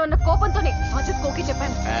తీసుకొచ్చావు అన్న కోపంతోనే అజిత్ ఓకే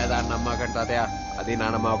చెప్పాను. నమ్మకండి తాతయ్య, అది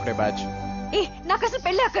నానమ్మ ఒకటే బ్యాచ్. నాకు అసలు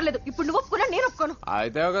పెళ్లి అక్కర్లేదు. ఇప్పుడు నువ్వు ఒప్పుకున్నా నేను ఒప్పుకోను.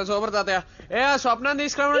 అయితే ఒక సూపర్ తాతయ్య. స్వప్నం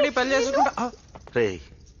తీసుకురావండి, పెళ్లి చేసుకుంటా. రేయ్,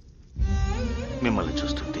 మిమ్మల్ని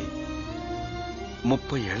చూస్తుంటే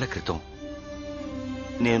 30 ఏళ్ల క్రితం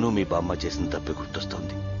నేను మీ బామ్మ చేసిన తప్పే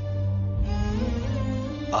గుర్తొస్తోంది.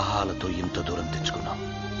 ఆహాలతో ఇంత దూరం తెచ్చుకున్నాం.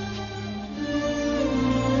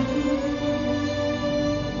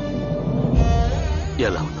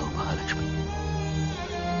 ఎలా ఉన్నావు మహాలక్ష్మి?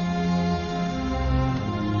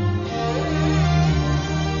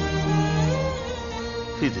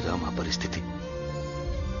 ఇదిరా మా పరిస్థితి.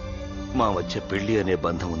 మా మధ్య పెళ్లి అనే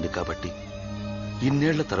బంధం ఉంది కాబట్టి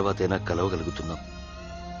ఇన్నేళ్ల తర్వాతైనా కలవగలుగుతున్నాం.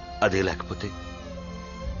 అదే లేకపోతే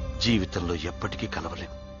జీవితంలో ఎప్పటికీ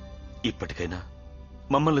కలవలేం. ఇప్పటికైనా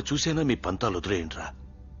మమ్మల్ని చూసేనా మీ పంతాలు వదిలేయండిరా.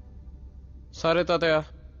 సరే తాతయ్య,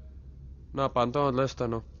 నా పంతం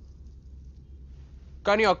వదిలేస్తాను,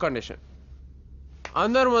 కానీ ఒక కండిషన్.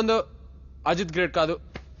 అందరి ముందు అజిత్ గ్రేట్ కాదు,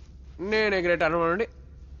 నేనే గ్రేట్ అనమండి.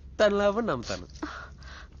 తన లవ్ నమ్ముతాను.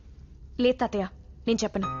 లేదు తాతయ్య, నేను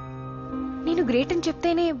చెప్పను. నేను గ్రేట్ అని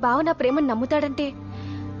చెప్తేనే బావ నా ప్రేమను నమ్ముతాడంటే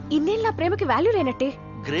ఇన్నేళ్ళు నా ప్రేమకి వాల్యూ లేనట్టే.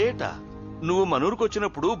 గ్రేటా? నువ్వు మనూరుకు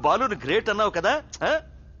వచ్చినప్పుడు బాలుని గ్రేట్ అన్నావు కదా.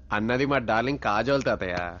 అన్నది మా డార్లింగ్ కాజోల్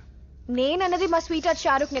తాతయ్య. నేనన్నది మా స్వీట్ హార్ట్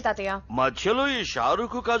షారుఖ్ నే తాతయ్య. మధ్యలో ఈ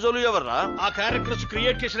షారుఖ్ కాజోలు ఎవర్రా? ఆ క్యారెక్టర్స్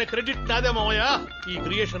క్రియేట్ చేసిన క్రెడిట్ నాదే మావయ్య. ఈ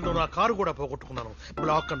క్రియేషన్ లో నా కారు కూడా పోగొట్టుకున్నాను.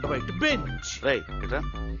 Black and white bench.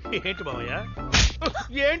 ఏంటి మావయ్య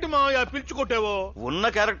ఏంటి మావయ్య పిలుచుకొట్టావో? ఉన్న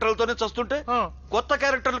క్యారెక్టర్లతోనే చస్తుంటే కొత్త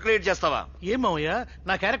క్యారెక్టర్లు క్రియేట్ చేస్తావా? ఏం మావయ్య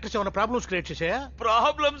నా క్యారెక్టర్స్ ఏమైనా ప్రాబ్లమ్స్ క్రియేట్ చేసాయా?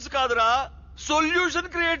 ప్రాబ్లమ్స్ కాదురా, సొల్యూషన్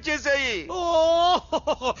క్రియేట్ చేసాయి. ఓ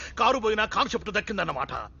కారు పోయినా concept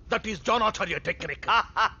దక్కిందన్నమాట. That is John Acharya technique.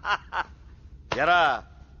 ఎరా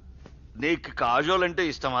నీకు కాజోల్ అంటే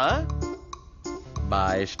ఇష్టమా?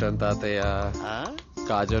 బాగా ఇష్టం తాతయ్య.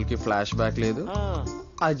 కాజోల్ కి ఫ్లాష్ బ్యాక్ లేదు,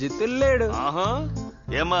 అజిత్ లేడు.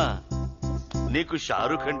 ఏమా నీకు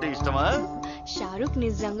షారుఖ్ అంటే ఇష్టమా? షారుఖ్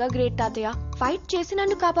నిజంగా గ్రేట్ తాతయ్య. ఫైట్ చేసి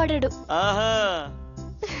నన్ను కాపాడాడు.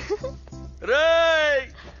 రేయ్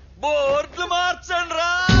బోర్డులు మార్చండి రా.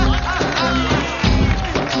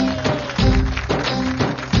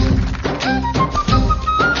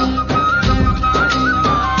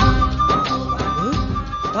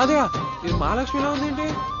 తాతయ్య ఇది మహాలక్ష్మిలో ఉందేంటి?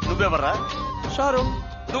 నువ్వెవర్రా? షారుఖ్.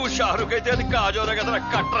 నువ్వు షారుఖ్ అయితే అది కాజోరా కదరా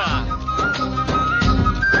కట్రా.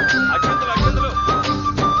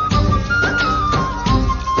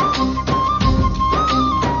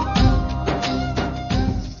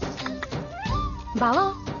 బావా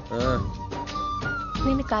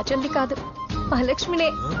నేను కాజల్ని కాదు మహాలక్ష్మినే.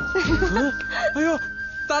 అయ్యో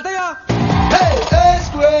తాతయ్య. A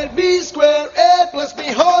square B square A plus B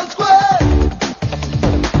whole